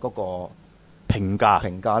解密嗰個評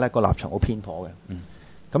價咧個立場好偏頗嘅。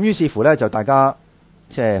咁於是乎咧就大家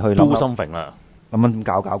即係去諗心揈啦。咁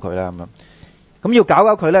搞佢啦咁樣，咁要搞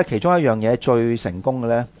佢咧，其中一樣嘢最成功嘅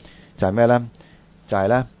咧就係咩咧？就係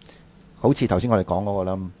咧，好似頭先我哋講嗰個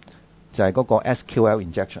啦，就係嗰個 SQL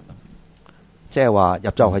injection，即係話入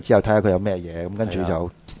咗去之後睇下佢有咩嘢，咁跟住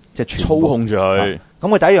就即係操控住佢。咁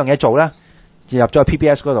佢第一樣嘢做咧，就入咗去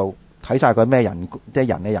PBS 嗰度睇晒佢咩人，即係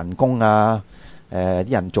人嘅人工啊，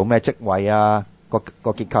啲人做咩職位啊，個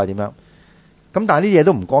結構係點樣。咁但係呢啲嘢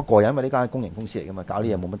都唔過癮，因為呢間係公營公司嚟噶嘛，搞呢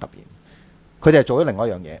嘢冇乜特別。佢哋係做咗另外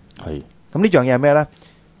一樣嘢。係。咁呢樣嘢係咩咧？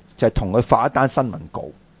就係同佢發一單新聞稿。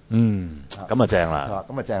咁啊正啦。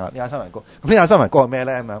咁啊正啦！呢間新聞稿。咁呢間新聞稿係咩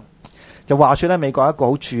咧？咁樣就話說咧，美國一個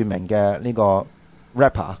好著名嘅呢個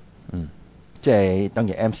rapper，即係等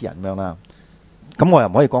於 MC 人咁樣啦。咁我又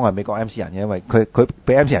唔可以講係美國 MC 人嘅，因為佢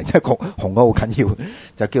比 MC 人即係紅得好緊要，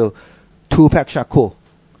就叫 Tupac Shakur。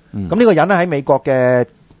咁呢個人咧喺美國嘅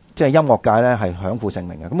即係音樂界咧係享負盛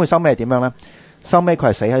名嘅。咁佢收尾係點樣咧？收尾佢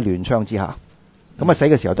係死喺亂槍之下。咁啊死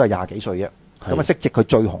嘅時候都係廿幾歲啫。咁啊，息直佢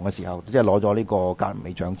最紅嘅時候，即係攞咗呢個格林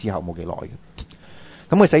美獎之後冇幾耐嘅。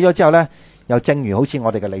咁佢死咗之後咧，又正如好似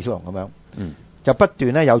我哋嘅李小龍咁樣，就不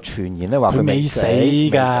斷咧有傳言咧話佢未死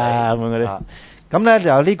㗎咁樣嗰啲。咁咧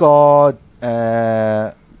就呢個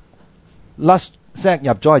Last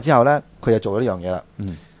入咗去之後咧，佢就做咗呢樣嘢啦。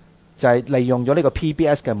就係利用咗呢個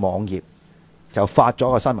PBS 嘅網頁，就發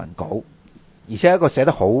咗個新聞稿，而且一個寫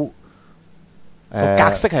得好。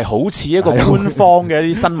格式係好似一個官方嘅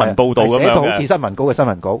一啲新聞報導咁樣嘅，寫到好似新聞稿嘅新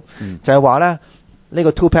聞稿，就係話咧呢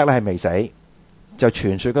個 Tupac 咧係未死，就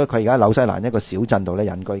傳説佢而家紐西蘭一個小鎮度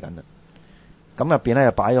咧隱居緊啦。咁入邊咧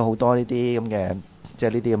又擺咗好多呢啲咁嘅，即係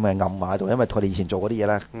呢啲咁嘅暗碼喺度，因為佢哋以前做嗰啲嘢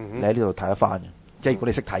咧，你喺呢度睇得翻嘅，即係如果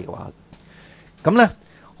你識睇嘅話。咁咧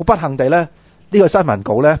好不幸地咧，呢個新聞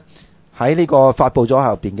稿咧喺呢個發布咗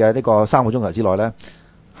後邊嘅呢個3個鐘頭之內咧，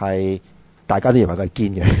係大家都認為佢係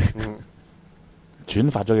堅嘅。轉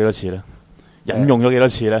發咗幾多次咧？引用咗幾多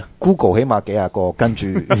次咧？Google 起碼幾廿個，跟住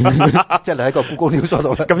即係你喺個 Google News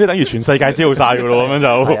度咧，咁即係等於全世界知道晒㗎咯，咁樣就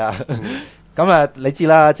係啊。咁啊，你知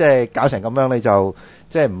啦，即係搞成咁樣，你就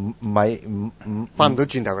即係唔翻唔到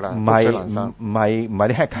轉頭㗎啦。唔係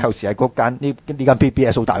啲 hack 有時係嗰間呢間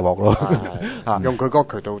PBS 好大鑊咯。用佢嗰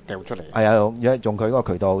個渠道掉出嚟。係啊，用佢嗰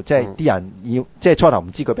個渠道，即係啲人要即係初頭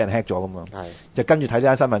唔知佢俾人 hack 咗咁嘛。就跟住睇呢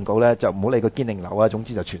單新聞稿咧，就唔好理佢堅定流啊，總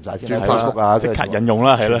之就傳晒先。Facebook 啊，即刻引用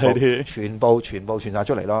啦，係啦，呢啲全部傳晒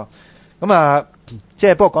出嚟咯。咁啊，即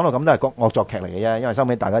係不過講到咁都係惡作劇嚟嘅啫，因為收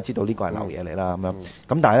尾大家知道呢個係流嘢嚟啦咁樣。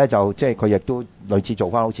咁但係咧就即係佢亦都類似做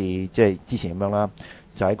翻好似即係之前咁樣啦，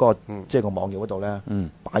就喺嗰個即係個網頁嗰度咧，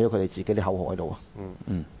擺咗佢哋自己啲口號喺度啊。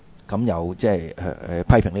咁又即係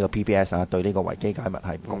批評呢個 PBS 啊，對呢個維基解密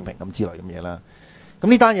係唔公平咁之類咁嘢啦。咁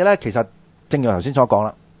呢單嘢咧其實正如頭先所講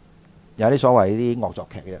啦，有啲所謂啲惡作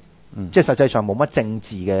劇嘅，即係實際上冇乜政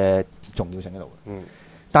治嘅重要性喺度。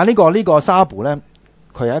但係呢個沙布咧。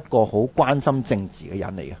佢係一個好關心政治嘅人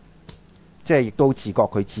嚟嘅，即係亦都自覺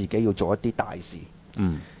佢自己要做一啲大事。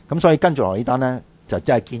咁所以跟住落呢單呢，就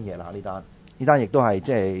真係堅嘢啦！呢單亦都係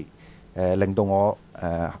即係令到我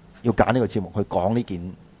要揀呢個節目去講呢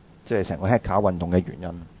件即係成個 hacker 運動嘅原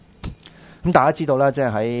因。咁大家知道啦，即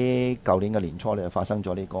係喺舊年嘅年初咧，發生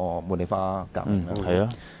咗呢個茉莉花革命啦。係啊。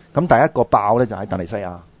咁第一個爆咧就喺突尼西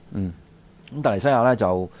亞。咁突尼西亞咧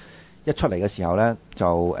就一出嚟嘅時候咧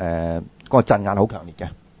就個鎮壓好強烈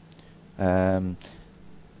嘅，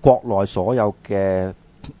國內所有嘅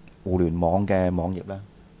互聯網嘅網頁咧，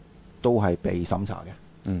都係被審查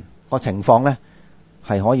嘅。個情況咧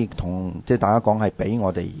係可以同即係大家講係比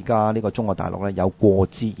我哋而家呢個中國大陸咧有過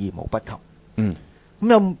之而無不及。咁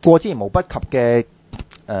有過之而無不及嘅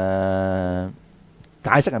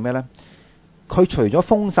解釋係咩咧？佢除咗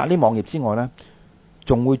封殺啲網頁之外咧，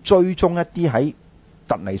仲會追蹤一啲喺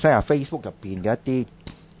突尼西亞 Facebook 入邊嘅一啲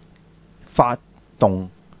發動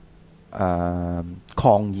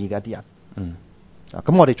抗議嘅一啲人。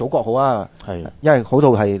咁我哋祖國好啊，因為好到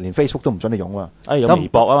係連 Facebook 都唔准你用啊。有微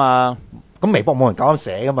博啊嘛，咁微博冇人夠膽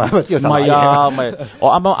寫噶嘛，知道唔係啊，唔係我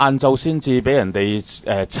啱啱晏晝先至俾人哋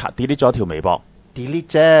delete 咗一條微博。delete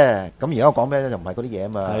啫，咁而家我講咩咧就唔係嗰啲嘢啊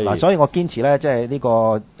嘛。嗱，所以我堅持咧，即係呢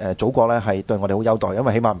個祖國咧係對我哋好優待，因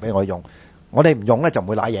為起碼唔俾我哋用，我哋唔用咧就唔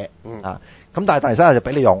會賴嘢啊。咁但係突尼西亞就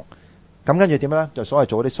俾你用。咁跟住點樣咧？就所謂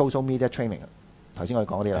做啲 social media training，頭先我哋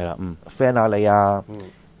講嗰啲啦，friend 下你啊，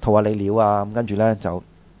套下你料啊，咁跟住咧就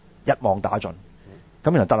一網打盡。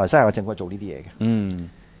咁原來突尼西亞嘅政府係做呢啲嘢嘅。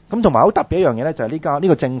咁同埋好特別一樣嘢咧，就係呢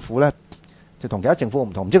個政府咧，就同其他政府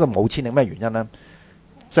唔同，唔知佢冇錢定咩原因咧？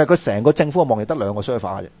就係佢成個政府嘅網頁得2個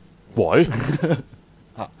server 嘅啫。喂，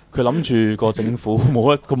佢諗住個政府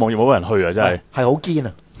冇個網頁冇人去啊！真係係好堅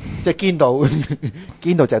啊！即係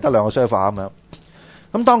堅到就係得2個 server 咁樣。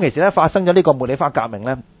咁當其時咧發生咗呢個茉莉花革命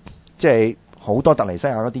咧，即係好多突尼西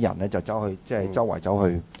亞嗰啲人咧就走去即係周圍走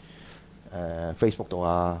去Facebook 度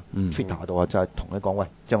啊、Twitter 度啊，就係同你講喂，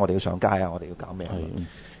即係我哋要上街啊，我哋要搞咩？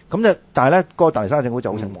咁就但係咧，個突尼西亞政府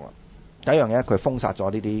就好醒目啦。第一樣嘢佢封殺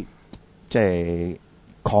咗呢啲即係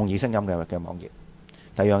抗議聲音嘅網頁。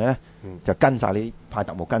第二樣嘢咧就跟晒呢派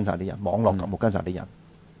特務跟晒啲人，網絡特務跟晒啲人，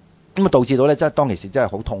咁啊導致到咧即係當其時真係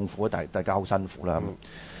好痛苦，大家好辛苦啦。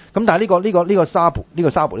咁但係呢個沙布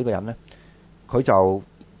呢個人咧，佢就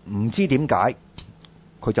唔知點解，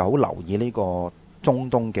佢就好留意呢個中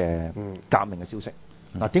東嘅革命嘅消息。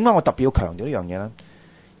嗱，點解我特別要強調呢樣嘢咧？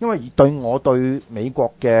因為我對美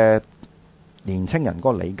國嘅年青人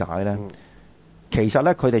嗰個理解咧，其實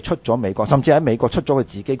咧佢哋出咗美國，甚至喺美國出咗佢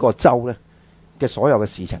自己嗰個州咧嘅所有嘅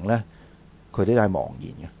事情咧，佢哋都係茫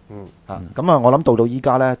然嘅。咁啊，我諗到依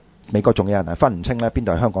家咧，美國仲有人係分唔清咧邊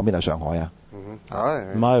度係香港，邊度係上海啊？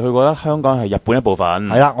唔係，佢覺得香港係日本一部分。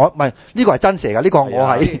係啦，我唔係呢個係真事㗎，呢個我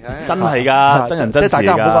係真係㗎，真人真事㗎。即係大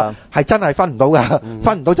家唔好講，係真係分唔到㗎，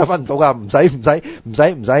分唔到就分唔到㗎，唔使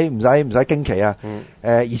驚奇啊！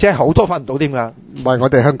而且好多分唔到添㗎。唔係我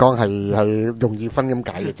哋香港係容易分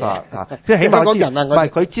咁解嘅啫。即係起碼香港人啊，唔係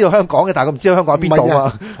佢知道香港嘅，但係佢唔知道香港喺邊度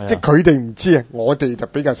啊。即係佢哋唔知啊，我哋就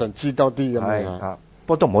比較上知多啲咁樣。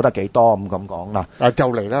不過都唔好得幾多咁講嗱。就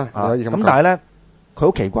嚟啦，咁但係咧，佢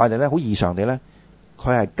好奇怪地咧，好異常地咧。佢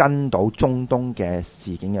係跟到中東嘅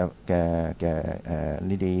事件嘅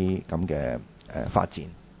呢啲咁嘅發展，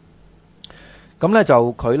咁咧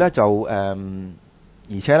就佢咧就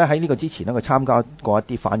而且咧喺呢個之前咧，佢參加過一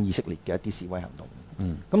啲反以色列嘅一啲示威行動。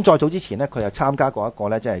咁再早之前咧，佢又參加過一個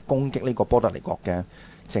咧，即係攻擊呢個波多黎各嘅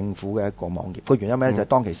政府嘅一個網頁。個原因咩咧？就係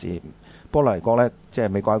當其時波多黎各咧，即係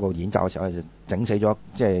美國喺個演習嘅時候咧，就整死咗，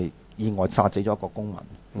即係意外殺死咗一個公民。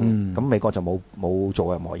咁美國就冇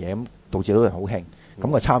做任何嘢，咁導致到人好興。咁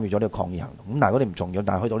佢參與咗呢個抗議行動，咁但係嗰啲唔重要，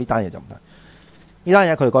但係去到呢單嘢就唔係。呢單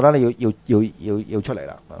嘢佢哋覺得咧要出嚟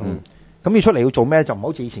啦。咁要出嚟要做咩？就唔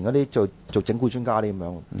好似以前嗰啲做整蠱專家啲咁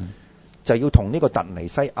樣，就要同呢個突尼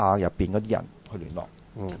西亞入邊嗰啲人去聯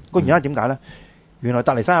絡。個原因係點解咧？原來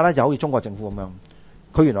突尼西亞咧就好似中國政府咁樣，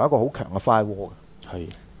佢原來有一個好強嘅 firewall 嘅，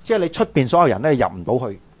即係你出邊所有人咧入唔到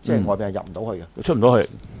去，即係外邊係入唔到去嘅，出唔到去。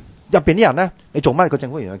入邊啲人咧，你做乜？個政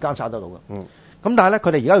府原來監察得到嘅。咁但係咧，佢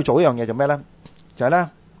哋而家要做一樣嘢做咩咧？就係咧，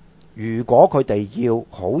如果佢哋要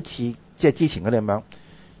好似即係之前嗰啲咁樣，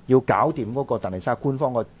要搞掂嗰個突尼西亞官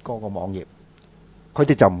方嗰個網頁，佢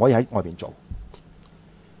哋就唔可以喺外邊做。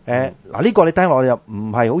嗱呢個你聽落又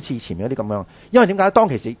唔係好似前面嗰啲咁樣，因為點解？當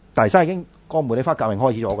其時突尼西亞已經個茉莉花革命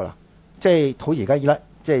開始咗㗎啦，即係好似而家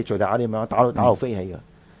即係敍利亞啲咁樣打到飛起㗎。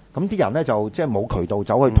咁啲人咧就即係冇渠道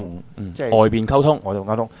走去同即係外邊溝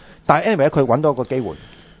通，但係 anyway 佢揾到一個機會，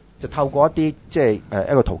就透過一啲即係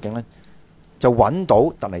一個途徑咧。就揾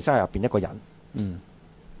到突尼西亞入邊一個人，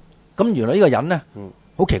咁原來呢個人咧，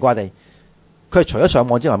好奇怪地，佢係除咗上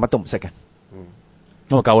網之外乜都唔識嘅，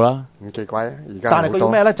咁就夠啦，唔奇怪啊！而家但係佢要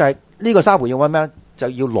咩咧？就係呢個沙狐要揾咩？就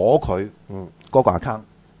要攞佢嗰個 account，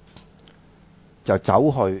就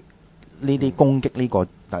走去呢啲攻擊呢個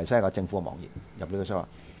突尼西亞政府嘅網頁入呢個沙狐。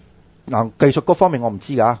嗱技術嗰方面我唔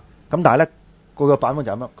知㗎，咁但係咧佢個版本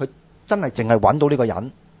就咁樣，佢真係淨係揾到呢個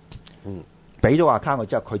人。俾咗 account 佢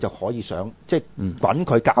之後，佢就可以上，即係揾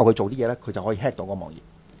佢教佢做啲嘢咧，佢就可以 hack 到個網頁。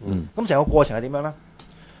咁成個過程係點樣咧？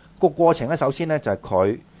個過程咧，首先咧就係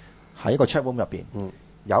佢喺一個 chat room 入邊，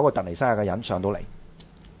有一個突尼西亞嘅人上到嚟，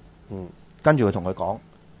跟住佢同佢講，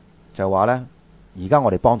就係話咧，而家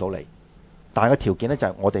我哋幫到你，但係個條件咧就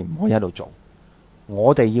係我哋唔可以喺度做，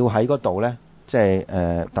我哋要喺嗰度咧，即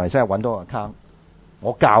係突尼西亞揾到個 account，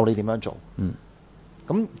我教你點樣做。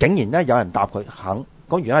咁竟然咧有人答佢肯，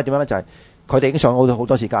個原因係點樣咧？就係佢哋已經上好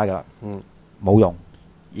多次街㗎啦，冇用。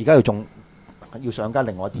而家要上街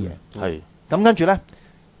另外一啲嘢。咁跟住咧，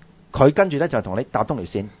佢跟住咧就同你搭通條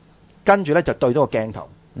線，跟住咧就對到個鏡頭，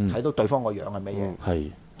睇到對方個樣係乜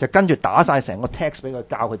嘢，就跟住打晒成個 text 俾佢，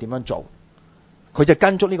教佢點樣做。佢就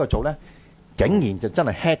跟足呢個做咧，竟然就真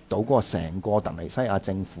係 hack 到嗰個成個突尼西亞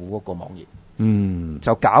政府嗰個網頁，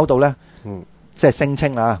就搞到咧，即係聲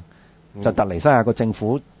稱啊，就突尼西亞個政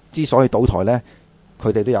府之所以倒台咧。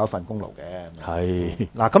佢哋都有一份功勞嘅。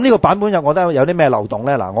嗱，咁呢個版本我覺得有啲咩漏洞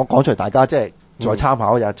咧？嗱，我講出嚟大家即係再參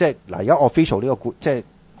考嘅。即係嗱，而家 official 呢個即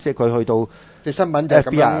係佢去到即係新聞就咁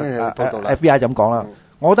樣報道啦。FBI 就咁講啦。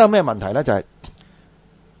我覺得有咩問題咧？就係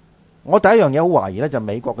我第一樣嘢好懷疑咧，就係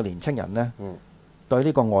美國嘅年青人咧，對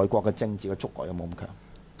呢個外國嘅政治嘅觸覺有冇咁強？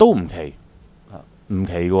都唔奇，唔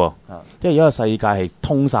奇嘅喎。因為而家個世界係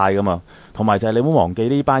通晒㗎嘛，同埋就係你唔好忘記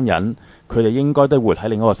呢班人，佢哋應該都活喺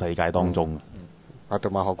另一個世界當中。同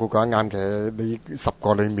埋何故講得啱嘅，你10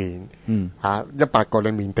個裏面，100個裏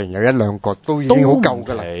面定有1-2個都已經好夠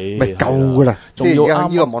㗎啦，咪夠㗎啦。仲要啱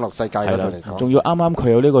呢個網絡世界嗰度嚟講，仲要啱啱佢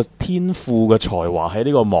有呢個天賦嘅才華喺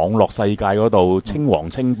呢個網絡世界嗰度稱王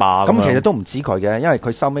稱霸。咁其實都唔止佢嘅，因為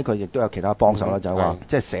佢收尾佢亦都有其他幫手啦，就係話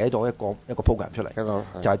即係寫咗一個 program 出嚟，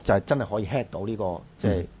就係真係可以 hack 到呢個即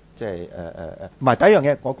係即係唔係第一樣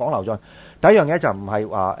嘢，我講漏咗。第一樣嘢就唔係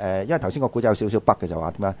話因為頭先個古仔有少少北嘅，就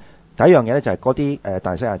話點樣？第一樣嘢咧就係嗰啲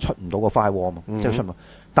大西人出唔到個 firewall 啊嘛，即係出唔到。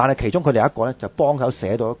但係其中佢哋有一個咧就幫手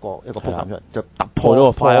寫到一個 program 出嚟，就突破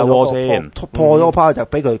咗個 firewall 先，破咗個 firewall 就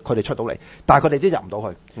俾佢哋出到嚟，但係佢哋都入唔到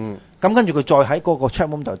去。咁跟住佢再喺嗰個 chat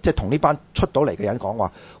room 就即係同呢班出到嚟嘅人講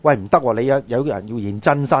話，喂唔得喎，你有人要現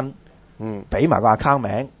真身，俾埋個 account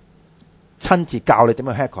名，親自教你點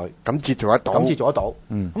樣 hack 佢，咁至做得到。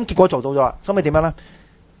咁結果做到咗啦，收尾點樣咧？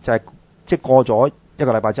就係即係過咗一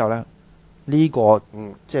個禮拜之後咧，呢個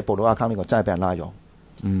即係報到 account 呢個真係俾人拉咗。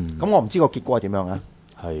咁我唔知個結果係點樣啊？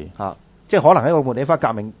係即係可能喺個茉莉花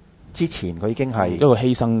革命之前，佢已經係一個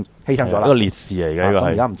犧牲咗啦，一個烈士嚟嘅。呢個係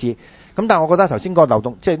而家唔知。咁但係我覺得頭先個漏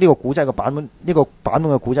洞，即係呢個古仔嘅版本，呢個版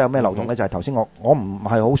本嘅古仔有咩漏洞咧？就係頭先我唔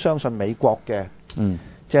係好相信美國嘅，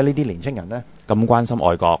即係呢啲年青人咧咁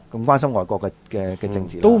關心外國嘅政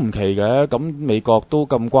治。都唔奇嘅。咁美國都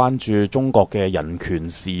咁關注中國嘅人權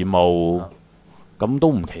事務，咁都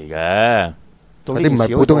唔奇嘅。啲唔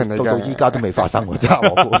係普通人嚟嘅，到依家都未發生喎，真係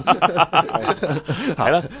我估。係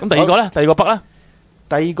啦，咁第二個咧，第二個北咧，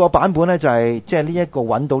第二個版本咧就係即係呢一個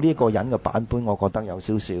揾到呢一個人嘅版本，我覺得有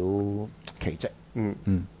少少奇蹟。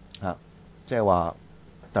即係話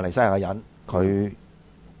突尼西亞嘅人，佢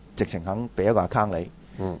直情肯俾一個 account 你，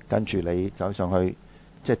跟住你走上去，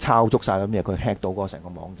即係抄足晒咁嘢，佢 hack 到嗰成個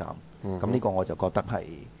網站。咁呢個我就覺得係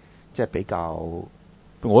即係比較。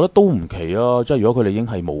我覺得都唔奇啊！即係如果佢哋已經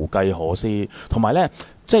係無計可施，同埋咧，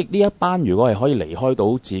即係呢一班如果係可以離開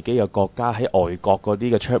到自己嘅國家喺外國嗰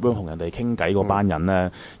啲嘅 chat room 同人哋傾偈嗰班人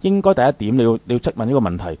咧，應該第一點你要質問呢個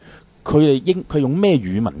問題，佢用咩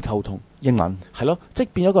語文溝通？英文係咯，即係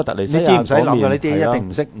變咗個突尼西亞。呢啲唔使諗嘅，呢啲一定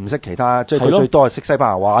唔識其他，最多係識西班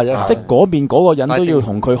牙話啫。即係嗰邊嗰個人都要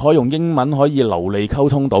同佢可以用英文可以流利溝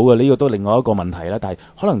通到嘅，呢個都另外一個問題啦。但係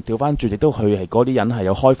可能調翻轉，亦都佢係嗰啲人係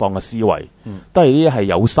有開放嘅思維，都係呢啲係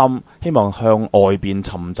有心希望向外邊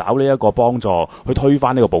尋找呢一個幫助，去推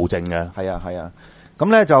翻呢個暴政嘅。係啊。咁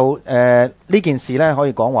咧就呢件事咧可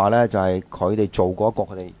以講話咧，就係佢哋做過一個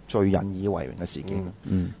佢哋最引以為榮嘅事件。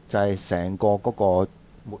就係成個嗰個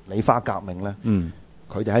茉莉花革命咧，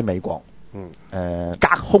佢哋喺美國，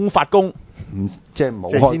隔空發功，即係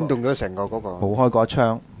冇牽動咗成個嗰個，冇開過一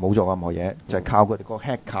槍，冇做任何嘢，就係靠佢哋個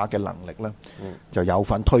hacker 嘅能力咧，就有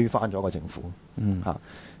份推翻咗個政府。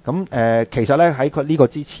咁其實咧喺佢呢個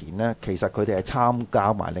之前咧，其實佢哋係參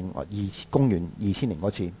加埋另外公元2000年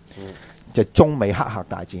嗰次，就係中美黑客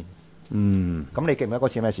大戰。咁你記唔記得嗰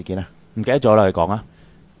次咩事件啊？唔記得咗啦，你講啊！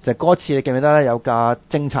就嗰次你記唔記得咧？有架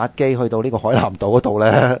偵察機去到呢個海南島嗰度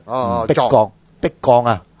咧，逼降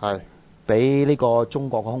啊，俾呢個中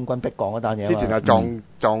國嘅空軍逼降嗰單嘢。之前係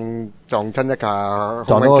撞親一架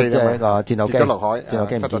撞到即係一個戰鬥機跌咗落海，戰鬥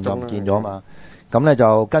機唔見咗嘛。咁咧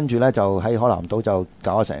就跟住咧就喺海南島就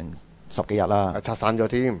搞咗成10幾日啦。拆散咗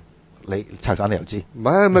添。你拆散你又知？唔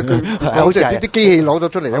係佢好似係啲機器攞咗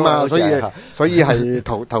出嚟啊嘛，所以係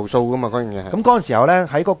投訴噶嘛嗰樣嘢係。咁嗰陣時候咧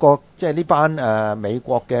喺嗰個即係呢班美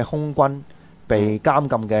國嘅空軍被監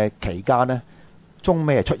禁嘅期間咧，中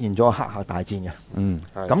美係出現咗黑客大戰嘅。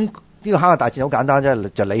咁呢個黑客大戰好簡單啫，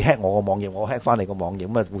就你 hack 我個網頁，我 hack 翻你個網頁，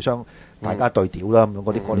咁啊互相大家對屌啦，咁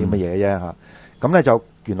嗰啲乜嘢嘅啫嚇。咁咧就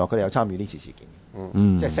原來佢哋有參與呢次事件。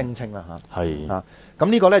即係聲稱啦嚇。咁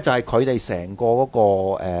呢個咧就係佢哋成個嗰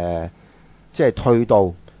個即係退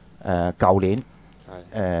到舊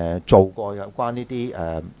年做過有關呢啲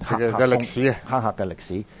黑客嘅歷史啊，黑客嘅歷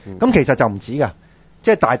史。咁其實就唔止㗎，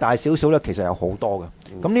即係大大小小咧，其實有好多㗎。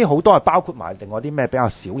咁呢好多係包括埋另外啲咩比較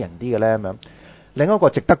小型啲嘅咧咁樣。另一個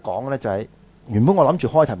值得講嘅咧就係原本我諗住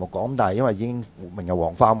開題目講，但係因為已經明日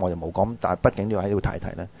黃花，我就冇講。但係畢竟要喺呢度提提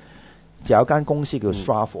咧，就有間公司叫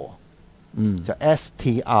Stratfor。就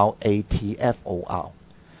Stratfor。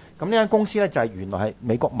咁呢間公司咧就係原來係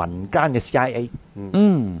美國民間嘅 CIA。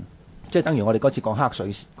即係等於我哋嗰次講黑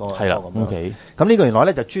水個咁樣。咁呢個原來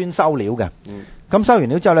咧就專收料嘅。咁收完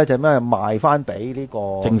料之後咧就咩賣翻俾呢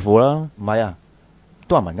個政府啦？唔係啊，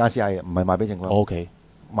都係民間 CIA，唔係賣俾政府。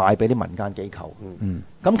賣俾啲民間機構。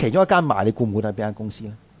咁其中一間賣，你估唔估得係邊間公司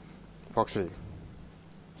咧？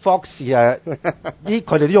霍士啊，佢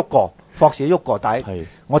哋都喐過，霍士都喐過，但係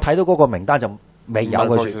我睇到嗰個名單就未有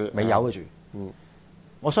嘅住，未有嘅住。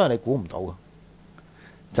我相信你估唔到嘅，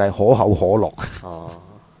就係可口可樂。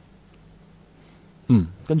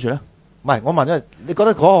跟住咧，唔係我問咗，你覺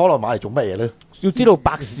得可口可樂買嚟做乜嘢咧？要知道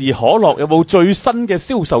百事可樂有冇最新嘅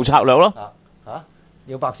銷售策略咯。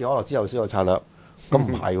要百事可樂之後銷售策略，咁唔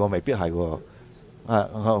係喎，未必係喎。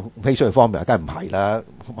砒霜方面梗係唔係啦，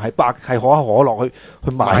係可口可樂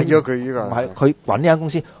去買咗佢呢個，唔係佢揾呢間公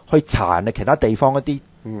司去查人哋其他地方一啲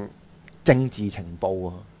政治情報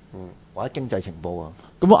啊。或者經濟情報啊。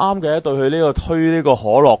咁啱嘅，對佢呢個推呢個可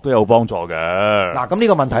樂都有幫助嘅。嗱，咁呢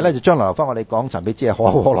個問題咧就將來留翻我哋講神秘之夜可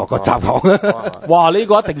口可樂個集講。哇！呢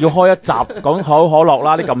個一定要開一集講可口可樂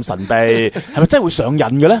啦，啲咁神秘，係咪真係會上癮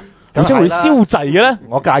嘅咧？係咪真係會消滯嘅咧？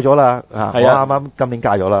我戒咗啦，我啱啱今年戒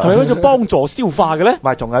咗啦。係咪嗰種幫助消化嘅咧？唔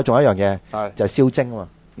係，仲有一樣嘢，就係消精啊嘛。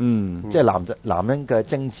即係男人嘅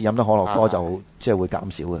精子飲得可樂多就即係會減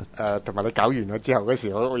少嘅。同埋你搞完咗之後嗰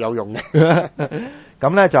時好有用嘅。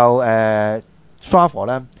咁咧就Strava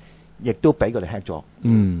咧，亦都俾佢哋 hack 咗。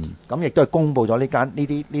咁亦都係公佈咗呢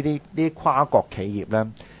啲跨國企業咧，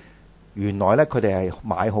原來咧佢哋係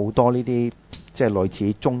買好多呢啲即係類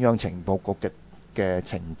似中央情報局嘅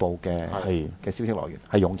情報嘅消息來源，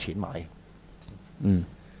係用錢買嘅。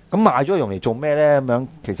咁買咗用嚟做咩咧？咁樣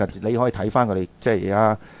其實你可以睇翻佢哋即係而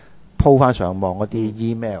家鋪翻上網嗰啲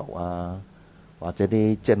email 啊，或者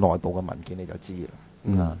啲即係內部嘅文件，你就知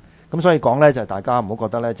啦。咁所以講咧，就係大家唔好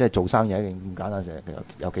覺得咧，即係做生意一定咁簡單，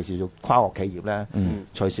尤其是做跨國企業咧，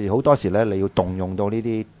隨時好多時咧，你要動用到呢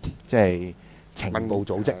啲即係情報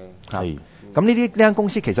組織。咁呢間公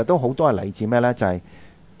司其實都好多係嚟自咩咧？就係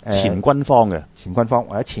前軍方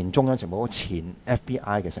或者前中央情報局、前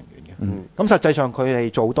FBI 嘅成員嘅。咁實際上佢哋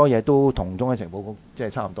做好多嘢都同中央情報局即係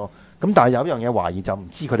差唔多。咁但係有一樣嘢懷疑就唔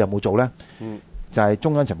知佢哋有冇做咧。就係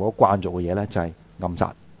中央情報局慣做嘅嘢咧，就係暗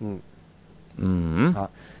殺。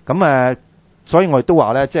咁所以我亦都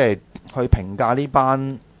話咧，即係去評價呢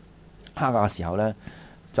班黑客嘅時候咧，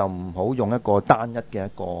就唔好用一個單一嘅一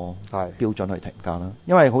個標準去評價啦。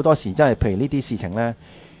因為好多時真係譬如呢啲事情咧，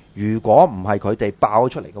如果唔係佢哋爆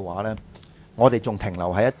出嚟嘅話咧，我哋仲停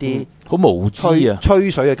留喺一啲好無知啊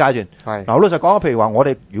吹水嘅階段。嗱，好老實講，譬如話我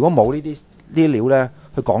哋如果冇呢啲料咧，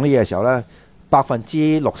去講啲嘢嘅時候咧，60%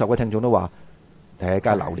嘅聽眾都話梗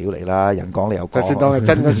係流料嚟啦，人講你又講。就算當係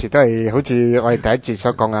真嗰時，都係好似我哋第一節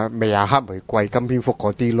所講啊，未啊黑玫瑰、金蝙蝠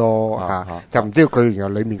嗰啲咯，就唔知道佢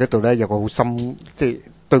原來裡面嗰度咧有個好深，即係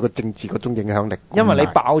對個政治嗰種影響力。因為你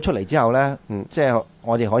爆出嚟之後咧，即係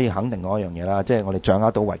我哋可以肯定嗰一樣嘢啦，即係我哋掌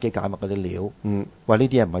握到維基解密嗰啲料。喂，呢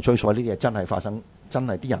啲嘢唔係吹水，呢啲嘢真係發生，真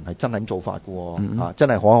係啲人係真係咁做法嘅喎。真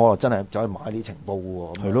係可樂真係走去買啲情報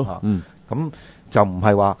嘅喎。係咯。咁就唔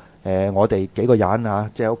係話我哋幾個人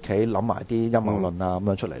即係喺屋企諗埋啲陰謀論咁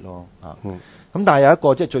樣出嚟咯。咁但係有一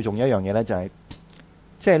個即係最重要一樣嘢咧，就係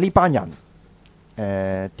即係呢班人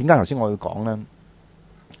點解頭先我要講咧？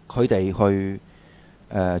佢哋去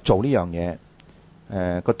做呢樣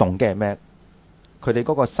嘢個動機係咩？佢哋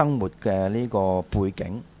嗰個生活嘅呢個背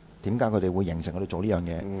景點解佢哋會形成佢哋做呢樣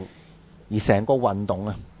嘢？而成個運動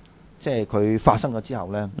啊，即係佢發生咗之後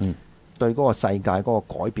咧，對嗰個世界嗰個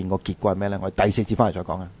改變個結果係咩咧？我哋第4節翻嚟再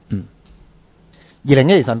講啊。2012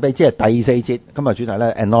年神秘之夜第4節，今日主題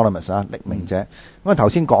咧 Anonymous 匿名者。咁啊頭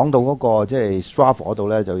先講到嗰個即係 Strava 嗰度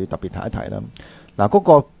咧，就要特別提一提啦。嗱，嗰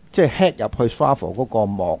個即係 hack 入去 Strava 嗰個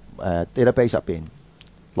幕database 入邊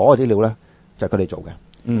攞嗰啲料咧，就係佢哋做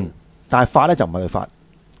嘅。但係法咧就唔係佢法，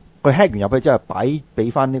佢 hack 完入去之後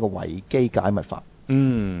俾翻呢個維基解密法。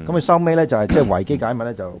咁佢收尾咧就係即係維基解密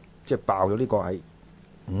咧就即係爆咗呢個係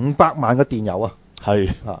500萬嘅電郵啊！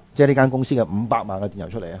即係呢間公司嘅500萬嘅電郵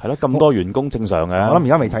出嚟啊！係咯，咁多員工正常嘅。我諗而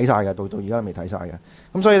家未睇晒嘅，到而家都未睇晒嘅。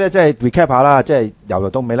咁所以咧，即係 recap 下啦，即係由頭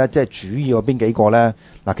到尾咧，即係主要邊幾個咧？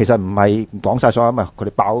嗱，其實唔係講晒所有，咁啊，佢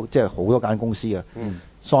哋爆即係好多間公司嘅。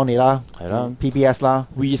Sony 啦，係啦 ，PBS 啦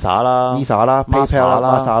 ，Visa 啦 ，PayPal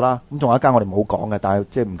啦 ，Visa 啦，咁仲有一間我哋冇講嘅，但係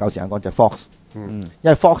即係唔夠時間講就係 Fox。因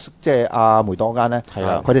為 Fox 即係阿梅朵間咧，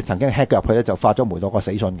佢哋曾經 hack 入去咧，就發咗梅朵個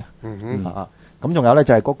死訊嘅。咁仲有咧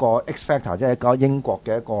就係嗰個 X Factor，即係一個英國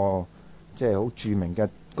嘅一個即係好著名嘅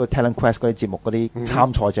個 Talent Quest 嗰啲節目嗰啲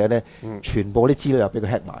參賽者咧，全部啲資料又俾佢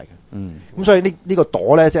hack 埋嘅。咁所以呢個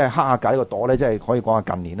朵咧，即係黑客界呢個朵咧，即係可以講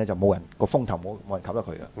下近年咧就冇人個風頭冇人及得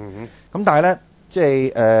佢嘅。咁但係咧，即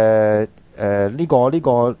係呢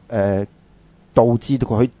個導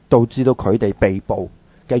致到佢哋被捕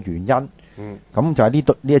嘅原因。咁就係呢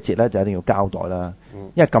一節咧，就一定要交代啦。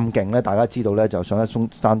因為咁勁咧，大家知道咧，就上一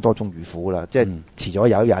山多終遇虎啦，即係遲咗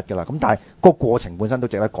有一日㗎啦。咁但係個過程本身都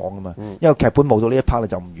值得講㗎嘛。因為劇本冇到呢一 part 咧，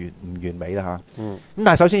就唔完美啦嚇。咁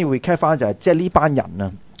但係首先要 recap 翻就係，即係呢班人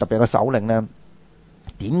啊，特別係個首領咧，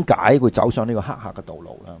點解會走上呢個黑客嘅道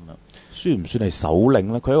路啦？咁樣算唔算係首領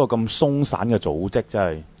咧？佢一個咁鬆散嘅組織，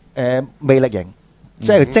真係魅力型，即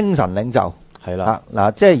係精神領袖。係啦。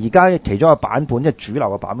嗱，即係而家其中一個版本，即係主流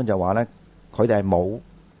嘅版本就話咧。佢哋係冇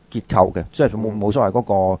結構嘅，即係冇所謂嗰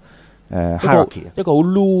個hierarchy，一個好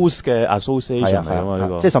loose 嘅 association 嚟啊嘛，呢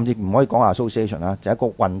個即係甚至唔可以講 association 啦，就係一個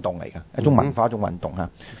運動嚟嘅，一種文化，一種運動嚇。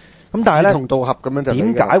咁但係咧，志同道合咁樣就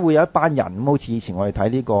點解會有一班人咁好似以前我哋睇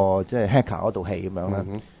呢個即係 hacker 嗰套戲咁樣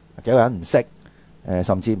咧？幾個人唔識，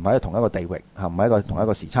甚至唔喺同一個地域嚇，唔喺同一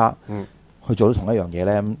個時差，去做到同一樣嘢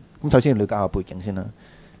咧。咁首先要了解下背景先啦。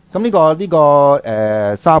咁呢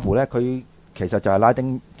個沙湖咧，佢其實就係拉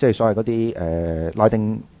丁，即係所謂嗰啲拉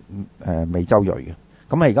丁美洲裔嘅。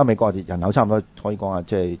咁而家美國人口差唔多可以講係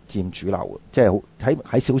即係佔主流，即係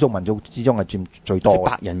喺少數民族之中係佔最多嘅。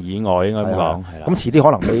白人以外應該咁講，係啦。咁遲啲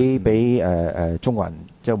可能俾中國人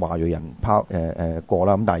即係華裔人過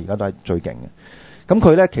啦。咁但係而家都係最勁嘅。咁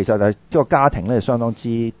佢咧其實係呢個家庭咧相當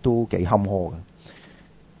之都幾坎坷嘅。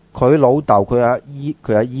佢老豆佢阿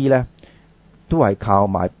姨咧都係靠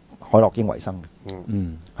賣海洛因為生嘅。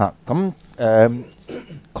咁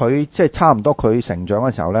佢即係差唔多佢成長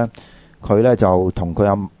嘅時候咧。佢咧就同佢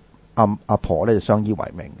阿婆咧就相依為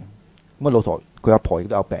命嘅。咁啊老婆佢阿婆亦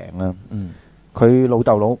都有病啦。佢老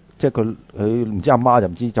豆即係佢唔知阿媽就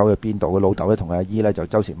唔知走去邊度。佢老豆咧同佢阿姨咧就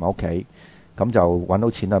周時唔喺屋企，咁就揾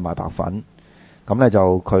到錢去買白粉。咁咧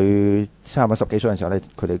就佢差唔多10幾歲嘅時候咧，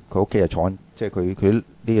佢屋企就坐，即係佢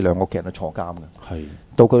呢兩個屋企人都坐監嘅。係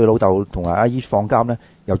到佢老豆同埋阿姨放監咧，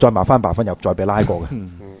又再買翻白粉，又再俾拉過嘅。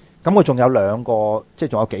咁佢仲有兩個，即係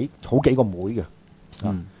仲有好幾個妹嘅。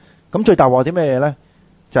咁最大鑊啲咩嘢咧？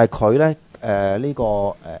就係佢咧呢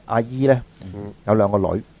個阿姨咧有兩個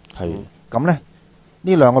女，咁咧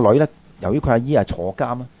呢兩個女咧，由於佢阿姨係坐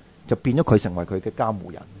監啦，就變咗佢成為佢嘅監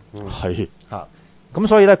護人。咁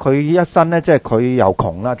所以咧佢一生咧即係佢又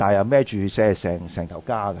窮啦，但係又孭住即係成頭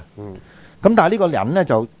家嘅。咁但係呢個人咧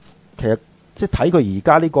就其實即係睇佢而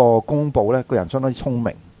家呢個公佈咧，個人相當之聰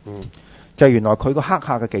明。就係原來佢個黑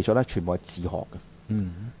客嘅技術咧，全部係自學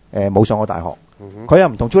嘅。冇上過大學。佢又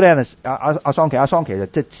唔同 Julian 阿桑奇就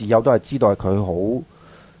即係自幼都係知道佢好，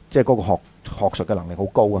即係嗰個學術嘅能力好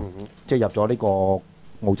高啊！即係入咗呢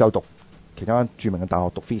個澳洲讀其他著名嘅大學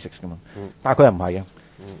讀 physics 噶嘛。但係佢又唔係嘅，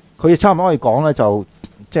佢亦差唔多可以講咧，就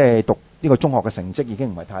即係讀呢個中學嘅成績已經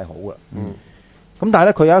唔係太好啦。咁但係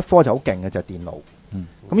咧，佢有一科就好勁嘅就係電腦。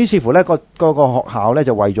咁於是乎咧，個學校咧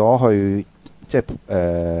就為咗去即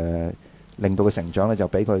係令到佢成長咧，就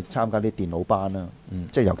俾佢參加啲電腦班啦。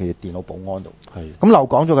即係尤其是電腦保安度。咁漏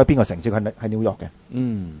講咗佢邊個城市？喺紐約嘅。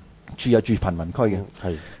住貧民區嘅。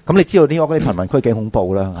咁你知道紐約嗰啲貧民區幾恐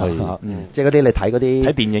怖啦。即係嗰啲你睇嗰啲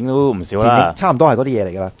睇電影都唔少啦。差唔多係嗰啲嘢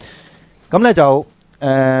嚟㗎啦。咁咧就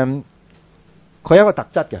佢有一個特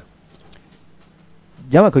質嘅，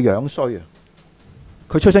因為佢樣衰啊。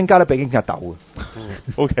佢出身家都俾警察鬥嘅。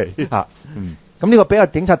OK 咁呢個比較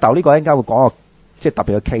警察鬥呢個應該會講個即係特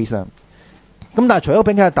別嘅 case 啦。咁但係除咗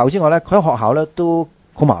警察鬥之外咧，佢喺學校咧都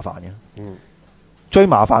好麻煩嘅。最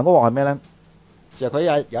麻煩嗰個係咩咧？就係佢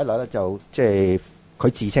有一日咧就即係佢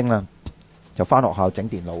自稱啦，就翻學校整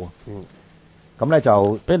電腦。咁咧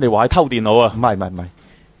就俾人哋話係偷電腦啊？唔係，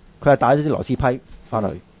佢係帶咗啲螺絲批翻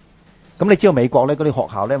去。咁你知道美國咧嗰啲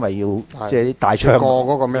學校咧咪要即係啲大槍過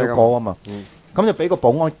嗰個咩過啊嘛。咁就俾個保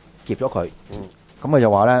安劫咗佢。咁佢就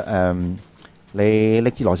話咧你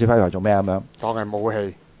拎支螺絲批嚟做咩咁樣？當係武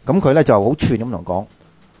器。咁佢咧就好串咁同講，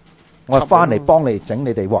我係翻嚟幫你整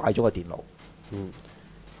你哋壞咗個電腦。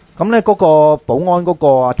咁咧嗰個保安嗰個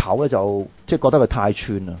阿頭咧就即係覺得佢太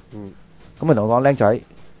串啦。咁佢同我講：僆仔，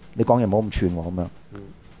你講嘢唔好咁串喎咁樣。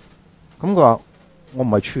咁佢話：我唔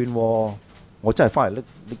係串，我真係翻嚟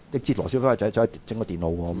拎支螺絲批仔整個電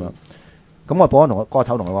腦喎咁樣。咁我保安同嗰個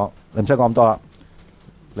頭同佢講：你唔使講咁多啦，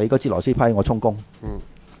你嗰支螺絲批我充公。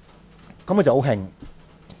咁佢就好興。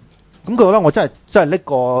咁佢覺得我真係拎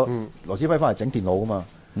個螺絲批翻嚟整電腦㗎嘛。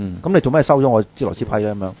咁你做咩收咗我支螺絲批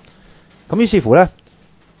咧咁樣？咁於是乎咧，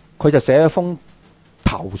佢就寫一封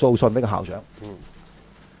投訴信俾個校長。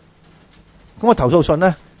咁個投訴信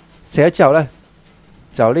咧寫咗之後咧，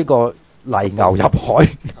就呢個泥牛入海，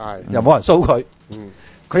又冇人蘇佢。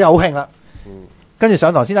佢又好興啦。跟住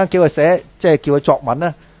上堂先生叫佢寫，即係叫佢作文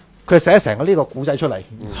咧，佢就寫成個呢個古仔出嚟，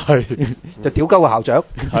就屌鳩個校長。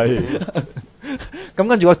咁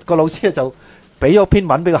跟住個老師咧就俾咗篇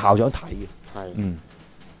文俾個校長睇嘅。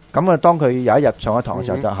咁啊，當佢有一日上咗堂嘅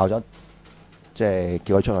時候，就校長即係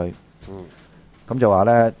叫佢出去。咁就話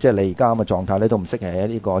咧，即係你而家咁嘅狀態咧，都唔適宜喺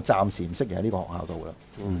呢個暫時唔適宜喺呢個學校度啦。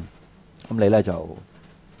咁你咧就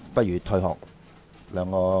不如退學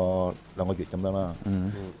兩個月咁樣啦。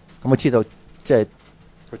咁我知道即係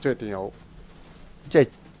佢中意電腦，即係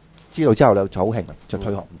知道之後咧就好興啦，就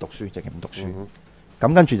退學唔讀書，直情唔讀書。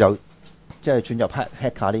咁跟住就即係轉入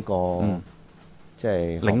hack 下呢個即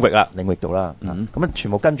係領域度啦。咁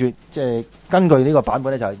全部跟住即係根據呢個版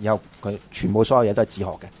本咧，就以後佢全部所有嘢都係自學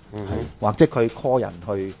嘅，或者佢 call 人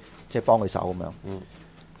去即係幫佢手咁樣。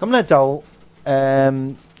咁咧就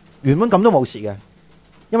原本咁都冇事嘅，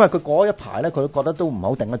因為佢嗰一排咧，佢都覺得都唔係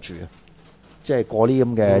好頂得住啊。即係過啲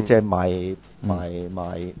咁嘅，即係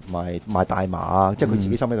賣大麻啊，即係佢自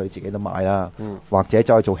己收尾佢自己都買啦，或者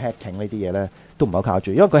走去做 hacking 呢啲嘢咧，都唔係好靠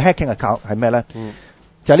住，因為佢 hacking 係咩咧？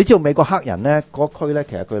就係你知道美國黑人咧嗰區咧，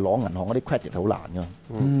其實佢攞銀行嗰啲 credit 好難㗎，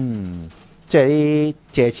即係啲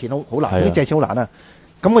借錢好難，啲借錢好難啊！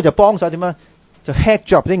咁佢就幫手點樣？就 hack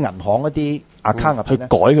咗入啲銀行嗰啲 account 入邊咧，去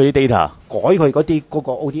改佢啲 data，改佢嗰啲嗰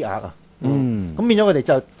個 OD 額啊。咁變咗佢哋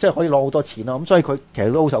就即係可以攞好多錢咯。咁所以佢其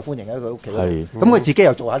實都好受歡迎喺佢屋企。咁佢自己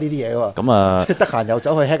又做下呢啲嘢喎。咁啊，即係得閒又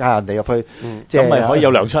走去 hack 下人哋入去，即係咪可以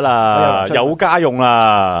有糧出啦，有家用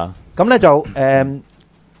啦。咁咧就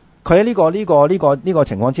佢喺呢個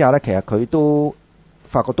情況之下咧，其實佢都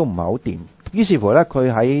發覺都唔係好掂。於是乎咧，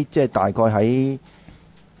佢喺即係大概喺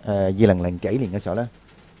2000幾年嘅時候咧，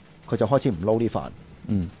佢就開始唔撈啲飯，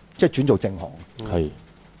即係轉做正行。係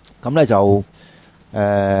咁咧就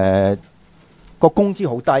個工資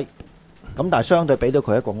好低，咁但係相對俾到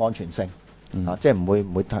佢一個安全性，即係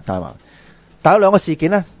唔會太麻。但有兩個事件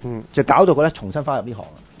咧，就搞到佢咧重新翻入呢行。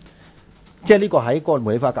即係呢個喺嗰個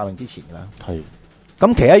茉莉花革命之前㗎啦。係。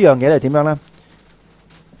咁其一樣嘢係點樣咧？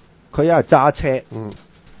佢一日揸車，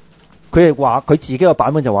佢係話佢自己個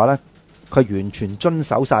版本就話咧，佢完全遵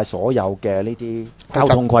守晒所有嘅呢啲交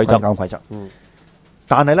通規則。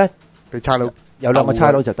但係咧，佢差佬有兩個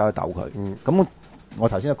差佬就走去鬥佢。咁我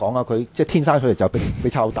頭先都講啦，佢即係天生出嚟就俾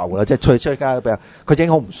差佬鬥㗎啦，即係出去街俾佢已經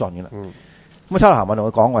好唔順㗎啦。咁差佬行埋同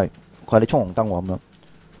佢講：喂，佢話你衝紅燈喎咁樣。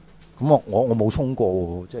咁我冇衝過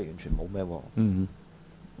喎，即係完全冇咩喎。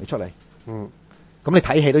你出嚟。咁你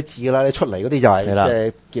睇戲都知㗎啦，你出嚟嗰啲就係即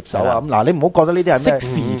係劫手啊！咁嗱，你唔好覺得呢啲係咩？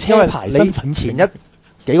熄匙車牌身份前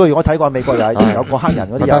幾個月我睇過美國又係有個黑人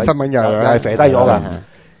嗰啲又新聞又係肥低咗㗎。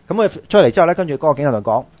咁佢出嚟之後咧，跟住嗰個警察就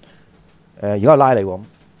講：而家拉你喎。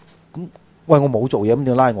咁喂，我冇做嘢，咁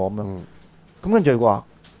點拉我咁樣？咁跟住佢話，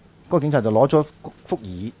嗰個警察就攞咗幅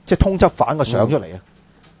即係通緝犯個相出嚟啊！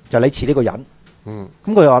就你似呢個人。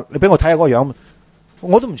咁佢話：你俾我睇下嗰個樣，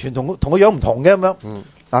我都唔全同個樣唔同嘅咁樣。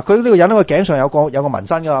嗱，佢呢個人咧，個頸上有個紋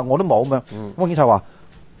身㗎，我都冇咁樣。咁警察話：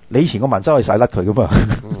你以前個紋身可以洗甩佢㗎嘛？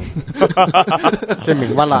即係明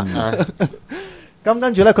屈啦。咁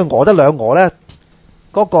跟住咧，佢餓得兩餓咧，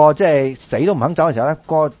嗰個即係死都唔肯走嘅時候咧，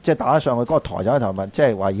嗰個即係打上去嗰個台就喺度問，即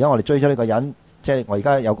係話而家我哋追咗呢個人，即係我而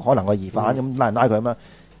家有可能個疑犯咁拉唔拉佢咁樣？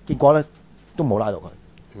結果咧都冇拉到佢。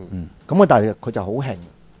咁但係佢就好興。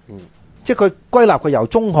即係佢歸納佢由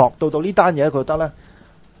中學到呢單嘢，佢覺得咧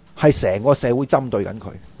係成個社會針對緊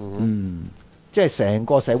佢，即係成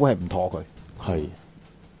個社會係唔妥佢，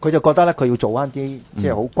佢就覺得咧佢要做翻啲即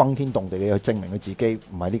係好轟天動地嘅嘢去證明佢自己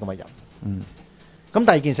唔係呢咁嘅人。咁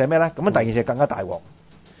第二件事係咩咧？咁第二件事更加大鑊，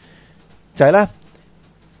就係咧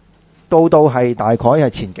到係大概係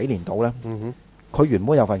前幾年度咧，佢原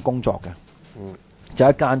本有份工作嘅，就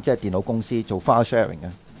一間即係電腦公司做 file sharing 嘅，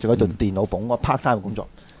做一段電腦簿，我 part time 嘅工作。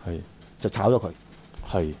就炒咗佢，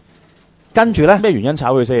跟住咧咩原因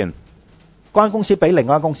炒佢先？嗰間公司俾另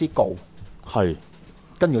外一間公司告，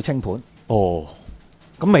跟住要清盤。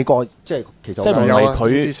咁美國即係其實即係唔係佢，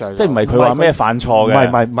即係唔係佢話咩犯錯嘅？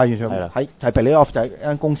唔係完全係被 lay off，就係一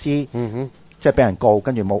間公司，即係俾人告，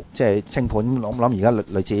跟住冇即係清盤。我諗而家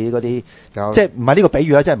類似嗰啲，即係唔係呢個比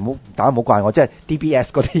喻啦，即係唔好大家唔好怪我，即係 DBS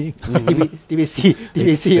嗰啲，DBC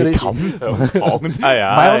嗰啲咁講係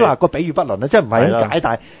啊。唔係我都話個比喻不倫啦，即係唔係咁解，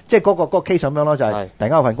但係即係嗰個 case 咁樣咯，就係突然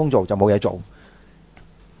間有份工做就冇嘢做，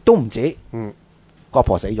都唔止，個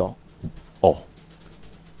婆死咗。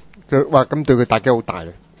佢話咁對佢打擊好大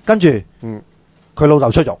咧。跟住，佢老豆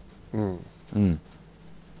出獄，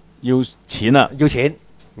要錢啦，要錢，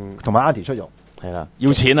同埋 Auntie 出獄，係啦，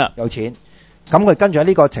要錢啦，有錢。咁佢跟住喺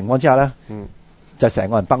呢個情況之下咧，就成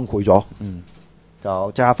個人崩潰咗，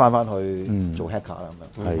就即刻翻去做 hacker 啦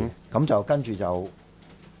咁樣。咁就跟住就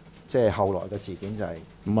即係後來嘅事件就係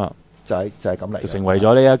咁啊，就係咁嚟，就成為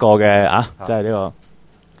咗呢一個嘅即係呢個。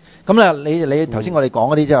咁咧，你頭先我哋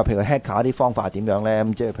講嗰啲即係譬如 hacker 啲方法係點樣咧？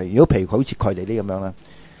咁即係如果譬如佢好似佢哋啲咁樣咧，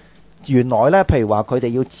原來咧譬如話佢哋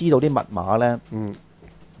要知道啲密碼咧，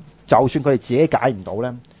就算佢哋自己解唔到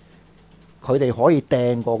咧，佢哋可以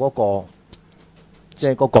掟過嗰個即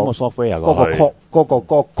係嗰個 software 嗰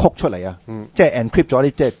個曲出嚟啊！即係 encrypt 咗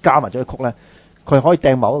啲即係加埋咗啲曲咧，佢可以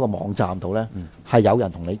掟某一個網站度咧，係有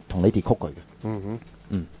人同你 decode 佢嘅。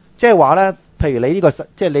即係話咧，譬如你呢個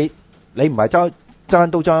即係你唔係爭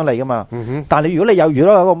刀爭你噶嘛，但係如果你遇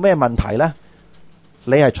到有個咩問題咧，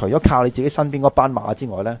你係除咗靠你自己身邊嗰班馬之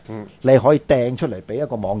外咧，你可以掟出嚟俾一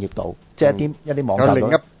個網頁度，即係一啲網站度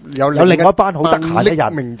有另外一班好得閒嘅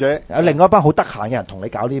人，有另外一班好得閒嘅人同你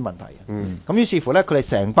搞呢啲問題。咁於是乎咧，佢哋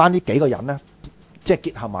成班呢幾個人咧，即係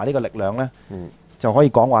結合埋呢個力量咧，就可以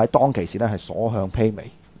講話喺當其時咧係所向披靡。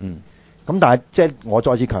咁但係即係我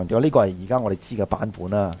再次強調，呢個係而家我哋知嘅版本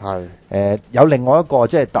啦。係有另外一個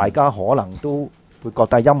即係大家可能都會覺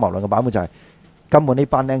得係陰謀論嘅版本，就係根本呢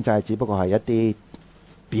班僆仔只不過係一啲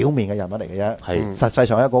表面嘅人物嚟嘅啫。係實際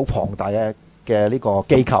上係一個好龐大嘅呢個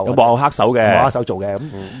機構，有幕後黑手嘅，幕後黑手做嘅。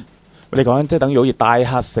咁你講緊即係等於好似 Die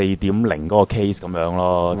Hard 4.0嗰個 case 咁樣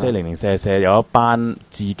咯，即係零零舍舍有一班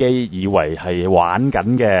自己以為係玩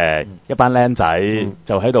緊嘅一班僆仔，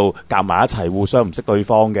就喺度夾埋一齊，互相唔識對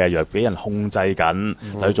方嘅，若俾人控制緊，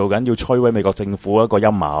嚟做緊要摧毀美國政府一個陰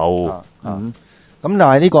謀。咁但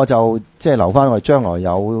係呢個就即係留翻我哋將來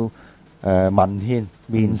有文獻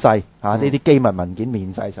面世呢啲機密文件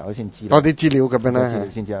面世嘅時候先知多啲資料咁樣咧，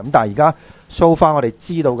先知。咁但係而家 so far 我哋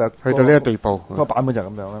知道嘅去到呢個地步，個版本就係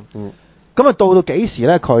咁樣啦。咁啊到幾時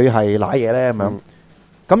咧佢係瀨嘢咧咁樣？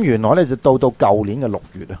咁原來咧就到舊年嘅6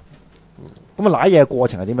月啊。咁啊瀨嘢嘅過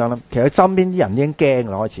程係點樣咧？其實身邊啲人已經驚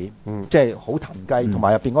啦，開始，即係好騰雞，同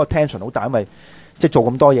埋入邊嗰個 tension 好大，因為即係做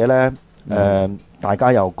咁多嘢咧，大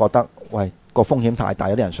家又覺得喂個風險太大，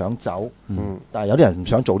有啲人想走，但係有啲人唔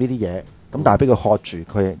想做呢啲嘢，咁但係俾佢喝住，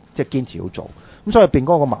佢即係堅持要做。咁所以入邊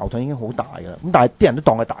嗰個矛盾已經好大㗎啦。咁但係啲人都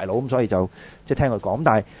當佢大佬，咁所以就即係聽佢講。咁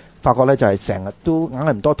但係發覺咧就係成日都硬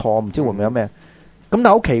係唔多妥，唔知會唔會有咩？咁但係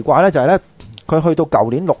好奇怪咧，就係咧佢去到舊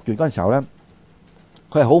年6月嗰陣時候咧，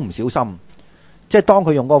佢係好唔小心，即係當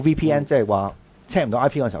佢用嗰個 VPN，即係話 check 唔到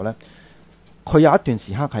IP 嗰陣時候咧，佢有一段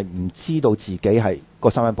時刻係唔知道自己係個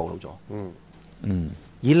身份暴露咗。而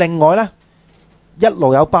另外咧，一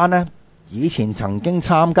路有班咧以前曾經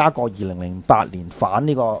參加過2008年反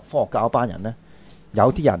呢個科學教班人咧。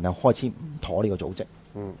有啲人又開始唔妥呢個組織，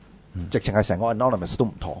直情係成個 anonymous 都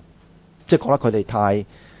唔妥，即係覺得佢哋太，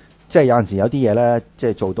即係有陣時有啲嘢咧，即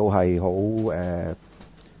係做到係好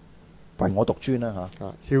唯我獨尊啦嚇，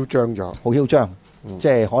囂張咗，好囂張，即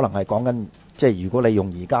係可能係講緊，即係如果你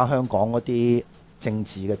用而家香港嗰啲政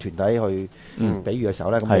治嘅團體去比喻嘅時候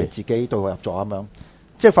咧，咁你自己對號入座咁樣，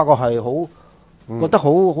即係發覺係好覺得好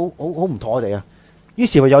唔妥哋啊。於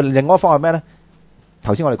是佢有另外一方係咩咧？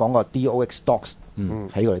頭先我哋講過 DOX Docs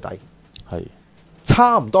起佢哋底，係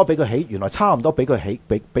差唔多俾佢起，原來差唔多俾佢起，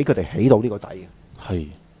俾佢哋起到呢個底嘅，係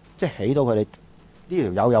即係起到佢哋呢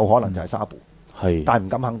條友有可能就係沙布，係，但係唔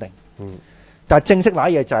敢肯定，但係正式瀨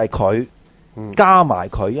嘢就係佢加埋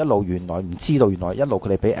佢一路原來唔知道，原來一路佢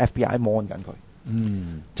哋俾 FBI mon 緊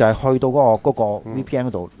佢，就係去到嗰個 VPN 嗰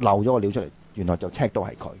度漏咗個料出嚟，原來就 check 到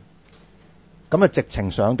係佢，咁啊直情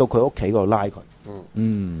上到佢屋企嗰度拉佢，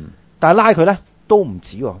但係拉佢咧。都唔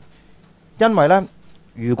止喎，因為咧，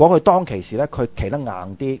如果佢當其時咧，佢企得硬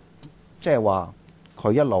啲，即係話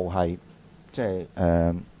佢一路係即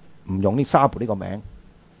係唔用呢沙布呢個名，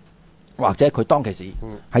或者佢當其時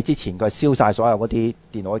喺之前佢燒晒所有嗰啲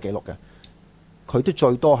電腦嘅記錄嘅，佢都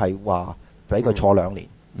最多係話俾佢坐2年，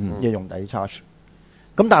要用第二 charge。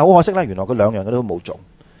咁但係好可惜咧，原來佢兩樣嘢都冇做。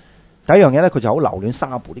第一樣嘢咧，佢就好留戀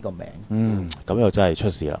沙布呢個名。咁又真係出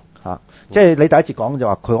事啦。即係你第一次講就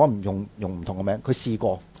話佢可能用唔同嘅名，佢試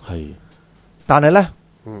過，但係咧，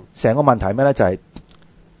成個問題係咩咧？就係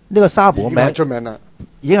呢個沙布嘅名出名啦，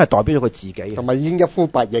已經係代表咗佢自己，同埋已經一呼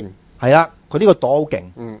百應。係啦，佢呢個朵好勁，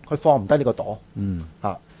佢放唔低呢個朵。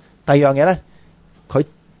第二樣嘢咧，佢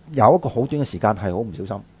有一個好短嘅時間係好唔小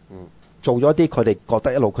心，做咗啲佢哋覺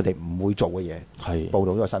得一路佢哋唔會做嘅嘢，暴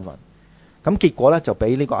露咗個身份。咁結果咧就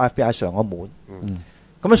俾呢個 FBI 上咗門。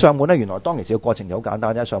咁上門咧，原來當其時個過程就好簡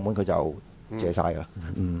單啫。上門佢就借晒噶。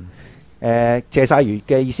借晒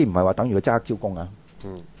嘅意思唔係話等於佢即刻招工啊。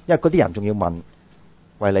因為嗰啲人仲要問，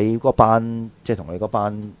喂，你嗰班即係同你嗰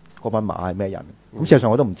班馬係咩人？咁事實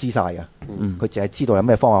上我都唔知晒嘅。佢淨係知道有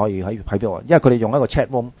咩方法可以喺邊度。因為佢哋用一個 chat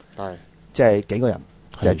room，即係幾個人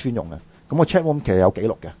就係專用嘅。咁個 chat room 其實有記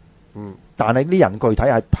錄嘅。但係啲人具體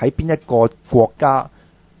係喺邊一個國家、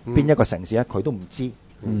邊一個城市咧，佢都唔知。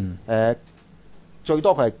最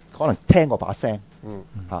多佢係可能聽過把聲，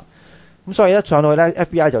咁所以一上到去咧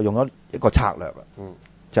 ，FBI 就用咗一個策略啦，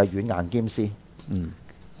就係軟硬兼施。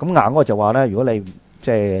咁硬嗰個就話咧，如果你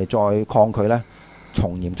即係再抗拒咧，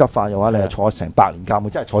從嚴執法嘅話，你係坐成100年監嘅，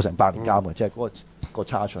真係坐成100年監嘅，即係嗰個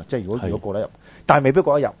charge，即係如果過得入，但係未必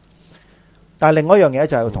過得入。但係另外一樣嘢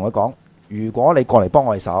就係同佢講，如果你過嚟幫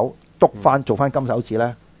我哋手，督翻做翻金手指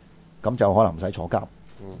咧，咁就可能唔使坐監。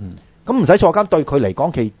咁唔使坐監對佢嚟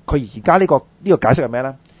講，佢而家呢個解釋係咩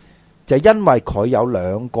咧？就係因為佢有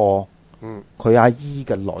2個佢阿姨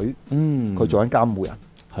嘅女，佢做緊監護人。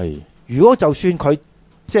如果就算佢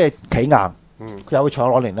即係企硬，佢有去坐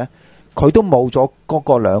攞年咧，佢都冇咗嗰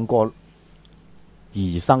個2個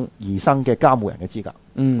兒生嘅監護人嘅資格。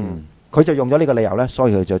佢就用咗呢個理由咧，所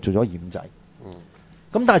以佢就做咗驗仔。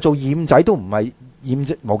咁但係做驗仔都唔係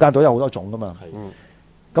驗無間道有好多種噶嘛。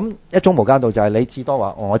咁一種無間道就係你至多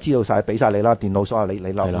話，我知道晒，俾晒你啦，電腦所有你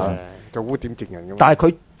諗啦。做污點證人咁。但係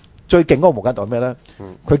佢最勁嗰個無間道係咩咧？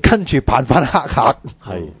佢跟住扮翻黑客，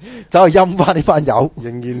走去陰翻呢班友，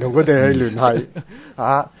仍然同佢哋去聯繫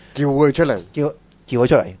叫佢出嚟，叫佢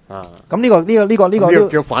出嚟。咁呢個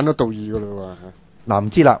叫反咗道義噶啦喎。嗱唔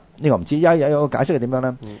知啦，呢個唔知，有個解釋係點樣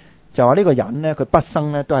咧？就話呢個人咧，佢畢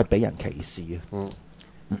生咧都係俾人歧視嘅。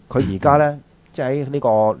佢而家咧，即係喺呢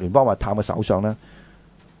個聯邦密探嘅手上咧，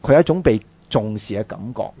佢有一種被重視嘅感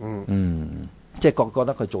覺。即係覺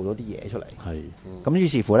得佢做咗啲嘢出嚟。咁於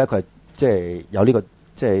是乎咧，佢即係有呢個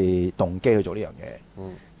即係動機去做呢樣嘢。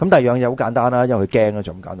咁第二樣嘢好簡單啦，因為佢驚啦，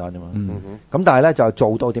就咁簡單啫嘛。咁但係咧就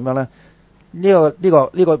做到點樣咧？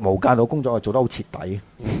呢個無間道工作係做得好徹底。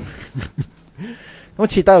咁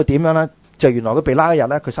徹底到點樣咧？就原來佢被拉一日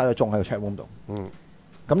咧，佢失咗蹤喺個 chat room 度。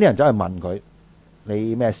咁啲人走去問佢：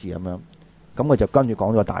你咩事咁樣？咁佢就跟住講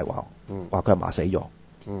咗個大話，話佢阿嫲死咗。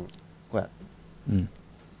嗰日，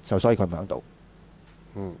就所以佢唔喺度。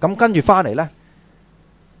咁跟住翻嚟咧，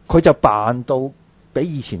佢就扮到比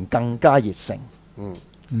以前更加熱誠。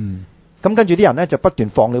咁跟住啲人咧就不斷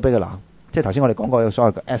放料俾佢嗱，即係頭先我哋講過有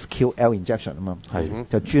所謂嘅 SQL injection 啊嘛，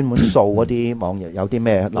就專門掃嗰啲網頁有啲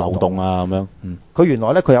咩漏洞啊咁樣。佢原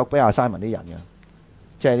來咧佢有俾 assignment 啲人嘅，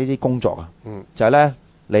即係呢啲工作啊，就係咧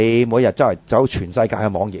你每日周圍走全世界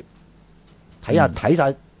嘅網頁，睇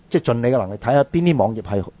晒，即係盡你嘅能力睇下邊啲網頁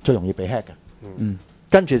係最容易被 hack 嘅。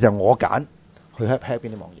跟住就我揀去 hack 邊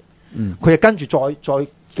啲網頁。佢就跟住再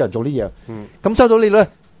叫人做呢嘢。咁收到呢咧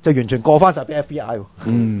就完全過翻晒俾 FBI。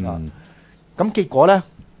咁結果咧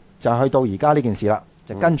就去到而家呢件事啦，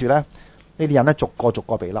就跟住咧呢啲人咧逐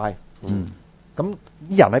個被拉。咁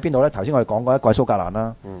啲人喺邊度咧？頭先我哋講過一個喺蘇格蘭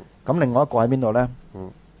啦。咁另外一個喺邊度咧？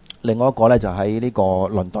另外一個咧就喺呢個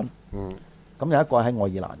倫敦。咁有一個喺愛爾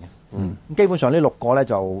蘭嘅。咁基本上呢6個咧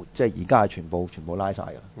就即係而家係全部拉晒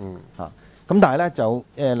㗎。咁但係咧就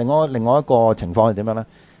另外一個情況係點樣咧？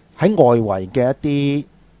喺外圍嘅一啲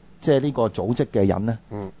即係呢個組織嘅人咧，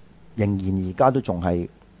仍然而家都仲係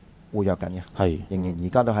活躍緊嘅，仍然而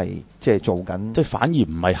家都係即係做緊，即係反而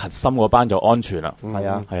唔係核心嗰班就安全啦。係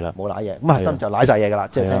啊，係啦，冇賴嘢，咁核心就賴晒嘢㗎啦，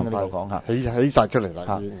即係聽呢個講嚇，起晒出嚟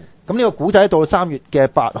啦。咁呢個古仔到3月嘅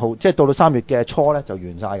8號，即係到3月嘅初咧就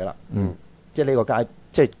完晒㗎啦。即係呢個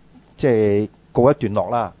即係告一段落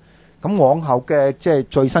啦。咁往後嘅即係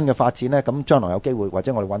最新嘅發展咧，咁將來有機會或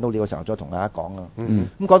者我哋揾到呢個時候再同大家講啦。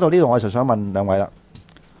咁講到呢度，我就想問兩位啦。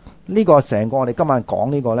呢個成個我哋今晚講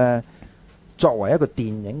呢個咧，作為一個電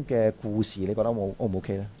影嘅故事，你覺得O 唔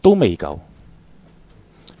OK 咧？都未夠。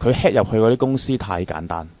佢 hack 入去嗰啲公司太簡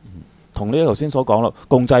單，同呢頭先所講咯，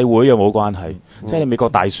共濟會又冇關係，即係美國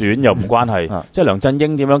大選又唔關係，即係梁振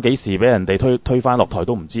英點樣幾時俾人哋推翻落台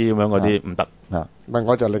都唔知咁樣嗰啲唔得。唔係，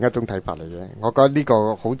我就另一種睇法嚟嘅。我覺得呢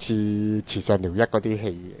個好似慈善聊一嗰啲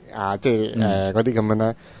戲即係嗰啲咁樣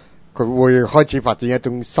咧，佢會開始發展一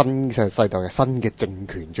種新嘅世代嘅新嘅政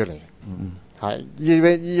權出嚟。係依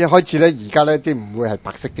開始咧，而家咧即係唔會係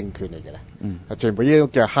白色政權嚟嘅啦。全部呢種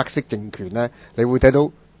叫黑色政權咧，你會睇到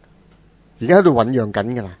而家喺度醖釀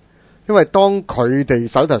緊㗎啦。因為當佢哋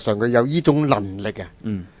手頭上佢有呢種能力啊，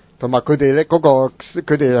同埋佢哋咧嗰個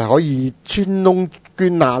佢哋可以穿窿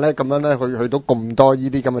捐罅咧，咁樣咧去到咁多呢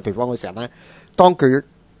啲咁嘅地方嘅時候咧，當佢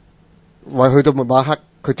去到某一刻，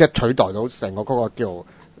佢即係取代到成個嗰個叫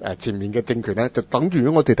前面嘅政權咧，就等於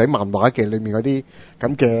我哋睇漫畫嘅裏面嗰啲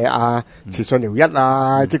咁嘅慈善聊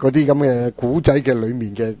一即係嗰啲咁嘅古仔嘅裏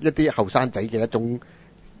面嘅一啲後生仔嘅一種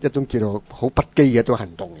叫做好不羈嘅一種行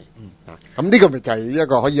動嘅。咁呢個咪就係一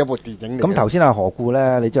個可以一部電影嚟。咁頭先何故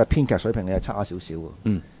咧，你即係編劇水平你係差少少喎。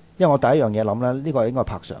因為我第一樣嘢諗咧，呢個應該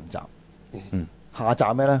拍上集。下集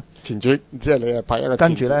咩咧？前傳，即係你係拍一個。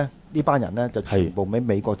跟住咧，呢班人咧就全部俾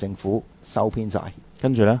美國政府收編晒。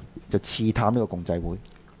跟住咧就刺探呢個共濟會。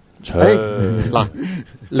嗱，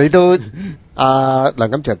你都梁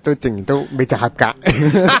錦祥都仍然都未就合格。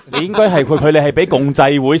你應該係佢哋係俾共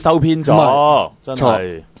濟會收編咗，真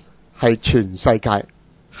係係全世界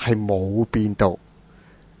係冇變到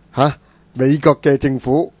美國嘅政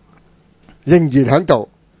府仍然喺度，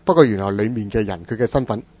不過原來裏面嘅人佢嘅身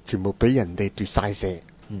份全部俾人哋奪晒射。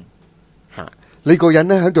你個人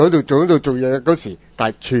咧喺度做嘢嗰時，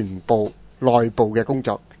但係全部內部嘅工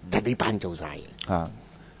作就呢班做晒嘅。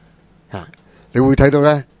你會睇到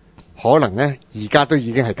咧，可能咧而家都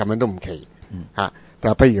已經係咁樣都唔奇。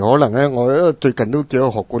但係譬如可能咧，我最近都有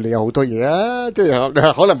學過你有好多嘢啊，即係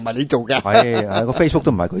可能唔係你做嘅。係個 Facebook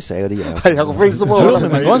都唔係佢寫嗰啲嘢。係有個 Facebook。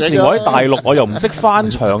嗰陣時我喺大陸，我又唔識翻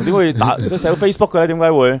牆，點會寫到 Facebook 嘅咧？點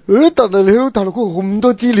解會？但係你喺大陸嗰度咁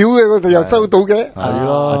多資料嘅，我哋又收到嘅。係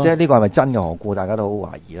咯，即係呢個係咪真嘅何故？大家都好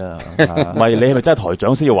懷疑啦。唔係你係咪真係台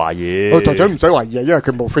長先要懷疑？台長唔使懷疑啊，因為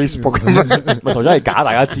佢冇 Facebook 咁啊。咪台長係假，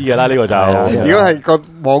大家知㗎啦，呢個就。如果係個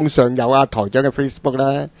網上有台長嘅 Facebook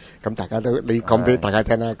咧，咁大家都你講俾大家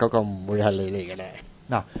聽啦，嗰個唔會係你嚟嘅咧。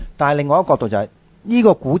嗱，但係另外一個角度就係呢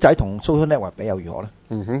個古仔同 social network 比又如何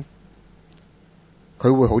咧？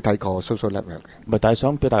佢會好睇過 social network 嘅。咪但係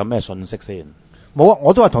想表達有咩信息先？冇啊，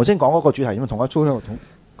我都係頭先講嗰個主題，因為同一 social network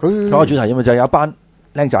佢個主題，因為就係有一班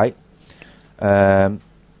僆仔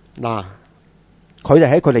佢哋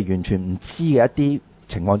喺佢哋完全唔知嘅一啲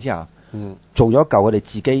情況之下，做咗一嚿佢哋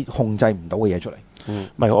自己控制唔到嘅嘢出嚟。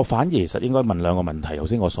唔係，我反而其實應該問兩個問題。頭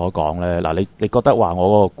先我所講咧，嗱，你覺得話我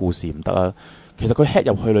嗰個故事唔得啊？其實佢 hack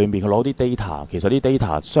入去裏面，佢攞啲 data，其實啲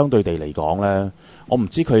data 相對地嚟講咧，我唔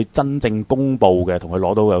知佢真正公佈嘅同佢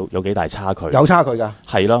攞到有幾大差距。有差距㗎，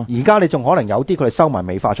係咯。而家你仲可能有啲佢哋收埋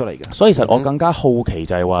美化出嚟嘅。所以其實我更加好奇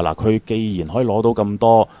就係話嗱，佢既然可以攞到咁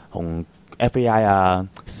多同 FBI 啊、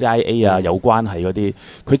CIA 啊有關係嗰啲，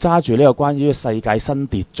佢揸住呢個關於世界新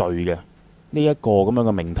秩序嘅呢一個咁樣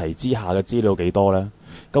嘅命題之下嘅資料幾多呢？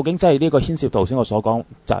究竟真係呢個牽涉到頭先我所講，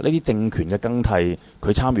就係呢啲政權嘅更替，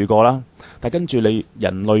佢參與過啦。但跟住你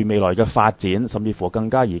人類未來嘅發展，甚至乎更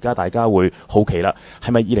加而家大家會好奇啦，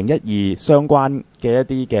係咪2012相關嘅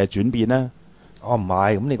一啲嘅轉變呢？唔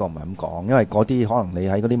係，咁呢個唔係咁講，因為嗰啲可能你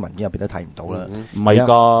喺嗰啲文件入邊都睇唔到啦。唔係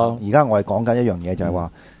㗎，而家我係講緊一樣嘢，就係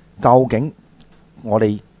話究竟我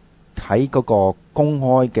哋喺嗰個公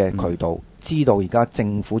開嘅渠道知道而家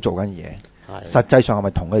政府做緊嘅嘢。實際上係咪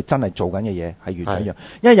同佢哋真係做緊嘅嘢係完全一樣？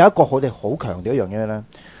因為有一個佢哋好強調一樣嘢咧，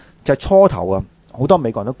就係初頭啊，好多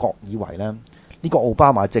美國人都覺以為咧，呢個奧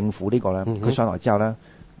巴馬政府呢個咧，佢上來之後咧，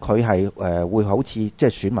佢係會好似即係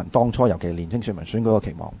選民當初，尤其係年輕選民選舉個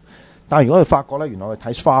期望。但係如果佢發覺咧，原來佢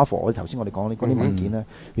睇 Strava 頭先我哋講嗰啲文件咧，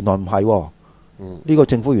原來唔係喎。呢個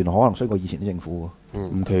政府原來可能衰過以前啲政府喎。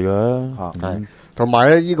唔奇㗎嚇。同埋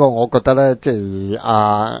咧，呢個我覺得咧，即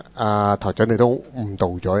係台長你都誤導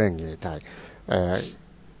咗一樣嘢，就係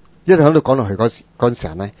一路喺度講落去嗰陣時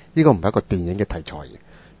咧，呢個唔係一個電影嘅題材嘅，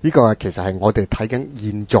呢個其實係我哋睇緊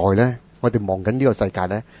現在咧，我哋望緊呢個世界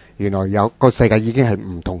咧，原來有個世界已經係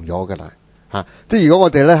唔同咗㗎啦嚇。即係如果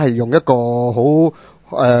我哋咧係用一個好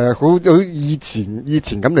以前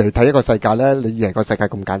咁嚟睇一個世界咧，你以為個世界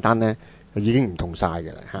咁簡單咧？已經唔同晒嘅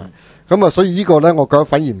啦嚇，咁所以呢個咧，我覺得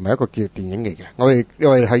反而唔係一個叫電影嚟嘅。我哋因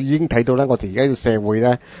為係已經睇到咧，我哋而家嘅社會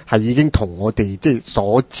咧係已經同我哋即係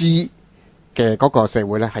所知嘅嗰個社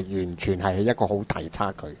會咧係完全係一個好大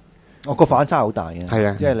差距。個反差好大嘅。係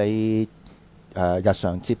啊，即係你日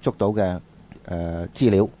常接觸到嘅資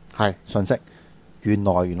料信息，原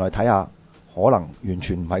來睇下可能完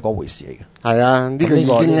全唔係嗰回事嚟嘅。係啊，呢個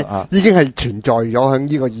已經係存在咗喺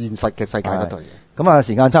呢個現實嘅世界嗰度。咁啊，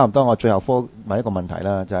時間差唔多，我最後問一個問題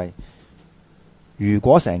啦，就係如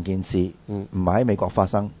果成件事唔係喺美國發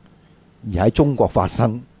生，而喺中國發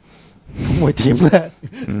生，咁會點咧？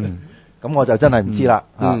咁我就真係唔知啦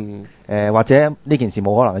嚇。或者呢件事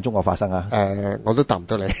冇可能喺中國發生啊？我都答唔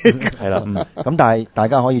到你。係啦，咁但係大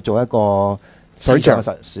家可以做一個想像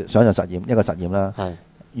實驗，一個實驗啦。係。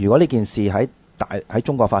如果呢件事喺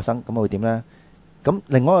中國發生，咁會點咧？咁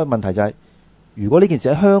另外一個問題就係，如果呢件事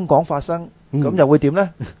喺香港發生，咁又會點咧？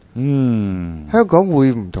香港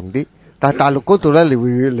會唔同啲，但係大陸嗰度咧，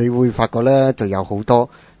你會發覺咧，就有好多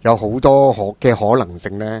嘅可能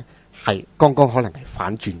性咧，係剛剛可能係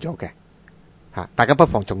反轉咗嘅嚇。大家不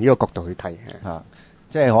妨從呢個角度去睇嚇，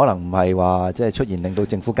即係可能唔係話即係出現令到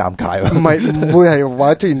政府尷尬喎。唔會係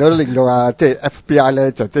話出現到令到即係 FBI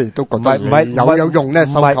咧就即係都覺得有用咧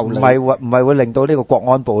收購你。唔係會令到呢個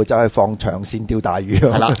國安部就係放長線釣大魚。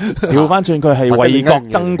係啦，調翻轉佢係為國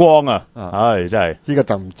爭光啊！唉，真係呢個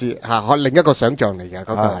就唔知嚇，另一個想像嚟嘅嗰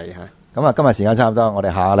個係嚇。咁啊，今日時間差唔多，我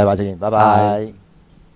哋下個禮拜再見，拜拜。